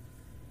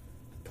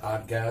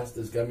 Podcast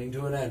is coming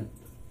to an end.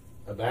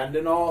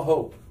 Abandon all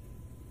hope,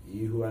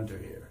 ye who enter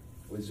here.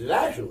 Which is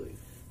actually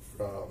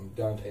from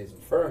Dante's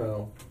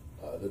Inferno,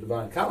 the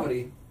Divine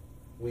Comedy.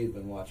 We've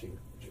been watching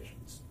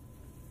Magicians.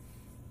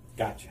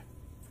 Gotcha.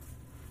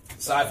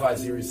 Sci-fi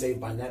series saved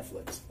by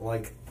Netflix,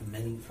 like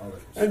many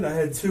others. And I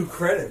had 2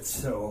 credits,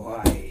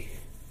 so I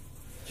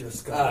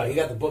just got You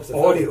got the books of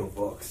audio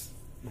books.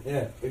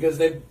 Yeah, because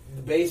they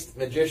based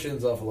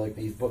Magicians off of like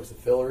these books of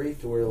Fillory,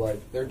 to where like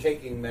they're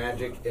taking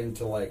magic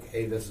into like,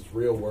 hey, this is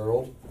real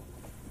world,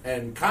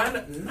 and kind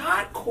of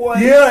not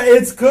quite. Yeah,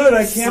 it's good.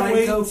 I can't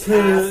wait to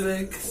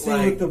psychopathic, see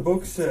like- what the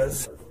book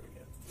says.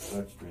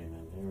 Start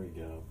streaming. There we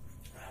go.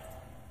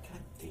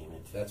 God damn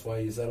it. That's why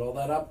you set all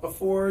that up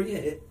before you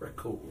hit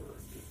record.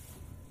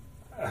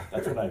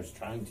 That's what I was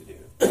trying to do.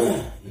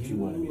 But you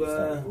wanted me to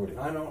start recording.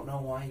 I don't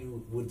know why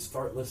you would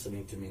start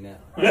listening to me now.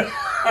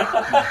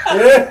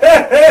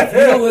 If you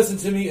don't listen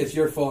to me, it's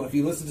your fault. If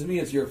you listen to me,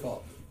 it's your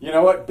fault. You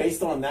know what?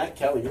 Based on that,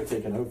 Kelly, you're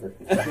taking over.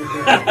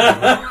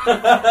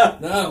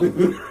 No.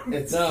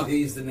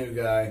 He's the new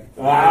guy.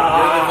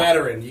 Ah. You're the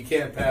veteran. You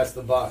can't pass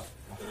the buck.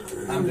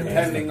 I'm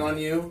depending on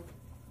you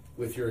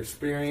with your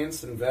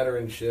experience and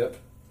veteranship.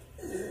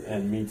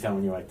 And me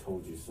telling you I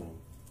told you so.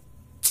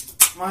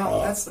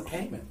 Well, that's the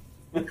payment.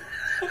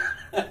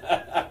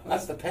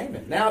 That's the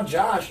payment. Now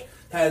Josh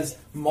has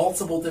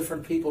multiple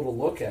different people to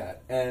look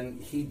at,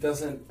 and he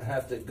doesn't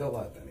have to go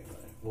live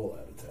anyway. We'll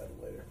add it to that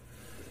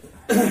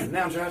later.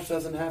 Now Josh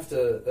doesn't have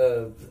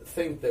to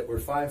think that we're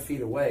 5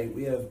 feet away.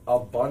 We have a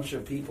bunch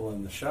of people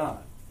in the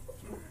shot.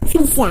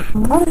 Pizza.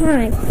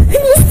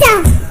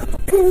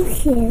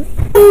 Pizza.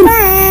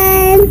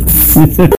 Pizza.